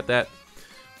 you got that.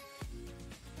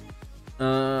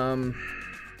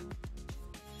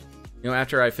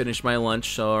 After I finish my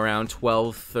lunch, so around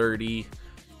 12:30,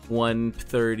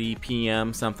 1:30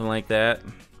 p.m., something like that.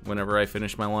 Whenever I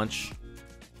finish my lunch,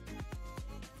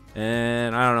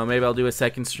 and I don't know, maybe I'll do a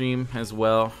second stream as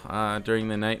well during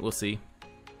the night. We'll see.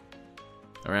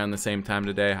 Around the same time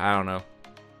today. I don't know.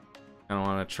 I don't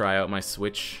want to try out my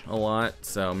Switch a lot,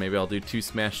 so maybe I'll do 2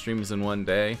 Smash streams in one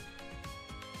day.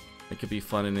 It could be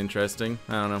fun and interesting.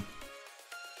 I don't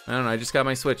know. I just got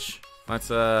my Switch. Let's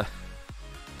oh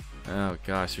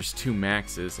gosh, there's 2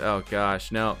 maxes. Oh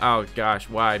gosh, no. Oh gosh,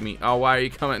 why me? Oh, why are you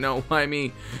coming? No, why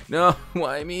me? No,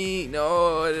 why me?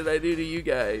 No, what did I do to you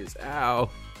guys? Ow.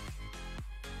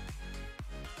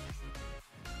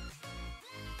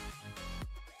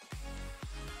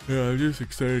 Yeah, I'm just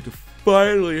excited to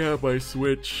finally have my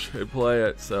Switch and play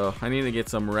it. So I need to get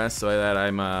some rest so that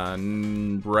I'm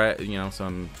so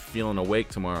I'm feeling awake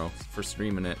tomorrow for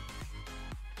streaming it.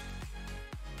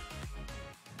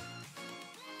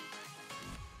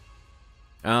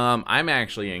 I'm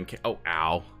actually in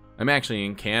I'm actually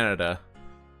in Canada.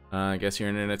 I guess your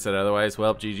internet said otherwise.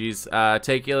 Well, GG's.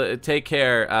 Take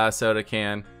care, Soda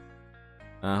Can.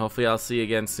 Hopefully I'll see you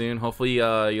again soon. Hopefully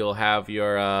you'll have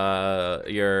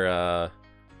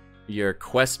your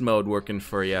quest mode working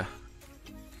for you.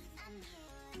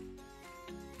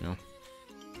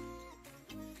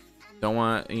 Don't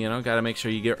want, gotta make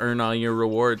sure you earn all your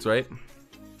rewards, right?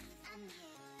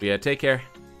 But yeah, take care.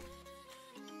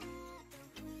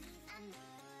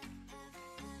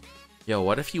 Yo,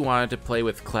 what if you wanted to play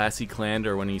with Classy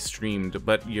Clander when he streamed,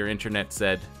 but your internet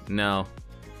said no?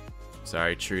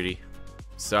 Sorry, Trudy.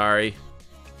 Sorry.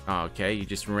 Oh, okay, you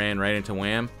just ran right into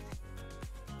Wham.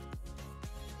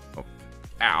 Oh,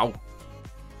 ow.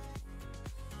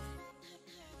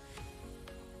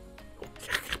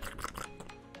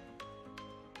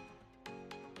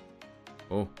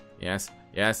 Oh, yes,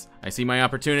 yes, I see my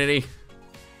opportunity.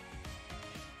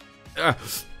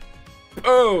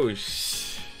 Oh,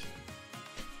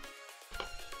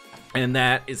 and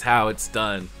that is how it's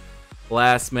done.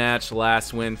 Last match,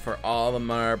 last win for all the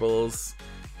marbles.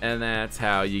 And that's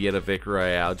how you get a Vic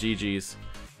Royale. GG's.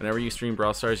 Whenever you stream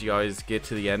Brawl Stars, you always get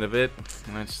to the end of it.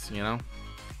 That's, you know.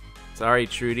 Sorry,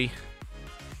 Trudy.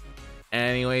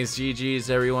 Anyways, GG's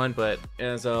everyone, but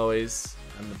as always,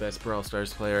 I'm the best Brawl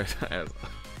Stars player.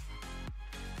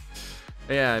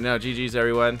 Yeah, no, GG's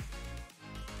everyone.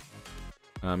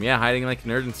 Yeah, hiding like a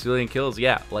nerd and stealing kills.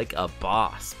 Yeah, like a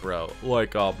boss, bro.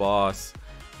 Like a boss.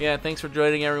 Yeah, thanks for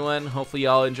joining, everyone. Hopefully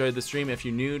y'all enjoyed the stream. If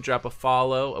you're new, drop a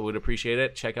follow. I would appreciate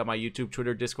it. Check out my YouTube,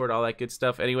 Twitter, Discord, all that good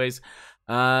stuff. Anyways,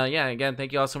 yeah, again,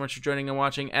 thank you all so much for joining and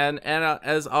watching. And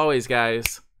as always,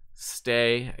 guys,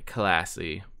 stay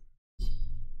classy.